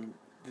like one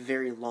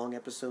very long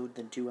episode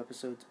than 2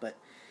 episodes, but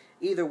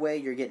either way,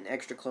 you're getting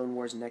extra Clone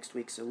Wars next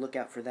week, so look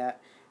out for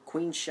that.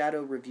 Queen's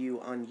Shadow review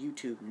on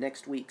YouTube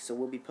next week, so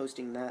we'll be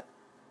posting that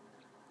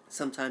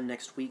sometime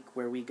next week,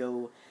 where we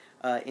go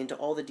into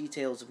all the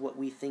details of what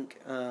we think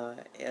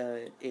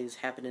is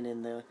happening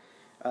in the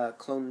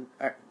Queen's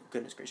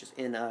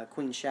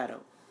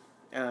Shadow.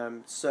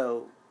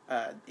 So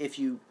if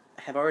you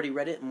have already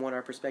read it and want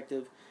our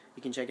perspective,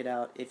 you can check it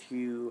out. If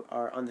you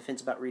are on the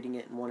fence about reading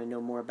it and want to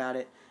know more about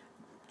it,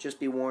 just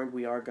be warned,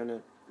 we are going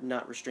to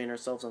not restrain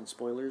ourselves on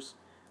spoilers.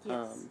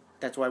 Yes.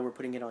 That's why we're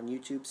putting it on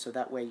YouTube, so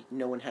that way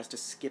no one has to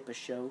skip a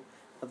show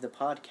of the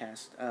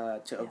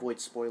podcast to avoid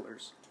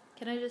spoilers.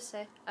 Can I just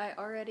say, I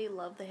already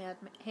love the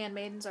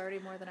Handmaidens already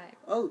more than I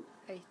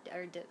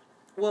already did.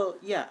 Well,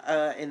 yeah,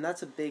 and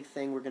that's a big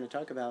thing we're going to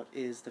talk about,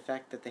 is the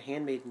fact that the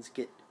Handmaidens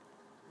get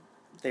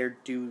their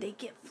due. They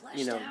get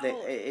fleshed out.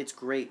 It's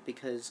great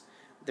because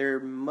they're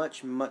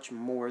much, much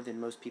more than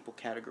most people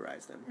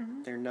categorize them.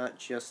 Mm-hmm. They're not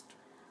just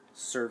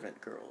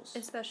servant girls.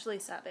 Especially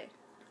Sabe.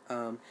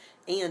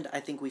 And I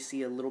think we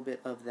see a little bit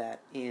of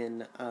that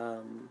in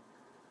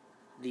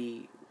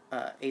the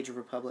Age of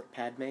Republic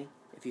Padme.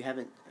 If you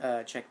haven't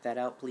checked that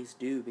out, please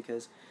do,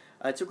 because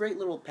it's a great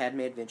little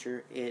Padme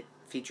adventure. It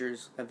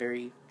features a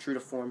very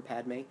true-to-form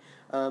Padme,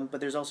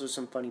 but there's also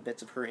some funny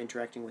bits of her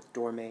interacting with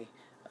Dorme,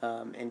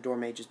 and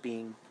Dorme just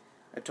being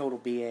a total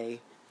BA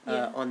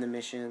on the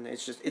mission.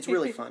 It's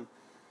really fun.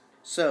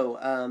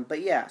 So,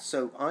 but yeah,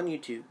 so on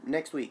YouTube,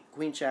 next week,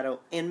 Queen's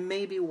Shadow, and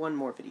maybe one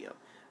more video.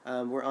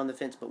 We're on the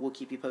fence, but we'll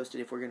keep you posted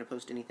if we're going to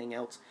post anything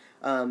else.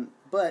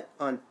 But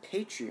on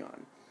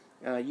Patreon,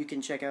 you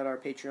can check out our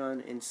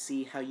Patreon and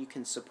see how you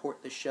can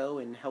support the show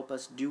and help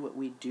us do what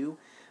we do.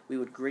 We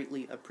would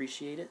greatly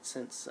appreciate it,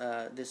 since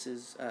this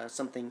is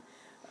something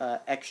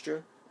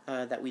extra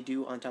that we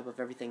do on top of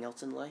everything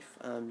else in life.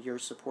 Your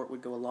support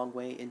would go a long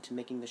way into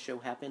making the show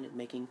happen and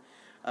making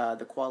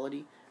the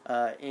quality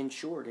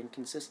ensured and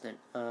consistent.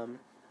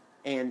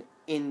 And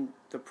in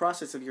the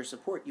process of your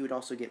support, you would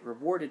also get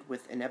rewarded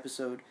with an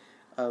episode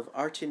of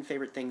our 10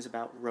 favorite things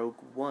about Rogue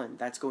One.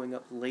 That's going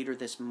up later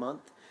this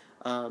month.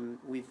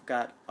 We've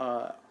got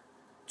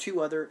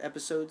 2 other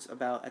episodes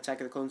about Attack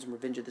of the Clones and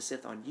Revenge of the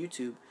Sith on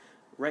YouTube.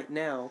 Right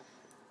now,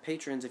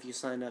 patrons, if you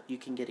sign up, you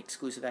can get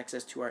exclusive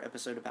access to our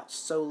episode about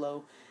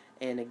Solo,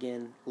 and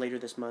again, later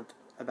this month,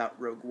 about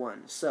Rogue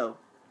One. So,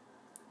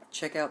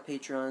 check out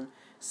Patreon,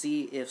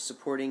 see if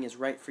supporting is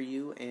right for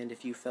you, and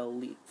if you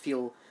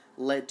feel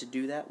led to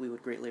do that, we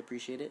would greatly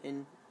appreciate it,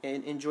 and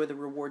enjoy the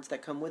rewards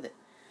that come with it.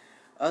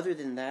 Other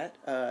than that,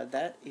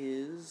 that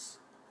is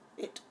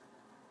it.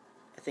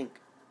 I think.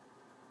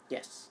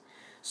 Yes.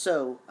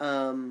 So,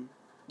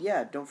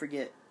 yeah, don't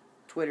forget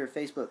Twitter,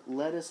 Facebook.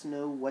 Let us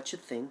know what you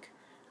think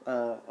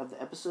of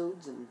the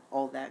episodes and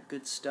all that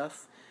good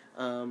stuff.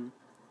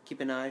 Keep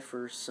an eye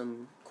for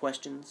some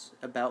questions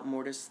about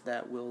Mortis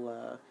that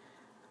we'll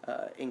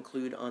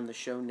include on the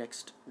show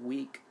next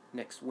week,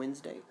 next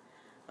Wednesday.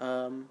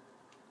 And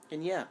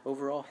yeah,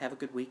 overall, have a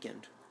good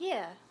weekend.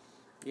 Yeah.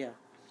 Yeah.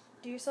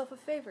 Do yourself a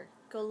favor.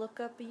 Go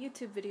look up a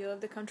YouTube video of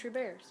the Country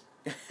Bears.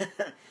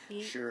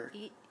 Sure.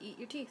 Eat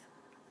your teeth.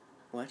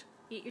 What?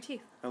 Eat your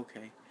teeth.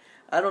 Okay.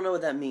 I don't know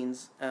what that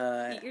means.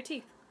 Eat your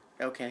teeth.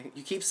 Okay.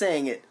 You keep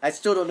saying it. I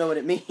still don't know what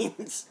it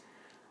means.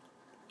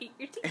 Eat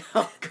your teeth.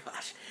 Oh,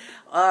 gosh.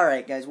 All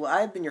right, guys. Well,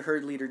 I've been your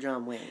herd leader,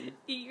 John Wayne.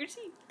 Eat your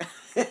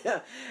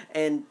teeth.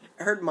 And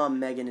herd mom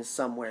Megan is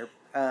somewhere.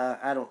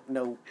 I don't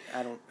know.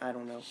 I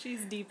don't know.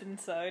 She's deep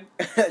inside.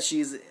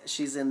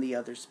 she's in the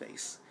other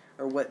space.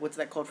 Or what's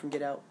that called from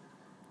Get Out?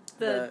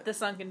 The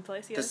sunken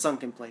place, yes. The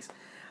sunken place.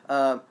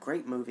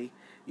 Great movie.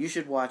 You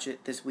should watch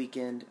it this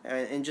weekend,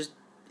 and just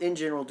in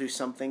general do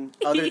something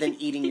other than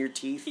eating your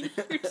teeth.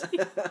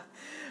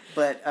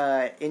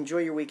 But enjoy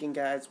your weekend,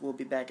 guys. We'll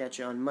be back at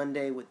you on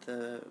Monday with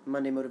the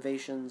Monday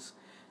Motivations.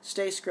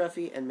 Stay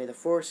scruffy, and may the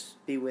Force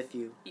be with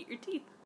you. Eat your teeth.